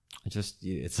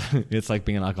it's like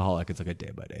being an alcoholic. It's like a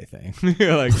day by day thing.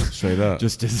 You're like Straight up.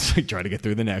 just like try to get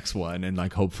through the next one, and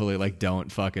like hopefully like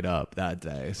don't fuck it up that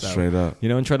day. So, Straight up. you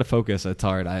know, and try to focus. It's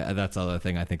hard. That's the other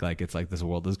thing. I think like it's like this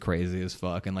world is crazy as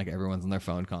fuck, and like everyone's on their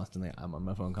phone constantly. I'm on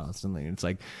my phone constantly, and it's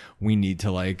like we need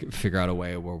to like figure out a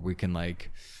way where we can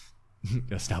like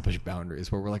establish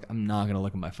boundaries where we're like, I'm not gonna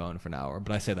look at my phone for an hour,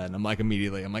 but I say that and I'm like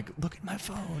immediately I'm like, look at my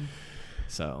phone.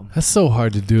 So That's so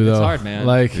hard to do, though. it's hard, man.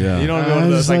 Like, you don't want to be one of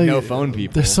those like no phone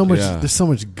people. There's so much. Yeah. There's so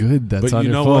much good that's But on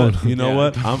you your know phone. what? You know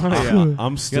what? I'm You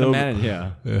gotta still manage,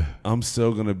 yeah. I'm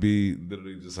still gonna be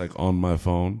literally just like on my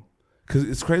phone. Cause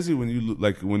it's crazy when you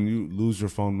when you lose your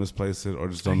phone, misplace it, or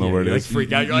just don't know where it you is. like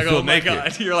freak out. You're like, feel oh my naked.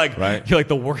 god. You're like, Right? You're like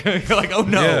the work. You're like, oh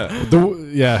no.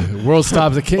 Yeah. The world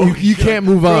stops. It can't, you can't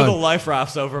move Throw the on. life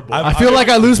rafts overboard. I feel like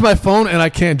I lose my phone and I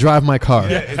can't drive my car.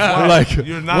 It's wild. Like,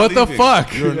 You're not what the leaving.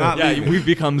 fuck? You're not yeah, leaving. we've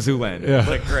become Zoolander. Yeah.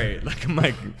 Like great. Like I'm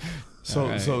like. So, All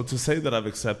right. so to say that I've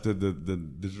accepted the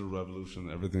digital revolution,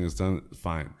 everything is done,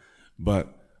 fine.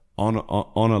 But on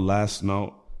a last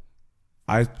note,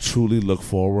 I truly look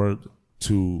forward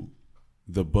to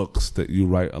the books that you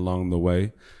write along the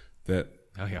way. That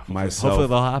myself, Hopefully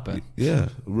they'll happen. yeah,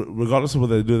 regardless of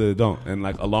what they do, they don't. And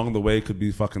like along the way, it could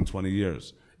be fucking 20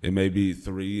 years. It may be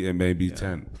 3, it may be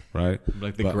 10, right?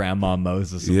 Like the But- Grandma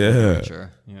Moses of Yeah.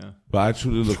 literature. Yeah. But I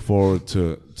truly look forward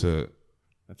to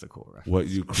That's a cool reference. what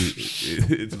you create.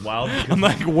 It's wild. I'm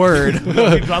like, word.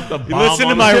 He dropped the bomb. Listen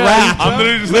to on my us. rap. I'm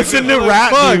literally just Listen like, to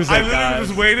rap music, I literally guys.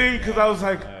 was waiting because I was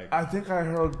like, I think I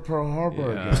heard Pearl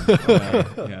Harbor again.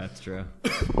 Yeah, it's true.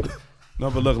 No,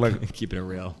 but look, like, Keeping it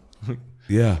real.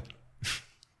 yeah.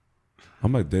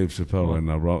 I'm like Dave Chappelle right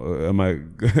now, bro. Am I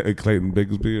Clayton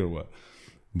Bigsby or what?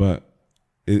 But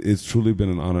it's truly been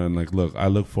an honor. And like, look, I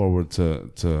look forward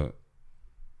to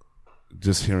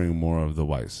just hearing more of the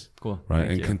Weiss. Cool. Right? Thank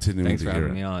And you. continuing Thanks to for hear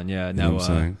having it. me on. Yeah, You know no. what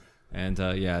I'm saying? And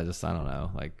yeah, just I don't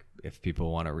know, like if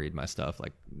people want to read my stuff,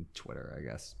 like Twitter, I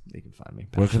guess they can find me.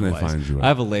 Where can they Passion find you at? I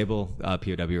have a label,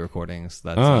 POW Recordings.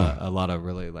 That's a lot of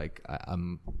really like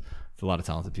I'm. It's a lot of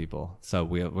talented people. So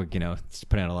we're you know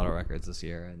putting out a lot of records this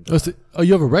year. And Oh,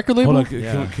 you have a record label? Hold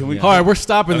on, can we? Yeah. All right, we're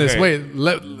stopping this. Okay. Wait,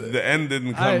 The end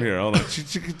didn't come here. Hold on.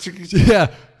 yeah.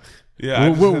 Yeah, I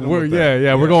just hit him with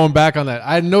that. We're going back on that.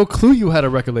 I had no clue you had a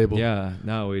record label. yeah,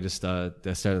 no, we just started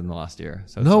in the last year.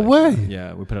 So it's No like, way.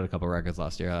 Yeah, we put out a couple records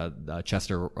last year.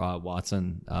 Chester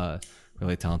Watson,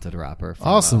 really talented rapper from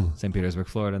Awesome. St. Petersburg,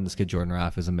 Florida, and this kid Jordan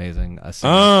Raff is amazing. A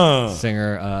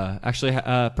singer, actually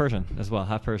Persian as well,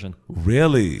 half Persian.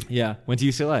 Really? Yeah, went to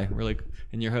UCLA, really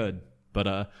in your hood,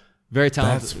 but very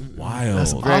talented. That's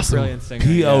wild. Very Awesome. brilliant singer.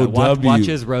 POW. Watch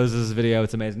his Roses video.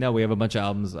 It's amazing. No, we have a bunch of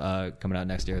albums coming out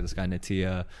next year. This guy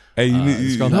Natia. Hey, you need.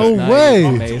 this girl No Nice Night, way.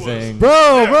 Amazing. Bro.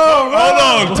 Hold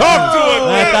on, talk to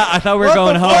it. I thought we were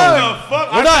going home.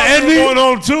 We're not ending. Going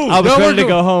home too. I was ready to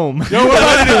go home. Yo, we're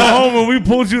ready to go home, and we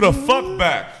pulled you the fuck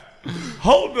back.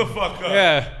 Hold the fuck up.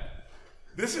 Yeah.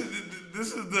 This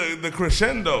is the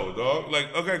crescendo, dog.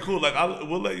 Like, okay, cool. Like,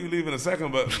 we'll let you leave in a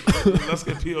second, but let's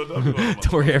get POW.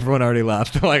 Don't worry, everyone already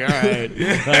left. I'm like, all right.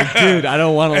 Like, dude, I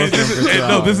don't want to listen for 2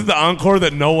 hours. This is the encore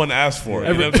that no one asked for.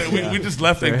 You know what I'm saying? We just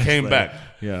left and came back.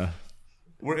 Yeah.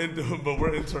 We're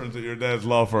interns at your dad's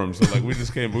law firm, so like we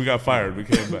just came. We got fired. We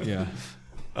came back. Yeah.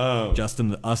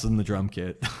 Us and the drum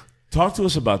kit. Talk to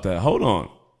us about that. Hold on.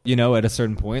 You know, at a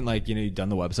certain point, like, you know, you've done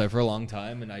the website for a long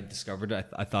time, and I discovered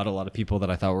I thought a lot of people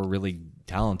that I thought were really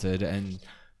talented and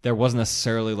there wasn't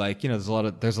necessarily like, there's a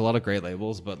lot of great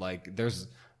labels, but like there's,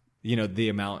 the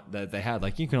amount that they had,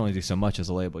 like you can only do so much as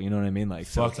a label, you know what I mean? Like,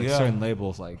 so it's like certain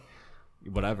labels, like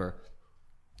whatever.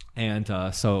 And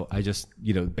so I just,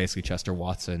 basically Chester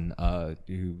Watson,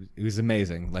 who was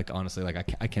amazing. Like, honestly,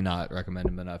 like I cannot recommend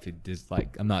him enough. He is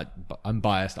like, I'm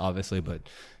biased obviously, but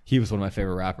he was one of my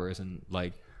favorite rappers. And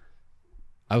like,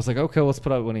 I was like, okay, let's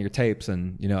put out one of your tapes.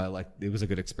 And, it was a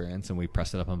good experience, and we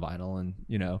pressed it up on vinyl, and,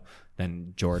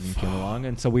 then Jordan came along.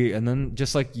 And so and then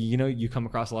just like, you come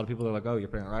across a lot of people that are like, oh, you're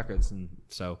putting out records. And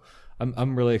so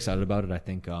I'm really excited about it. I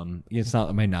think, it's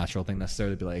not my natural thing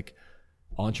necessarily to be like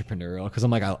entrepreneurial, because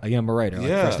I'm like, I'm a writer, like,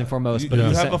 first and foremost. But you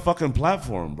have a fucking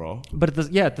platform, bro. But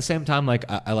at the same time, like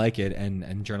I like it,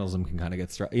 and journalism can kind of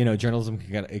get journalism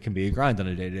it can be a grind on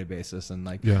a day-to-day basis, and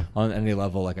like on any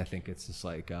level, like I think it's just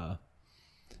like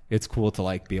it's cool to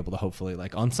like be able to hopefully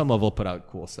like on some level put out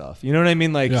cool stuff. You know what I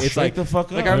mean? Like it's like the fuck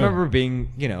like up. I remember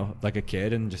being like a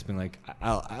kid and just being like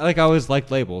I always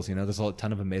liked labels. There's a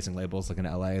ton of amazing labels like in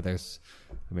LA. There's,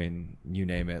 you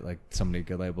name it, like so many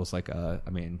good labels. Like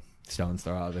Stones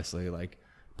Throw, obviously, like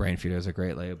Brain Feeder is a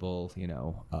great label,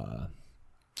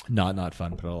 not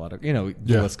fun, but a lot of, the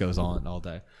list goes on all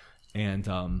day. And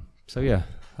so yeah,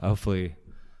 hopefully,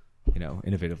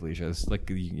 Innovative Leisures,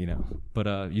 like, but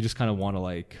you just kind of want to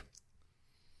like,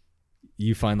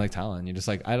 you find like talent. You're just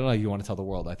like, I don't know, you want to tell the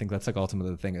world. I think that's like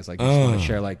ultimately the thing is like, you just want to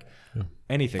share like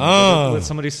anything with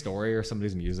somebody's story or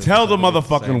somebody's music. Tell the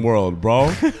motherfucking world,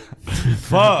 bro.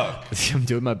 Fuck. I'm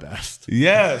doing my best.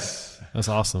 Yes. That's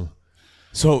awesome.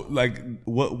 So like,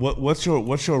 what's your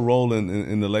role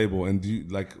in the label, and do you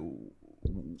like,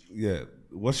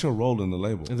 what's your role in the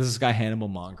label? This is this guy Hannibal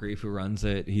Moncrief who runs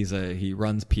it. He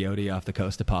runs Peyote off the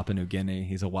coast of Papua New Guinea.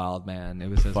 He's a wild man. It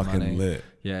was his fucking money. lit.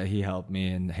 Yeah, he helped me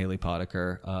and Haley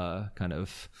Potiker, kind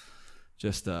of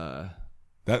just That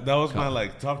was my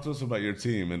like, talk to us about your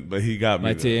team, but he got me.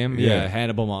 My there. team, yeah,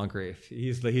 Hannibal Moncrief.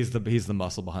 He's the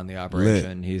muscle behind the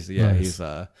operation.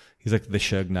 Lit. He's like the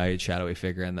Suge Knight shadowy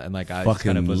figure, and like I fucking just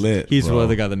kind of was, lit. He's bro. really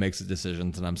the guy that makes the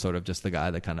decisions, and I'm sort of just the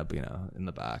guy that kind of in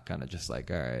the back, kind of just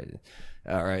like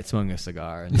all right, smoking a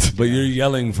cigar. And, but you're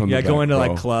yelling from the back, going to bro.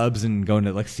 like clubs and going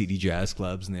to like seedy jazz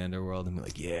clubs in the underworld, and be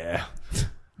like,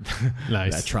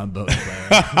 Nice. that trombone player,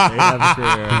 they have a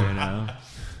career,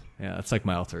 Yeah, that's like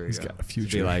my alter ego. He's got a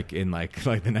future. To be like in like the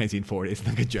 1940s,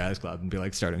 like a jazz club, and be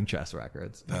like starting chess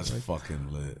records. That's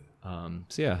fucking lit.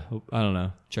 So yeah, I don't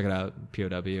know. Check it out.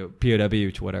 POW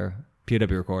Twitter,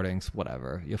 POW recordings,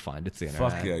 whatever. You'll find it's the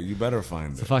internet. Fuck yeah, you better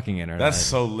find It's it. the fucking internet. That's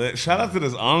so lit. Shout out to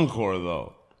this encore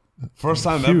though. First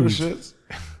time ever shits.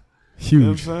 Huge. You know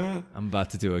what I'm saying? I'm about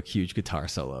to do a huge guitar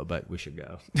solo, but we should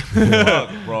go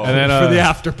Fuck, bro. And then, for the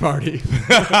after party.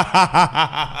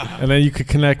 and then you could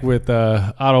connect with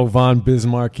Otto von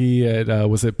Bismarcky at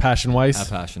was it Passion Weiss? At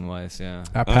Passion Weiss, yeah.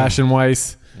 At Passion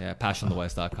Weiss. Yeah,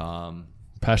 passiontheweiss.com.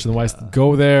 Passion Weiss.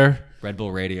 Go there. Red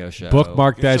Bull Radio Show.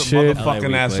 Bookmark Get that your shit.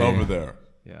 motherfucking LA ass Weekly. over there.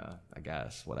 Yeah, I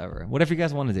guess. Whatever you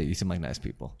guys want to do. You seem like nice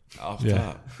people. Off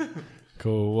Yeah. top.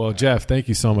 Cool. Well, Jeff, thank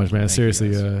you so much, man.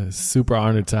 Seriously, super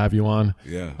honored to have you on.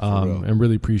 Yeah, for real. And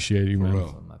really appreciate you, man.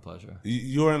 real. My pleasure.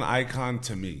 You're an icon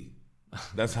to me.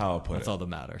 That's how I put That's it. all that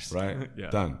matters. Right?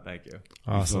 Yeah. Done. Thank you.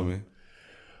 Awesome. You feel me?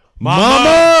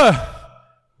 Mama,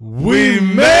 we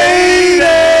made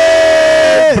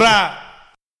it! Bra.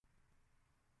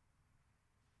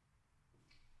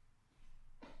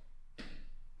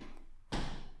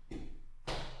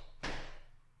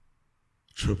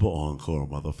 Triple encore,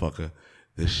 motherfucker.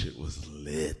 This shit was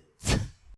lit.